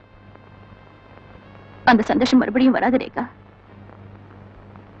இருந்தோம். அந்த சந்தோஷம் மறுபடியும் வராது ரேகா.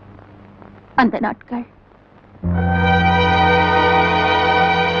 அந்த நாட்கள்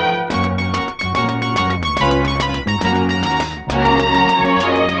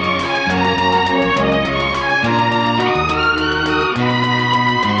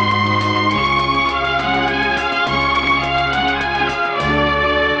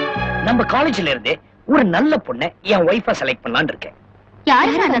நம்ம காலேஜ்ல இருந்தே ஒரு நல்ல பொண்ணை என் ஒய்ஃபா செலக்ட் பண்ணலான்னு இருக்கேன்.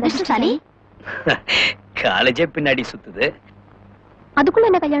 யாரு அந்த அதிர்ஷ்டசாலி? காலேஜே பின்னாடி சுத்துது. அதுக்குள்ள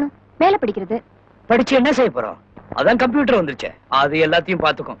என்ன கல்யாணம்? வேலை படிக்கிறது. படிச்சு என்ன செய்ய போறோம்? அதான் கம்ப்யூட்டர் வந்துருச்சு, அது எல்லாத்தையும்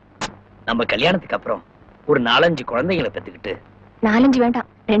பாத்துக்கும். நம்ம கல்யாணத்துக்கு அப்புறம் ஒரு 4-5 குழந்தைகளை பெத்துக்கிட்டு. 4-5 வேண்டாம்,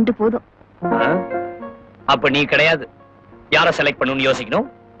 2 போதும். அப்ப நீ கிடையாது. யார செலக்ட் பண்ணணும்னு யோசிக்கணும்.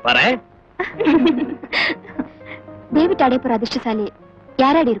 வரேன். டேவிட் அடைப்புற அதிர்ஷ்டசாலி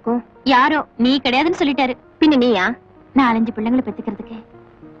யாராடி இருக்கும்? யாரோ, நீ கிடையாதுன்னு சொல்லிட்டாரு. பின்ன நீயா? 4-5 பிள்ளைங்களை பெத்துக்கிறதுக்கு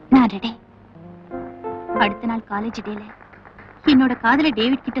நான் ரெடி. அடுத்த நாள் காலேஜ் டேல என்னோட காதல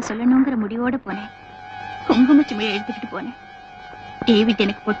டேவிட் கிட்ட சொல்லணுங்கிற முடிவோட போனேன். குங்கும சுமையை எடுத்துக்கிட்டு போனேன். டேவிட்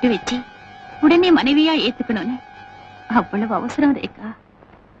எனக்கு பொட்டு வச்சு உடனே மனைவியா ஏத்துக்கணும்னு அவ்வளவு அவசரம் ரேகா.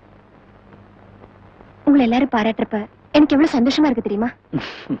 உங்களை எல்லாரும் பாராட்டுறப்ப எனக்கு எவ்வளவு சந்தோஷமா இருக்கு தெரியுமா?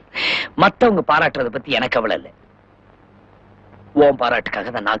 மத்தவங்க பாராட்டுறத பத்தி எனக்கு கவலை இல்ல. உன் பாராட்டுக்காக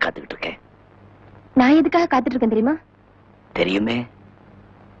தான் நான் காத்துக்கிட்டு இருக்கேன். நான் எதுக்காக காத்துட்டு இருக்கேன் தெரியுமா? தெரியுமே.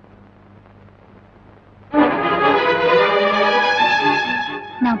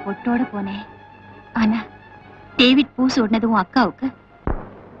 நான் பொட்டோட போனேன். ஆனா டேவிட் பூ சொன்னதும் அக்காவுக்கு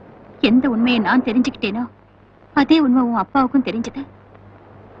எந்த உண்மையை நான் தெரிஞ்சுக்கிட்டேனோ அதே உண்மை உன் அப்பாவுக்கும் தெரிஞ்சது.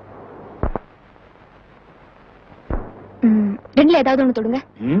 2ல ஏதாவது ஒண்ணு தொடுங்க.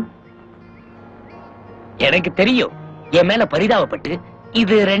 எனக்கு தெரியும், என் மேல பரிதாபப்பட்டு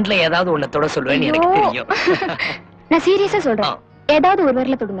இது 2ல ஏதாவது ஒண்ணு தொட சொல்லுவேன்னு எனக்கு தெரியும். நான் சீரியஸா சொல்றேன், ஏதாவது ஒரு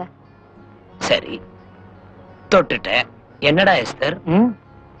விரல தொடுங்க. சரி, தொட்டுட்டேன். என்னடா எஸ்தர்?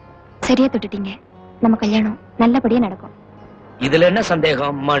 சரியா தொட்டுட்டீங்க. நம்ம கல்யாணம் நல்லபடியா நடக்கும். இதுல என்ன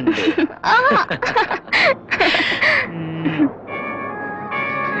சந்தேகம்? மண்டு.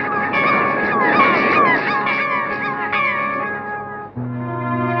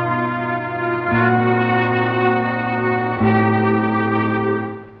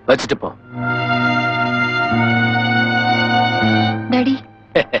 வச்சுட்டு போ. டாடி.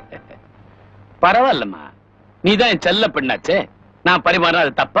 பரவாயில்லம்மா, நீதான் என் செல்ல பெண்ணாச்சே. நான் பரிமாற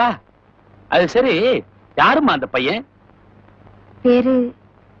அது தப்பா? அது சரி, யாருமா அந்த பையன்? பேரு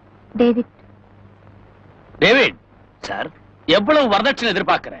டேவிட். டேவிட் சார், எவ்வளவு வரதட்சணை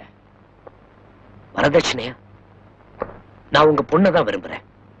எதிர்பார்க்கிற? வரதட்சணையா? நான் உங்க பொண்ணதான் விரும்புறேன்,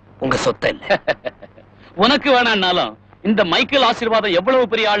 உங்க சொத்தை இல்ல. உனக்கு வேணான்னாலும் இந்த மைக்கேல் ஆசீர்வாதம்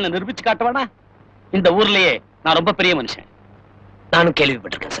எவ்வளவு பெரிய ஆள்னு நிரூபிச்சு காட்ட வேணா? இந்த ஊர்லயே நான் ரொம்ப பெரிய மனுஷன். நானும்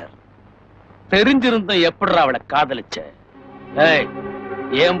கேள்விப்பட்டிருக்கேன் சார். தெரிஞ்சிருந்தும் எப்படி அவளை காதலிச்ச?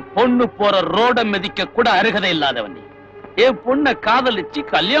 என் பொண்ணு போற ரோட மிதிக்க கூட அருகதை இல்லாதவன் நீ. என் பொண்ண காதலிச்சு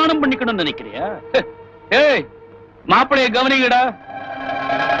கல்யாணம் பண்ணிக்கணும்னு நினைக்கிறியா? ஏய், மாப்பிளைய கவனிங்கடா.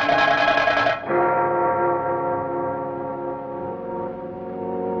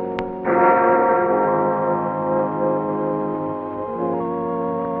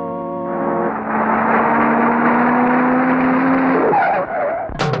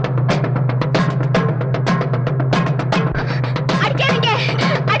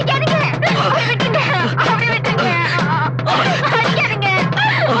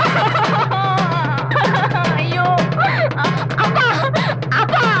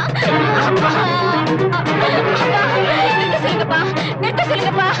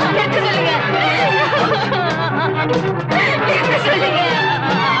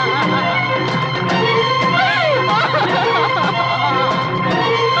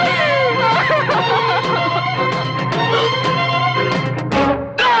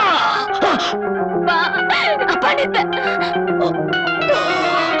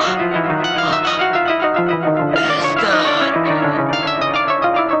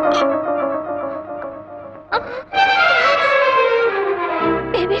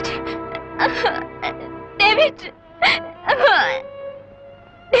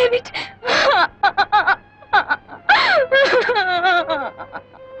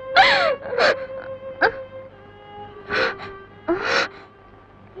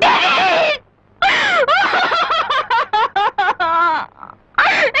 David!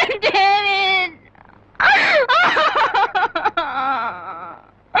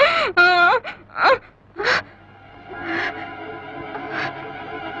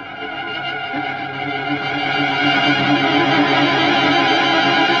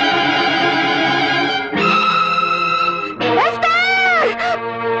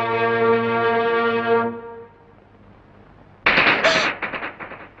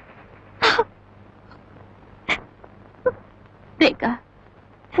 ரேகா,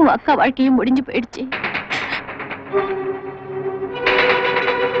 உன் அக்கா வாழ்க்கையும் முடிஞ்சு போயிடுச்சு.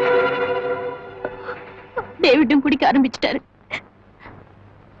 டேவிடும் குடிக்க ஆரம்பிச்சிட்டாரு.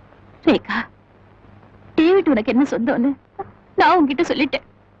 ரேகா, டேவிட் உனக்கு என்ன சொந்தம்னு நான் உன்கிட்ட சொல்லிட்டேன்.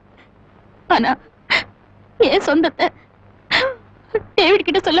 ஆனா என் சொந்தத்தை டேவிட்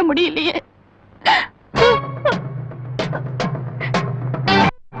கிட்ட சொல்ல முடியலையே.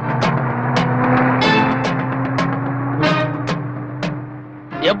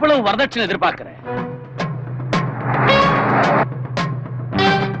 எவ்வளவு வரதட்சணை எதிர்பார்க்கிற?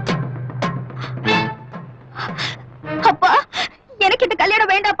 அப்பா, எனக்கு இந்த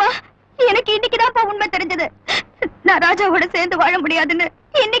கல்யாணம் வேண்டாப்பா. எனக்கு இன்னைக்குதான்ப்பா உண்மை தெரிஞ்சது. நான் ராஜாவோட சேர்ந்து வாழ முடியாதுன்னு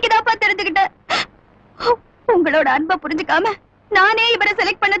இன்னைக்குதான்ப்பா தெரிஞ்சுக்கிட்டேன். உங்களோட அன்பை புரிஞ்சுக்காம நானே இவரை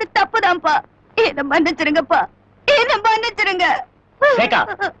செலக்ட் பண்ணது தப்புதான்ப்பா. என்ன மன்னிச்சிருங்கப்பா, என்ன மன்னிச்சிருங்க.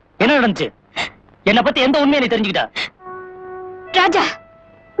 என்ன நடந்துச்சு? என்ன பத்தி எந்த உண்மையை நீ தெரிஞ்சுக்கிட்ட? ராஜா,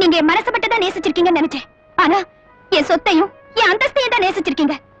 நீங்க என் மனசை மட்டும் தான் நேசிச்சிருக்கீங்கன்னு நினைச்சேன். ஆனா என் சொத்தையும் என் அந்தஸ்தையும் தான்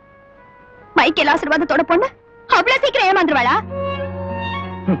நேசிச்சிருக்கீங்க. மைக்கேல் ஆசீர்வாதத்தோட பொண்ணு அவ்வளவு சீக்கிரம் ஏமாந்துருவாளா?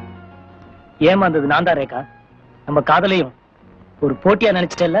 ஏமாந்தது நான் தான் ரேகா. நம்ம காதலையும் ஒரு போட்டியா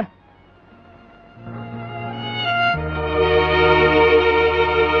நினைச்சிட்டேல்ல.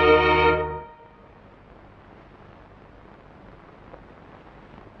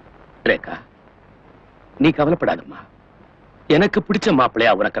 ரேகா, நீ கவலைப்படாதம்மா. எனக்கு பிடிச்ச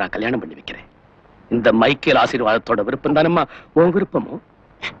மாப்பிள்ளையா உனக்கு நான் கல்யாணம் பண்ணி வைக்கிறேன். இந்த மைக்கேல் ஆசீர்வாதத்தோட விருப்பம் தானம்மா உன் விருப்பமும்.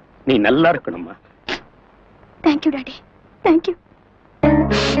 நீ நல்லா இருக்கணும்மா. Thank you daddy, thank you.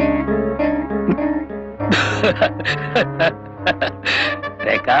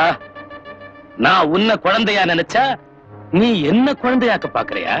 ரேகா, நான் உன்னை குழந்தையா நினைச்சா நீ என்ன குழந்தையாக்க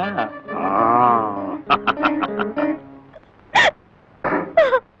பாக்குறியா?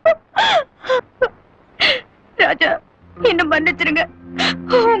 ராஜா, என்ன மன்னிச்சிருங்க.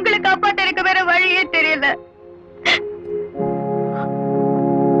 உங்களை காப்பாத்த எனக்கு வேற வழியே தெரியல.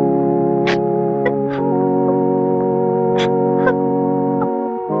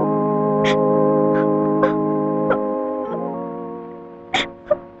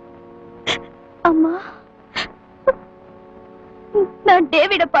 அம்மா, நான்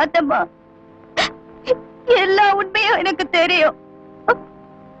டேவிட பார்த்தம்மா. எல்லா உண்மையும் எனக்கு தெரியும்.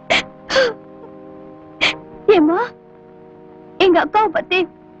 ஏம்மா, எங்க அக்காவை பத்தி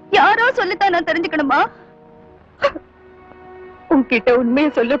யாரோ சொல்லித்தான் நான் தெரிஞ்சுக்கணுமா? உன்கிட்ட உண்மையை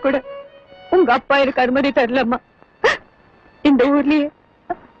சொல்ல கூட உங்க அப்பா எனக்கு அனுமதி தரலம்மா. இந்த ஊர்லயே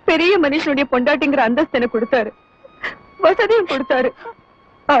பெரிய மனுஷனுடைய பொண்டாட்டிங்கிற அந்தஸ்து எனக்கு கொடுத்தாரு, வசதியும் கொடுத்தாரு.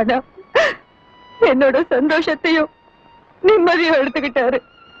 ஆனா என்னோட சந்தோஷத்தையும் நிம்மதியும் எடுத்துக்கிட்டாரு.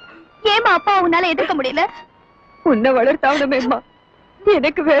 ஏமா அப்பா உன்னால எதிர்க்க முடியல? உன்னை வளர்த்தாவணுமேம்மா,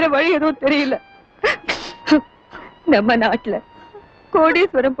 எனக்கு வேற வழி எதுவும் தெரியல. நம்ம நாட்டுல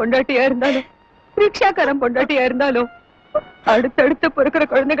கோடீஸ்வரம் பொண்டாட்டியா இருந்தாலும் ரிக்ஷாக்காரன் பொண்டாட்டியா இருந்தாலும் அடுத்தடுத்து பிறக்கிற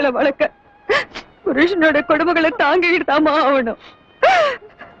குழந்தைகளை வளர்க்க புருஷனோட குடும்பங்களை தாங்கிக்கிட்டு தாமா ஆகணும்,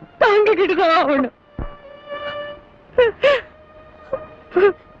 தாங்கிக்கிட்டு தான் ஆகணும்.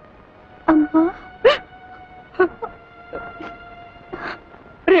 அம்மா,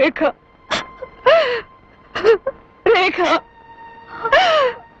 ரேகா, ரேகா,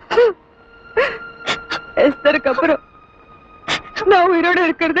 எஸ்தருக்கு அப்புறம் நான் உயிரோட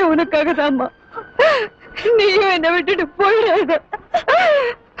இருக்கிறதே உனக்காக தான்மா. நீயும் என்னை விட்டுட்டு போயிடாத.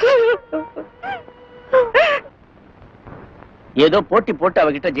 ஏதோ போட்டி போட்டு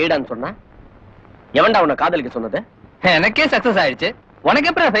அவகிட்ட ஜெயிடான்னு சொன்னா, எவன்டா உன்னை காதலிக்க சொன்னது? எனக்கே சக்சஸ் ஆயிடுச்சு, உனக்கு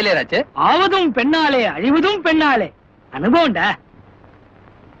எப்படி ஃபெயிலியர் ஆச்சு? ஆவதும் பெண்ணாலே அழிவதும் பெண்ணாலே. அனுபவம்டா.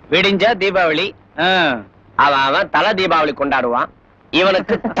 விடிஞ்ச தீபாவளி, அவன் தலை தீபாவளி கொண்டாடுவான்,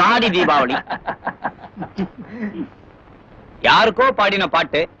 இவனுக்கு தாடி தீபாவளி. யாருக்கோ பாடின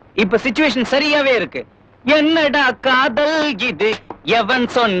பாட்டு இப்ப சிச்சுவேஷன் சரியாவே இருக்கு. என்னடா காதல் இது, எவன்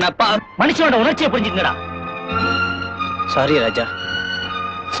சொன்ன மனுஷனோட உணர்ச்சியை புரிஞ்சுக்கடா. சாரி ராஜா.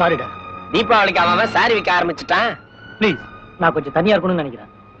 சாரிடா. தீபாவளிக்கு அவன் சாரி விற்க ஆரம்பிச்சுட்டான். ப்ளீஸ், நான் கொஞ்சம் தனியா இருக்கணும்னு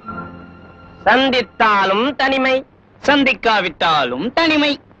நினைக்கிறேன். சந்தித்தாலும் தனிமை, சந்திக்காவிட்டாலும்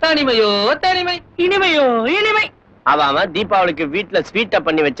தனிமை. தனிமையோ தனிமை, இனிமையோ இனிமை. அவன் தீபாவளிக்கு வீட்டுல ஸ்வீட்ட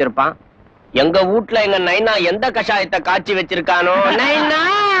பண்ணி வச்சிருப்பான். எங்க வீட்டுல எங்க நைனா எந்த கஷாயத்தை காய்ச்சி வச்சிருக்கானோ. நைனா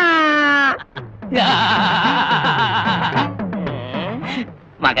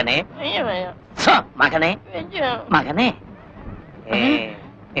மகனே, மகனே, மகனே,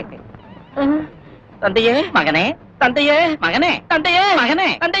 தந்தையே, மகனே, தந்தையே, மகனே, தந்தையே, மகனே,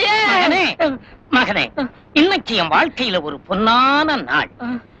 தந்தையே, மகனே, மகனே. இன்னைக்கு என் வாழ்க்கையில ஒரு பொன்னான நாள்.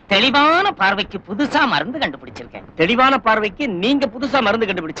 தெளிவான பார்வைக்கு புதுசா மருந்து கண்டுபிடிச்சிருக்கேன். தெளிவான பார்வைக்கு நீங்க புதுசா மருந்து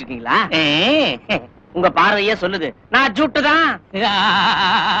கண்டுபிடிச்சிருக்கீங்களா? உங்க பார்வையே சொல்லுது நான் ஜூட்டுதான்.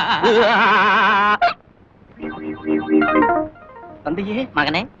 தந்தையே,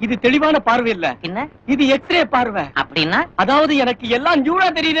 மகனே, இது தெளிவான பார்வை இல்ல, என்ன இது எக்ஸ்ரே பார்வை. அப்படின்னா அதாவது எனக்கு எல்லாம் நியூடா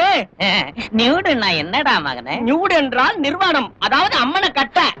தெரியுது. நியூடுன்னா என்னடா மகனே? நியூடு என்றால் நிர்வாணம், அதாவது அம்மனை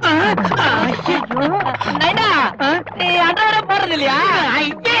கட்ட. அன்றவர போறது இல்லையா?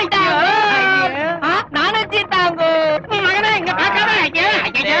 நானும் சீத்தாங்க மகனே, இங்க பாக்காத.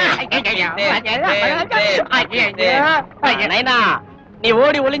 நைனா, நீ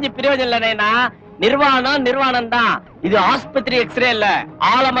ஓடி ஒளிஞ்சு பிரயோஜனம் இல்ல நைனா. நிர்வாணம் நிர்வாணம் தான். இது ஆஸ்பத்திரி எக்ஸ்ரே இல்ல,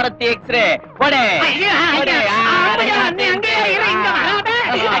 ஆலமரத்தி எக்ஸ்ரே. ஓடே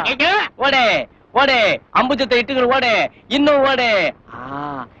ஓடே ஓடே, அம்புஜத்தை இட்டுங்க. ஓடே, இன்னும் ஓடே.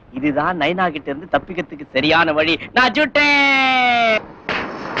 இதுதான் நைனா கிட்ட இருந்து தப்பிக்கிறதுக்கு சரியான வழி. நான் சுட்டேன்.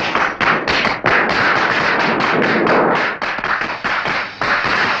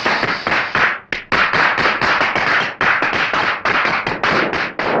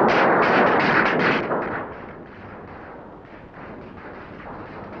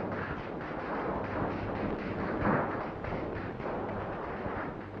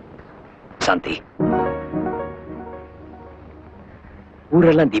 சாந்தி,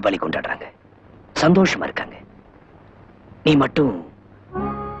 ஊரெல்லாம் தீபாவளி கொண்டாடுறாங்க, சந்தோஷமா இருக்காங்க. நீ மட்டும்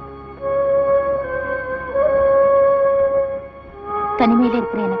தனிமையில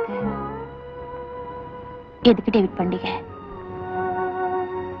இருக்கிற எனக்கு எதுக்கு டேவிட் பண்டிகை?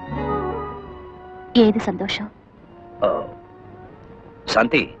 ஏது சந்தோஷம்?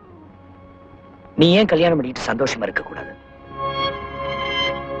 சாந்தி, நீ ஏன் கல்யாணம் பண்ணிட்டு சந்தோஷமா இருக்க கூடாது?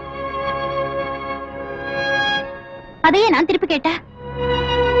 அதையே நான் திருப்பி கேட்டா,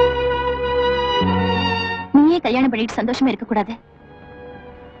 நீயே கல்யாணம் பண்ணிட்டு சந்தோஷமா இருக்க கூடாது?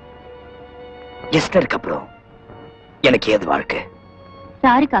 எஸ்டருக்கு அப்புறம் எனக்கு ஏது வாழ்க்கை?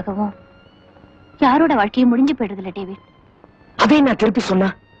 யாருக்காகவும் யாரோட வாழ்க்கையும் முடிஞ்சு போயிடுறதில்ல டேவிட். அதை நான் திருப்பி சொன்னா,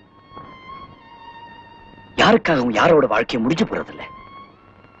 யாருக்காகவும் யாரோட வாழ்க்கையும் முடிஞ்சு போறதில்ல.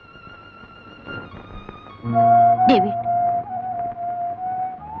 டேவிட்,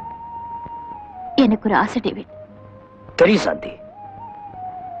 எனக்கு ஒரு ஆசை டேவிட். தெரியும் சாந்தி,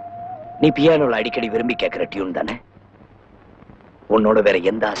 நீ பியானோல அடிக்கடி விரும்பி கேட்கிற டியூன் தானே. உன்னோட வேற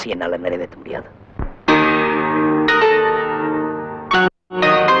எந்த ஆசையும் என்னால நிறைவேற்ற முடியாது.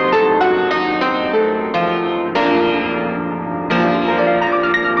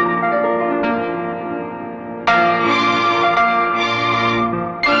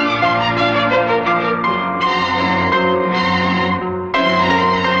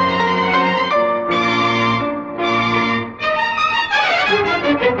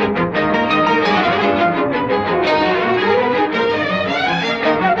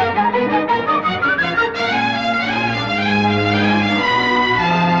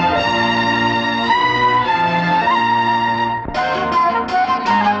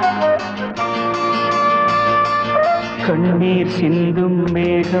 கண்ணீர் சிந்தும்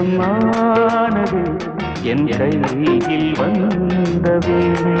மேகமானது என் கையில் வந்த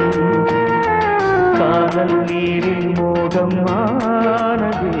வேளை, காதல் நீரில்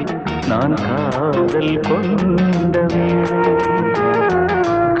மோகமானது நான் காதல் கொண்ட வேளை.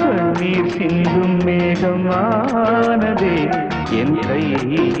 கண்ணீர் சிந்தும் மேகமானது என்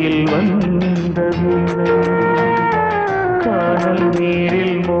கையில் வந்த வேளை, காதல்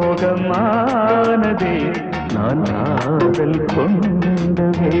நீரில் மோகமானது நான் காதல் கொண்ட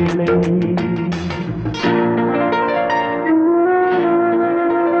வேளை.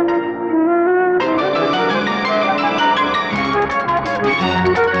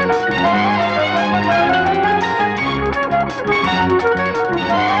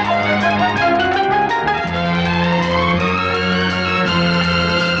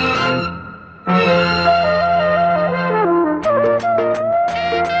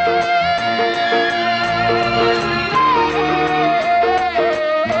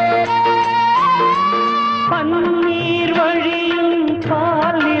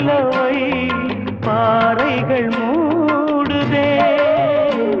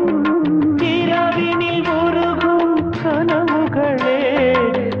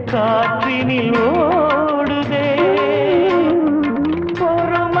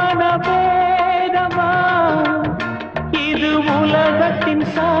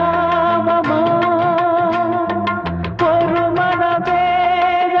 உலகத்தின் சாபமா ஒரு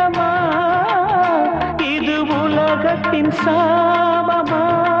மனவேதமா இது உலகத்தின் சாபமா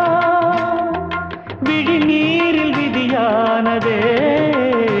விழி நீரில் விதியானதே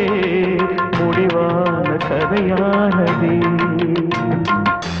முடிவான கதையானதே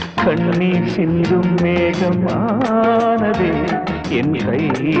கண்ணீர் சிந்தும் மேகமானதே என்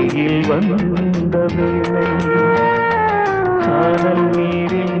கையில் வந்த வேளை காதல்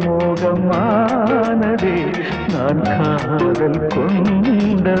நீரில் மோகமானதே நான் காதல்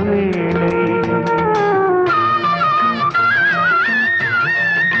கொண்ட வேளை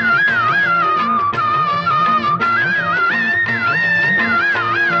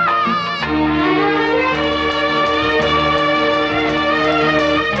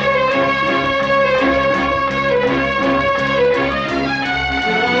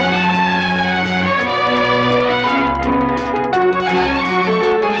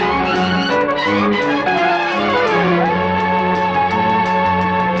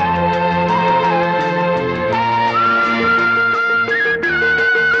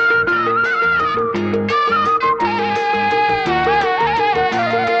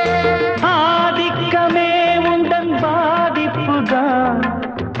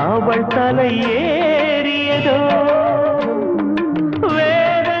அவள் தலை ஏறியதோ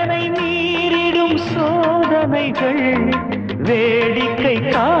வேதனை மீறிடும் சோதனைகள் வேடிக்கை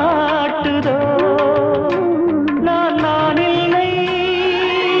காட்டுதோ நான் இல்லை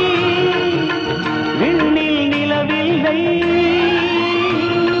விண்ணில் நிலவில்லை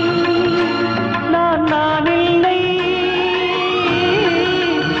நான் இல்லை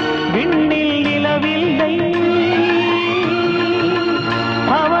விண்ணில் நிலவில்லை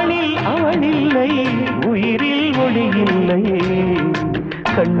அவனில்லை உயிரில் ஒளியில்லை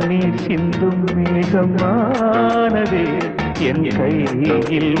கண்ணீர் சிந்தும் மேகமானதே என்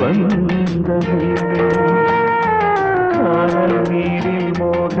கையில் வந்தது காதல் நீரில்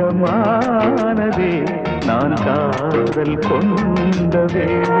மோகமானதே நான் காதல் கொண்டதே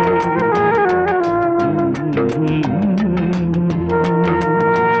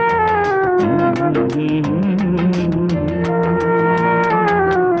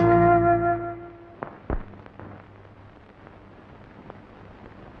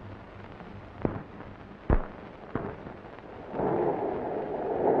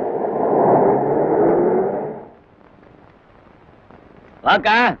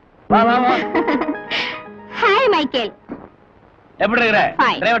வாக்கா வா வா வா ஹாய் மைக்கேல் எப்படி இருக்கற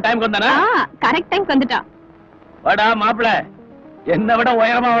டிரைவர் டைம்க்கு வந்தானா கரெக்ட் டைம்க்கு வந்துட்டான் வாடா மாப்ள என்ன விட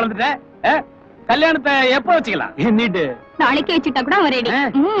உயரமா வளர்ந்துட்ட கல்யாணத்தை எப்ப வச்சுக்கலாம் என்னிட்டு நாளைக்கே வச்சுட்டா கூட அவன் ரெடி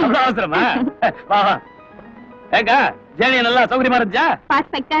அவ்வளவு அவசரமா வா வா ஏக்கா ஜேர்னி நல்லா சௌகரியமா இருந்துச்சா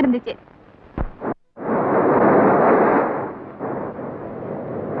பர்ஃபெக்ட்டா இருந்துச்சு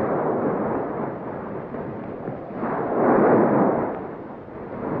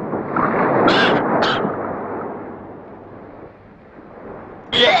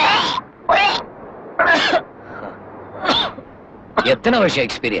எத்தனை வருஷம்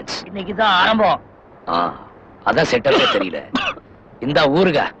எக்ஸ்பீரியன்ஸ்? இன்னைக்குதான் ஆரம்பம். அதான் செட்டப்பே தெரியல. இந்த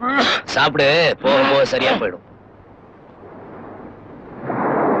ஊருக சாப்பிடு, போக போக சரியா போயிடும்.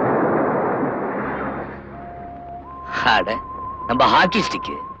 நம்ம ஹாக்கி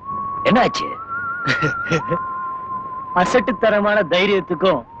ஸ்டிக் என்னாச்சு? அசட்டுத்தனமான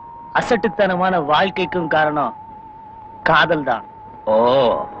தைரியத்துக்கும் அசட்டுத்தனமான வாழ்க்கைக்கும் காரணம் காதல் தான். ஓ,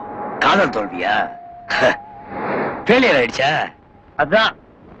 காதல் தோல்வியா? ஃபெயிலியர் ஆயிடுச்சா? அதான்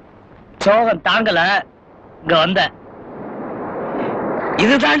சோகம் தாங்கல, இங்க வந்த.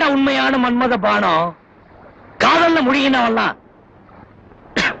 இதுதாண்டா உண்மையான மன்மத பானம். காதல்ல முடியினவெல்லாம்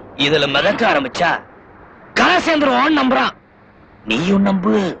இதுல மிதக்க ஆரம்பிச்சா காசேந்திரன் நம்புறான். நீயும்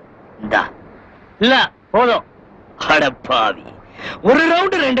நம்பு. இந்தா. இல்ல போதும். அடப்பாவி, ஒரு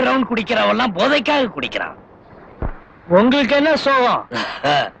ரவுண்ட் 2 ரவுண்ட் குடிக்கிறவெல்லாம் போதைக்காக குடிக்கிறான். உங்களுக்கு என்ன சோகம்?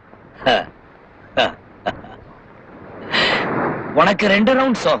 உனக்கு 2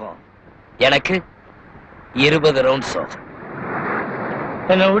 ரவுண்ட் சோகம், எனக்கு 20 ரவுண்ட் சோகம்.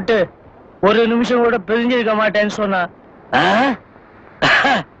 என்னை விட்டு ஒரு நிமிஷம் கூட பிரிஞ்சிருக்க மாட்டேன்னு சொன்னா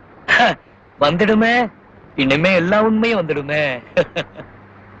வந்துடுமே. இனிமே எல்லா உண்மையும் வந்துடுமே.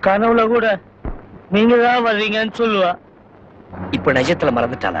 கனவுல கூட நீங்க தான் வர்றீங்கன்னு சொல்லுவா. இப்ப நிஜத்துல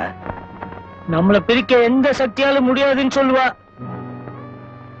மறந்துட்டாள? நம்மள பிரிக்க எந்த சக்தியாலும் முடியாதுன்னு சொல்லுவா.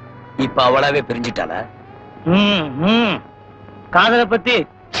 இப்ப அவளாவே பிரிஞ்சிட்டாள? காதலை பத்தி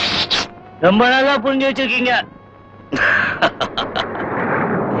ரொம்ப நாளா புரிஞ்சு வச்சிருக்கீங்க.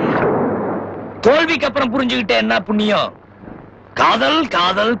 தோல்விக்கு அப்புறம் புரிஞ்சுக்கிட்ட என்ன புண்ணியம்? காதல்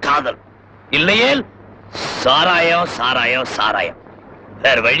காதல் காதல் இல்லையே சாராயம் சாராயம் சாராயம்.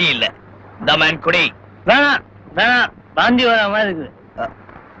 வேற வழி இல்ல. இந்த மேன் குடி. வேணாம் வேணாம், வாந்தி வர மாதிரி இருக்குது.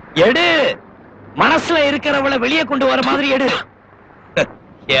 எடு, மனசுல இருக்கிறவளை வெளியே கொண்டு வர மாதிரி எடு.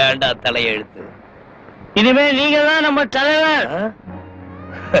 ஏண்டா தலையெழுத்து? இனிமே நீங்க தான் நம்ம தலைவர்.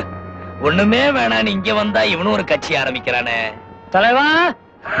 ஒண்ணுமே வேணான்னு இங்க வந்தா இவனும் ஒரு கட்சி ஆரம்பிக்கிறானே. தலைவா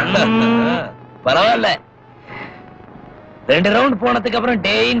பரவாயில்ல, 2 ரவுண்ட் போனதுக்கு அப்புறம்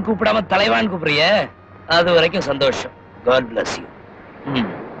டேயின் கூப்பிடாம தலைவான்னு கூப்பிடுறிய, அது வரைக்கும் சந்தோஷம். God bless you.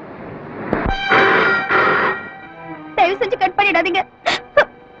 தயவு செஞ்சு கட் பண்ணிடாதீங்க.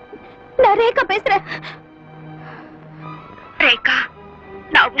 நான் ரேகா பேசுறேன். ரேகா,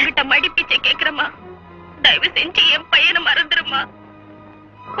 நான் உங்ககிட்ட மடிப்பிச்சை கேக்குறேமா. தயவு செஞ்சு என் பையனை மறந்துருமா.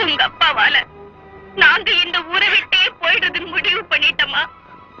 உங்க அப்பாவால நாங்க இந்த ஊரை விட்டே போயிடுறதுன்னு முடிவு பண்ணிட்டோமா.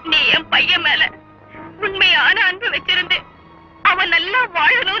 நீ என் பையன் மேல உண்மையான அன்பு வச்சிருந்து அவன் நல்லா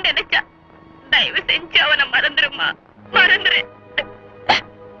வாழணும்னு நினைச்சா. தயவு செஞ்சு அவனை மறந்துருமா, மறந்துரு.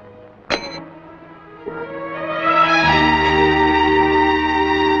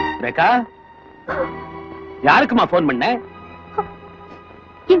 ரேகா, யாருக்குமா போன் பண்ண?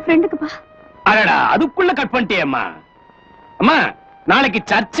 என் ஃப்ரெண்டுக்குப்பா. அடடா, அதுக்குள்ள கட் பண்ணிட்டியேம்மா. அம்மா, நாளைக்கு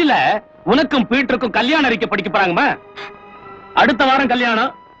சர்ச்சில் உனக்கும் பீட்டருக்கும் கல்யாணம் அறிக்கை படிக்க போறாங்கம்மா. அடுத்த வாரம்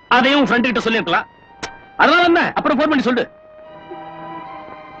கல்யாணம், அதையும் ஃப்ரெண்ட் கிட்ட சொல்லிருக்கலாம். அதனால என்ன, அப்புறம் போன் பண்ணி சொல்லு.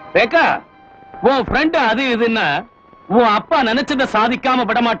 ரேகா, உன் ஃப்ரெண்ட் அது இதுன்னா உன் அப்பா நினைச்சத சாதிக்காம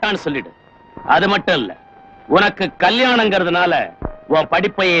விட மாட்டான்னு சொல்லிடு. அது மட்டும் இல்ல, உனக்கு கல்யாணங்கிறதுனால உன்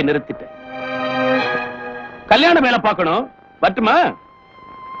படிப்பையே நிறுத்திட்ட. கல்யாண வேலை பார்க்கணும், பட்டுமா?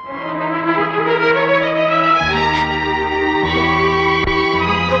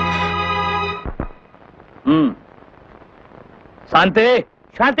 சாந்தி,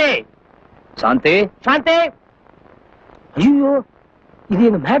 சாந்தி, சாந்தி, சாந்தி. ஐயோ, இது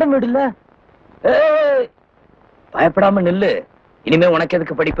எங்க மேடம் வீடு இல்ல. பயப்படாம நில்லு. இனிமே உனக்கு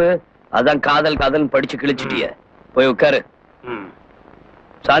எதுக்கு படிப்பு? அதான் காதல் காதல் படிச்சு கிழிச்சிட்டிய. போய் உட்காரு.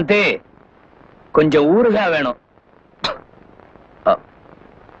 சாந்தி, கொஞ்சம் ஊறுகா வேணும்.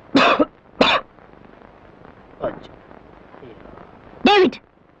 David,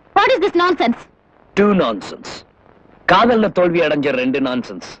 what is this nonsense? 2 nonsense. காதல்ல தோல்வி அடைஞ்ச 2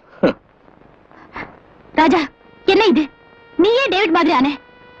 நான்சென்ஸ். ராஜா, என்ன இது? நீயே டேவிட் மாதிரி ஆனே.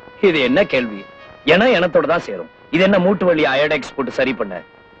 இது என்ன கேள்வி? ஏன்னா எனத்தோட தான் சேரும். இது என்ன மூட்டு வலி அயோடெக்ஸ் போட்டு சரி பண்ண?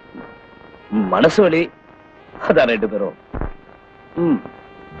 மனசு வலி, அதான் 2 பேரும்.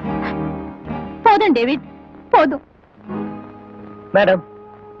 போதும் டேவிட், போதும். மேடம்,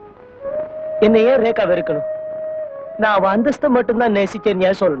 என்ன ஏன் ரேகா வெறுக்கணும்? நான் அவ அந்தஸ்தை மட்டும்தான் நேசிச்சேன்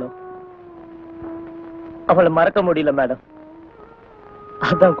ஏன் சொல்லணும்? அவளை மறக்க முடியல மேடம்,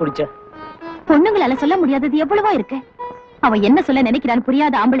 அதான் குடிச்சேன். பொண்ணுங்களால சொல்ல முடியாதது எவ்வளவா இருக்கு. அவ என்ன சொல்ல நினைக்கிறான்னு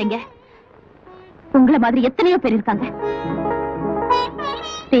புரியாத ஆம்பளைங்க உங்களை மாதிரி எத்தனையோ பேர் இருக்காங்க.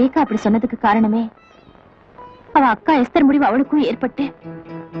 ரேகா அப்படி சொன்னதுக்கு காரணமே அவ அக்கா எஸ்தர் முடிவு அவளுக்கும் ஏற்பட்டு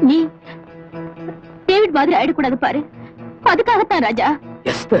நீ டேவிட் மாதிரி ஆயிடக்கூடாது பாரு, அதுக்காகத்தான் ராஜா.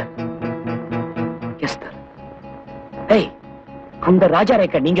 Esther, Esther. ஏய், அந்த ராஜா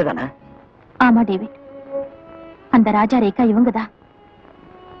ரேகா நீங்க தானே? ஆமா டேவிட், அந்த ராஜா ரேகா இவங்கதான்.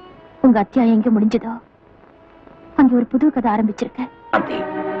 உங்க அத்தியாயம் எங்க முடிஞ்சதோ அங்க ஒரு புது கதை ஆரம்பிச்சிருக்க.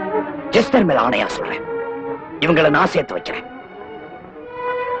 எஸ்தர் மேல ஆணையா சொல்றேன், இவங்களை நான் சேர்த்து வைக்கிறேன்.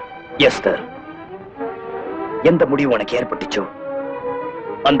 எஸ்தர், எந்த முடிவு உனக்கு ஏற்பட்டுச்சோ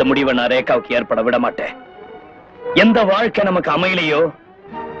அந்த முடிவை நான் ரேகாவுக்கு ஏற்பட விட மாட்டேன். எந்த வாழ்க்கை நமக்கு அமையலையோ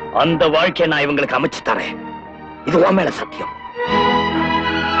அந்த வாழ்க்கையை நான் இவங்களுக்கு அமைச்சு தரேன். இது உன் மேல சத்தியம்.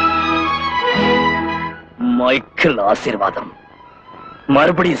 மைக்கேல் ஆசீர்வாதம்.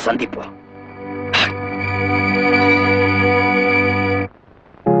 மறுபடியும் சந்திப்போம்.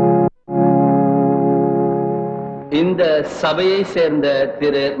 இந்த சபையை சேர்ந்த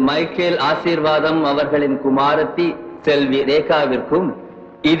திரு மைக்கேல் ஆசீர்வாதம் அவர்களின் குமாரத்தி செல்வி ரேகாவிற்கும்,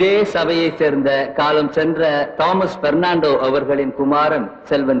 இதே சபையை சேர்ந்த காலம் சென்ற தாமஸ் பெர்னாண்டோ அவர்களின் குமாரன்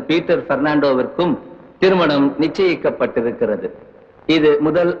செல்வன் பீட்டர் பெர்னாண்டோவிற்கும் திருமணம் நிச்சயிக்கப்பட்டிருக்கிறது. இது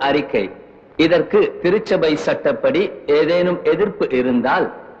முதல் அறிக்கை. இதற்கு திருச்சபை சட்டப்படி ஏதேனும் எதிர்ப்பு இருந்தால்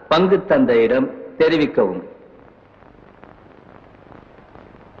பங்கு தந்தையிடம் தெரிவிக்கவும்.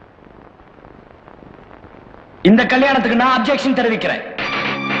 இந்த கல்யாணத்துக்கு நான் அப்ஜெக்ஷன் தெரிவிக்கிறேன்.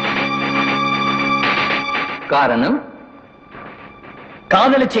 காரணம்,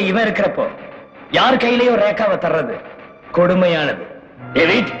 காதலிச்ச இவன் இருக்கிறப்போ யார் கையிலேயோ ரேகாவை தர்றது கொடுமையானது.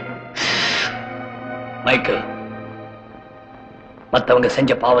 டேவிட், மைக்கேல், மத்தவங்க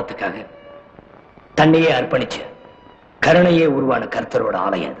செஞ்ச பாவத்துக்காக தன்னையே அர்ப்பணிச்சு கருணையே உருவான கர்த்தரோட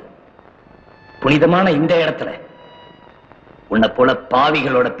ஆலயம் அது. புனிதமான இந்த இடத்துல உன்னை போல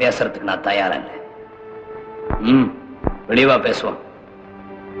பாவிகளோட பேசுறதுக்கு நான் தயாரா இல்லை. வெளிவா பேசுவோம்.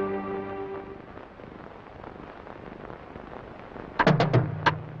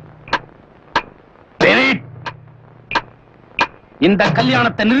 இந்த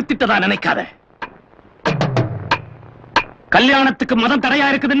கல்யாணத்தை நிறுத்திட்டதா நினைக்காத. கல்யாணத்துக்கு மதம் தடையா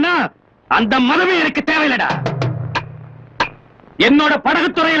இருக்குதுன்னா அந்த மதமே எனக்கு தேவையில்லடா. என்னோட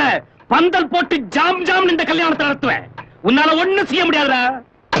படகுத்துறையில பந்தல் போட்டு ஜாம் ஜாம் இந்த கல்யாணத்தை நடத்துவேன். உன்னால ஒண்ணும் செய்ய முடியாதுடா.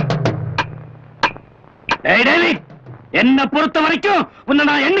 என்ன பொறுத்த வரைக்கும் உன்னை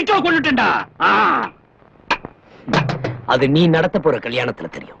நான் என்னைக்கோ கொண்டுட்டேன்டா. அது நீ நடத்த போற கல்யாணத்துல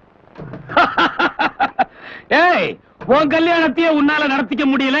தெரியும். ஏய், உன் கல்யாணத்தையே உன்னால நடத்திக்க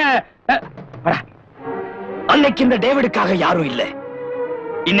முடியல. அன்னைக்கு இந்த டேவிடுக்காக யாரும் இல்ல.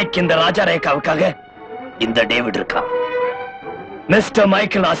 இன்னைக்கு இந்த ராஜா ரேகாவுக்காக இந்த டேவிட் இருக்கா. மிஸ்டர்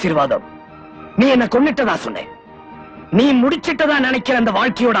மைக்கேல் ஆசீர்வாதம், நீ என்ன கொன்னுட்டதா சொன்ன. நீ முடிச்சிட்டதா நினைக்கிற அந்த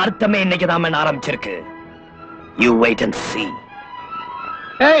வாழ்க்கையோட அர்த்தமே இன்னைக்குதான் ஆரம்பிச்சிருக்கு. You wait and see.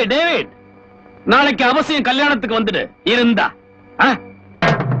 ஏய் டேவிட், நாளைக்கு அவசியம் கல்யாணத்துக்கு வந்துடு. இருந்தா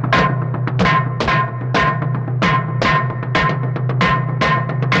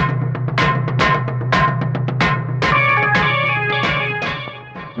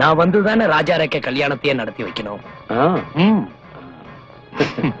நான் வந்துதானே ராஜா ரேகா கல்யாணத்தையே நடத்தி வைக்கணும்.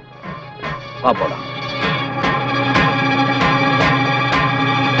 போலாம்.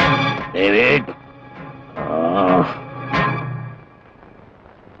 David,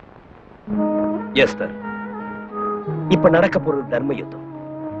 yes sir. இப்ப நடக்க போறது தர்ம யுத்தம்.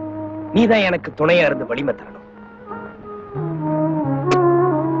 நீதான் எனக்கு துணையா இருந்து வலிமை தரணும்.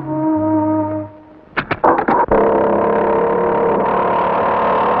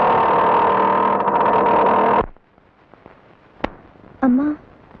 அம்மா,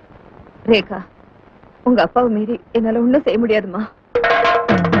 ரேகா, உங்க அப்பாவை மீறி என்னால ஒண்ணும் செய்ய முடியாதுமா.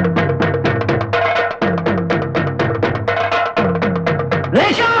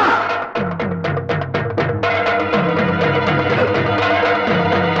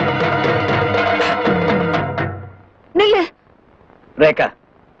 ரேகா,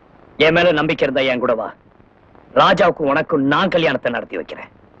 என் மேல நம்பிக்கை இருந்தா என் கூட வா. ராஜாவுக்கும் உனக்கும் நான் கல்யாணத்தை நடத்தி வைக்கிறேன்.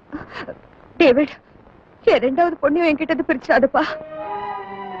 டேவிட், என் ரெண்டாவது பொண்ணு என்கிட்ட பிரிச்சாதுப்பா.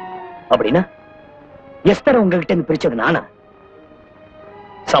 அப்படின்னா எஸ்தர் உங்ககிட்ட இருந்து பிரிச்சது நானா?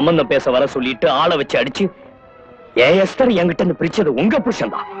 சம்பந்தம் பேச வர சொல்லிட்டு ஆளை வச்சு அடிச்சு எஸ்தர் என்கிட்ட இருந்து பிரிச்சது உங்க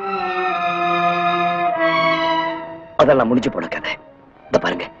புருஷன் தான். அதெல்லாம் முடிஞ்சு போன கதை. இந்த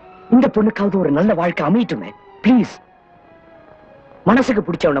பாருங்க, இந்த பொண்ணுக்காவது ஒரு நல்ல வாழ்க்கை அமையட்டுமே. பிளீஸ். மனசுக்கு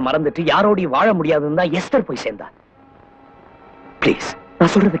பிடிச்சவனை மறந்துட்டு யாரோடையும் வாழ முடியாதுன்னு தான் எஸ்தர் போய் சேர்ந்தா. பிளீஸ்,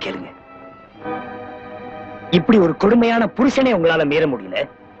 நான் சொல்றது கேளுங்க. இப்படி ஒரு கொடுமையான புருஷனே உங்களால மீற முடியல.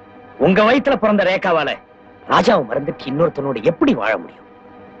 உங்க வயித்துல பிறந்த ரேகாவால ராஜாவை மறந்துட்டு இன்னொருத்தனோட எப்படி வாழ முடியும்?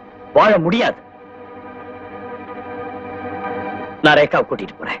 வாழ முடியாது. நான் ரேகாவை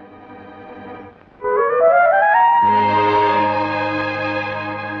கூட்டிட்டு போறேன்.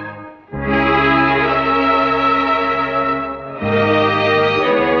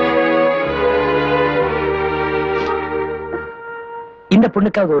 இந்த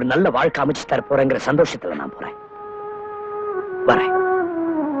பொண்ணுக்காவது ஒரு நல்ல வாழ்க்கை அமைச்சு தர போறேங்கிற சந்தோஷத்துல நான் போறேன். வரேன்.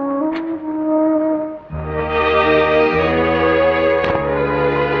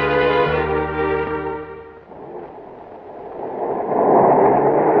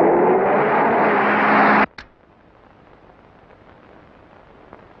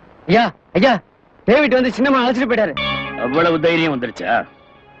 ஐயா, ஐயா, டேவிட் வந்து சின்னம்மா அழைச்சிட்டு போயிட்டாரு. அவ்வளவு தைரியம் வந்துருச்சா?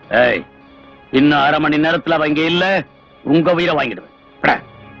 ஏய், இன்னும் அரை மணி நேரத்துல அவங்க இல்ல, உங்க உயிரை வாங்கிடுவேன்.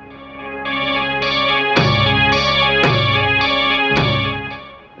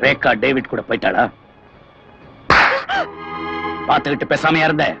 ரேகா டேவிட் கூட போயிட்டாளா? பாத்துக்கிட்டு பேசாமையா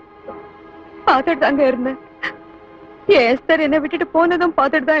இருந்த? பாத்துட்டு தாங்க இருந்தேன். எஸ்தர் என்ன விட்டுட்டு போனதும்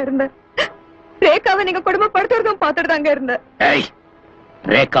பாத்துட்டு தான் இருந்தேன். ரேகாவை நீங்க குடும்பப்படுத்துறதும் பாத்துட்டு தாங்க இருந்தேன். ஏய்,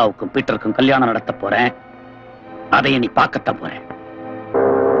 ரேகாவுக்கும் பீட்டருக்கும் கல்யாணம் நடத்த போறேன். அதை நீ பார்க்கத்தான் போறேன்.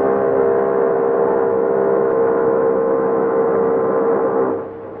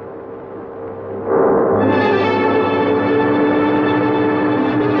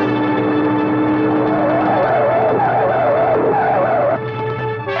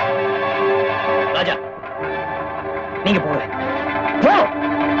 ராஜா, நீங்க போங்க. போ.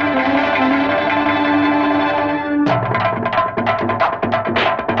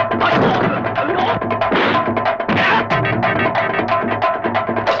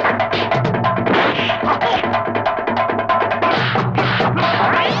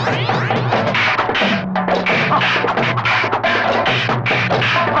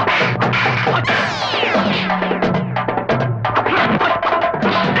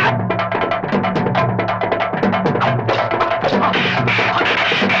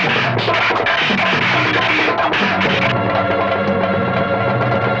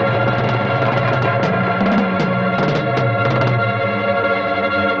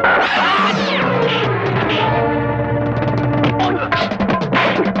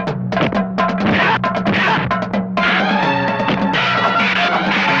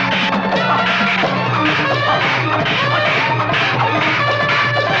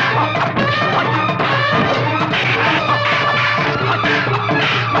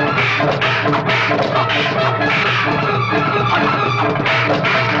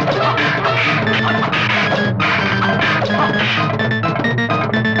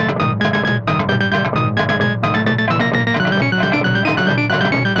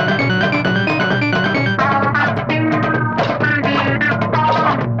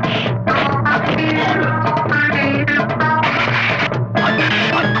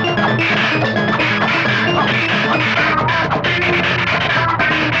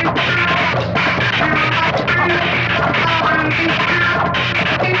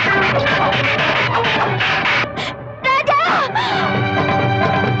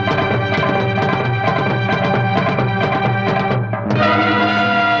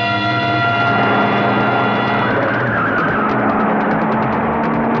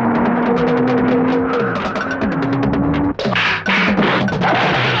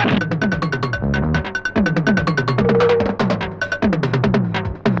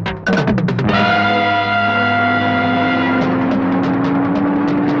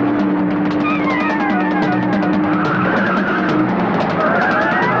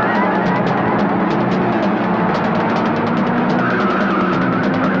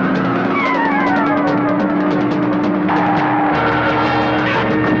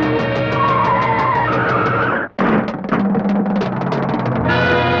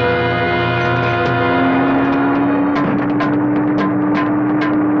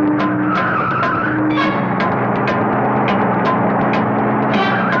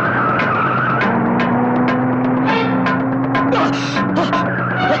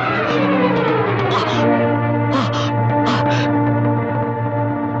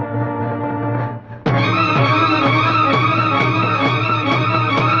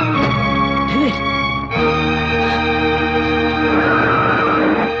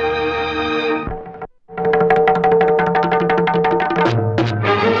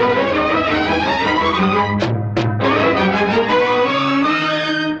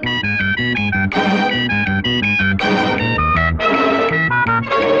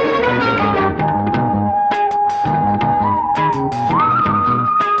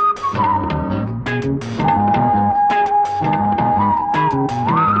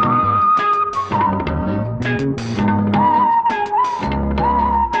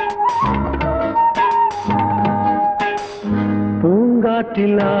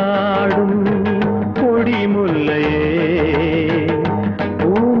 பூங்காற்றில் ஆடும் கொடி முல்லையே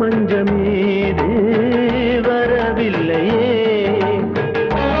பூமஞ்சமீது வரவில்லையே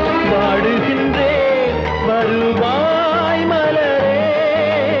வாடுகின்றேன் வருவாய் மலரே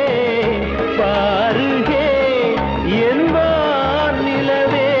பாருகே என்பான்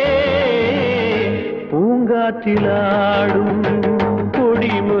நிலவே பூங்காற்றில் ஆடும்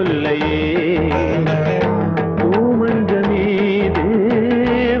கொடி முல்லையே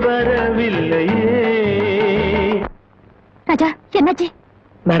ராஜா என்னாச்சு?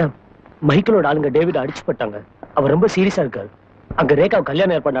 மேடம் மைக்கேலோட ஆளுங்க டேவிட் அடிச்சு போட்டாங்க. அவர் ரொம்ப சீரியஸா இருக்காரு. அங்க ரேகாவுக்கு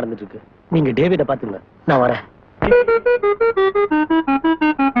கல்யாணம் ஏற்பாடு நடந்துட்டு இருக்கு. நீங்க டேவிட பாத்துங்க, நான் வரேன்.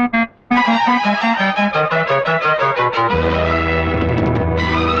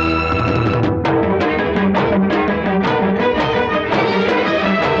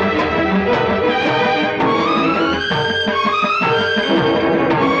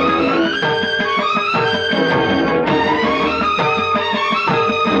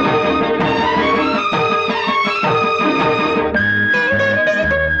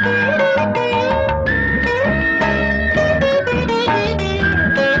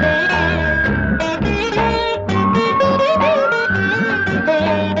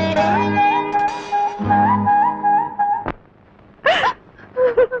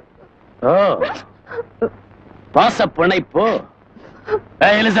 பாச பிணைப்போ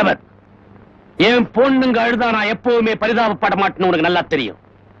எலிசபெத், என் பொண்ணுங்க அழுதா நான் எப்பவுமே பரிதாபப்பட மாட்டேன்னு உனக்கு நல்லா தெரியும்.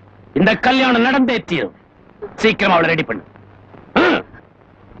 இந்த கல்யாணம் நடந்தே தீரும். சீக்கிரமா அவளை ரெடி பண்ணு.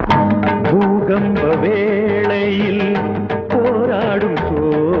 பூகம்ப வேளையில் போராடும்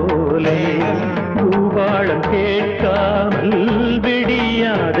சோலை பூவாளம் கேட்காமல்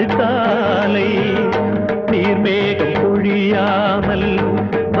விடியாது காலை நீர்மேகம் பொழியாமல்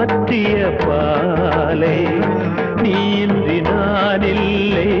மத்திய பாலை நீன்றி நான்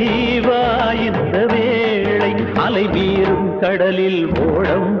இல்லை வா இந்த வேளை அலை மீறும் கடலில்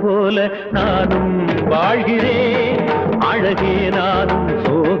ஓடம் போல நானும் வாழ்கிறேன் அழகே நானும்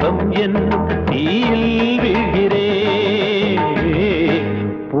சோகம் என்னும் தீயில் வீழ்கிறேன்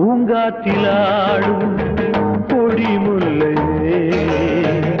பூங்காற்றில் ஆடும் கொடி முல்லையே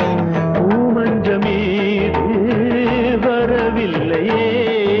பூமஞ்சமீது வரவில்லையே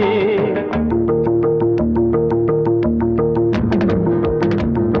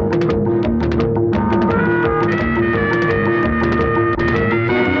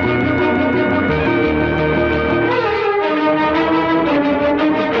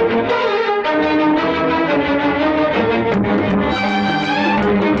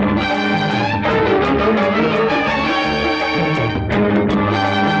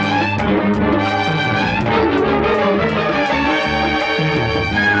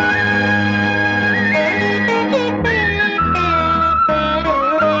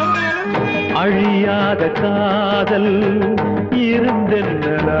அழியாத காதல் இருந்தென்ன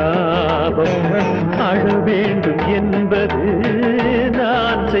லாபம் அழ வேண்டும் என்பது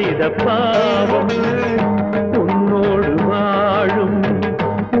நான் செய்த பாவம் உன்னோடு வாழும்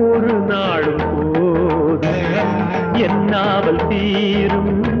ஒரு நாளும் போதும் என்னாவல்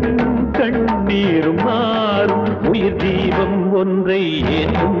தீரும் கண்ணீரும் மாறும் உயிர் தீபம் ஒன்றை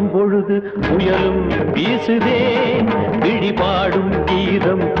ஏற்றும் பொழுது புயலும் வீசுதே விழிபாடும்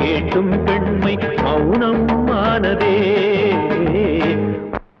கீதம் கேட்டும் பெண்மை மௌனம் ஆனதே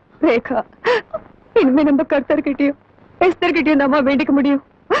ரேகா இனிமே நம்ம கர்த்தர்கிட்டயும் எஸ்தர்கிட்டயும் நம்ம வேண்டிக்க முடியும்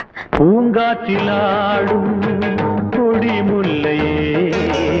பூங்காற்றில் ஆடும் கொடி முல்லையே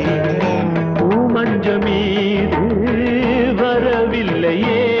பூமஞ்சமீது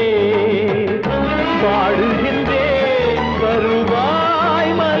வரவில்லையே பாடுகின்றேன்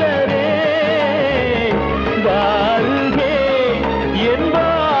வருவாய் மலரே வாருகே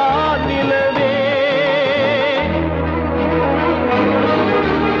என்பான் நிலவே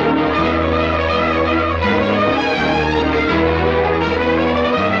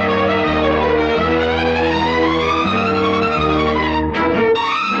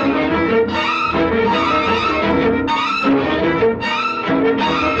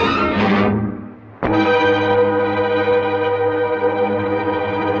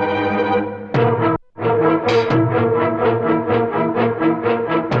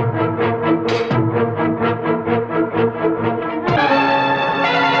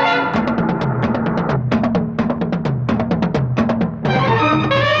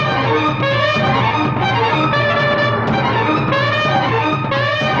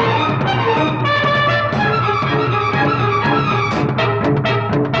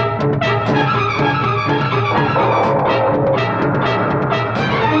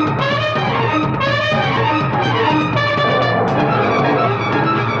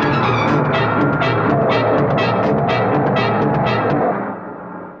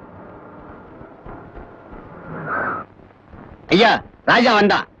ராஜா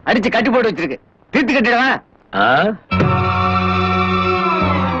வந்தா அடிச்சு கட்டி போட்டு வச்சிருக்கு. தீர்த்து கட்டிடுவேன்.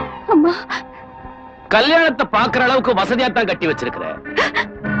 அம்மா, கல்யாணத்தை பாக்குற அளவுக்கு வசதியா தான் கட்டி வச்சிருக்கிற.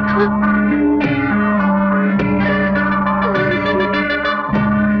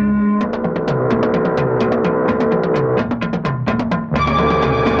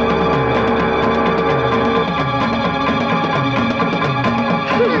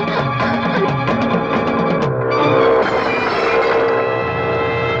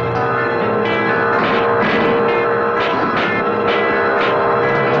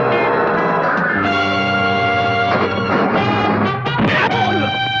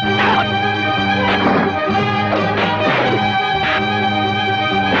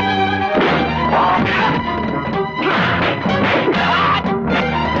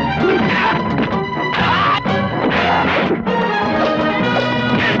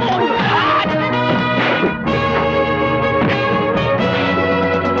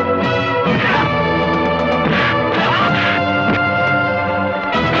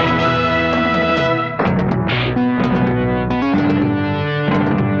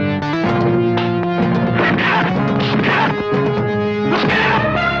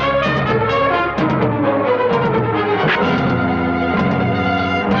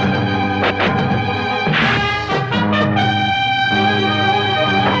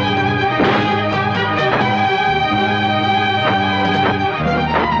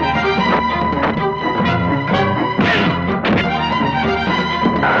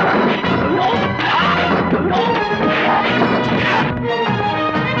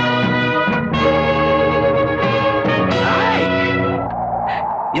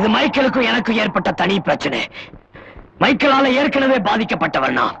 இது மைக்கேலுக்கும் எனக்கும் ஏற்பட்ட தனி பிரச்சனை. மைக்கேலால ஏற்கனவே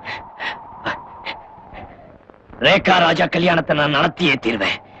பாதிக்கப்பட்டவர் நான். ரேகா ராஜா கல்யாணத்தை நான் நடத்தியே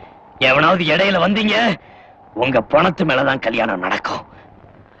தீர்வேன். எவனாவது இடையில வந்தீங்க, உங்க பணத்து மேலதான் கல்யாணம் நடக்கும்.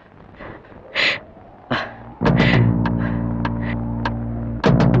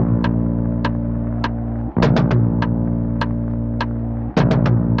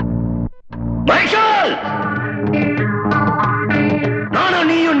 மைக்கேல், நானும்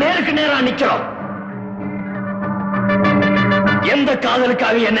நீயும் நேருக்கு நேரா நிக்கிறோம். எந்த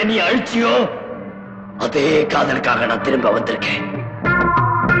காதலுக்காக என்ன நீ அழிச்சியோ அதே காதலுக்காக நான் திரும்ப வந்திருக்கேன்.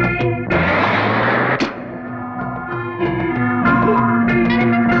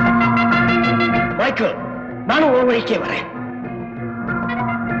 மைக்கேல், நானும் ஒரு வழிக்கே வரேன்.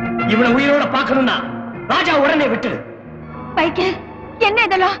 இவனை உயிரோட பார்க்கணும்னா ராஜா உடனே விட்டுடு. மைக்கேல், என்ன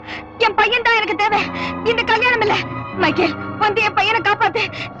இதெல்லாம்? என் பையன் தான் எனக்கு தேவை, இந்த கல்யாணம் இல்ல. மைக்கேல், வந்து என் பையனை காப்பாத்து,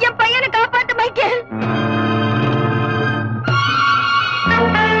 என் பையனை காப்பாத்து மைக்கேல்.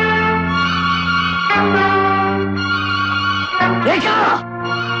 ரேகா,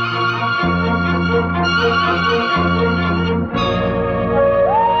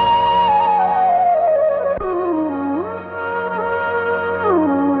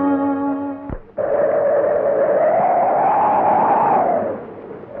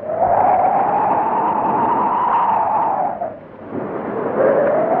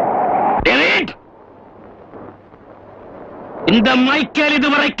 இந்த மைக்கேல்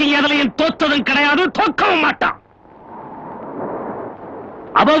இதுவரைக்கும் எதிலையும் தோத்ததும் கிடையாது, தோக்கவும் மாட்டான்.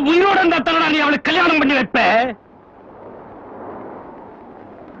 அவ உயிரோட இருந்தா தவிர நீ அவளுக்கு கல்யாணம் பண்ணி வைப்ப.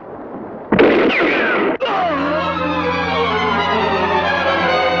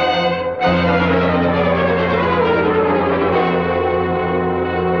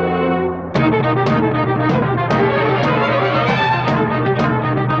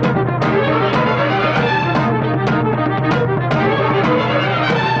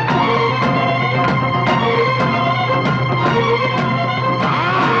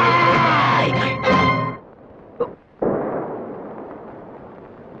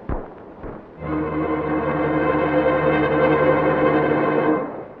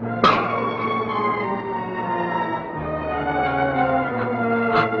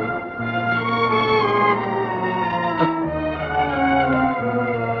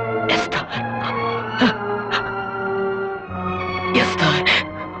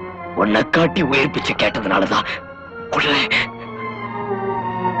 உன்னை காட்டி உயிர் பிச்சை கேட்டதுனாலதான்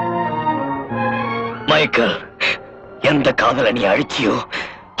மைக்கேல், எந்த காதலை நீ அழிச்சியோ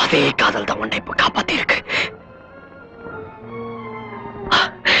அதே காதல் தான் உன்னை இப்ப காப்பாத்தி இருக்கு.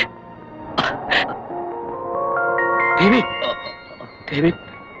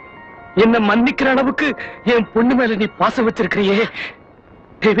 என்ன மன்னிக்கிற அளவுக்கு என் பொண்ணு மேல நீ பாசம் வச்சிருக்கிறியே.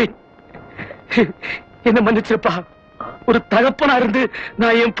 என்ன மன்னிச்சிருப்பா. ஒரு தகப்பனா இருந்து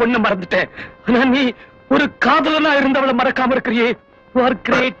நான் என் பொண்ணை மறந்துட்டேன். ஆனா நீ ஒரு காதலனா இருந்தவளை மறக்காம இருக்கிறியே. You are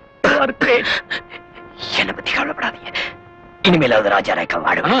great. You are great. என்னை பத்தி கவலைப்படாதீங்க. இனிமேலாவது ராஜா ரேகா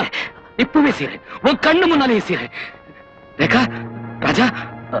வாழும். இப்பவே சீரு, உன் கண்ணு முன்னாலே சீரு. ரேகா, ராஜா.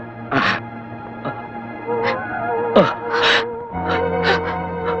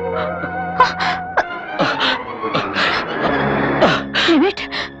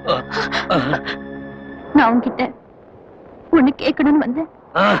 நான் உன்கிட்ட ஒண்ணு கேட்கணும்னு வந்தேன்.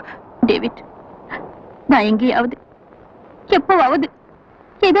 டேவிட், நான் எங்கேயாவது எப்பவாவது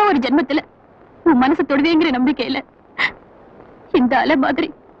ஏதோ ஒரு ஜென்மத்துல உன் மனசு தொடுவேங்கிற நம்பிக்கையில இந்த அலை மாதிரி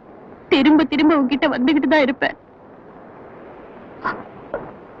திரும்ப திரும்ப உன்கிட்ட வந்துகிட்டு தான் இருப்பேன்.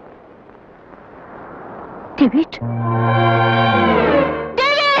 David,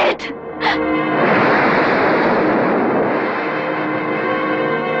 David!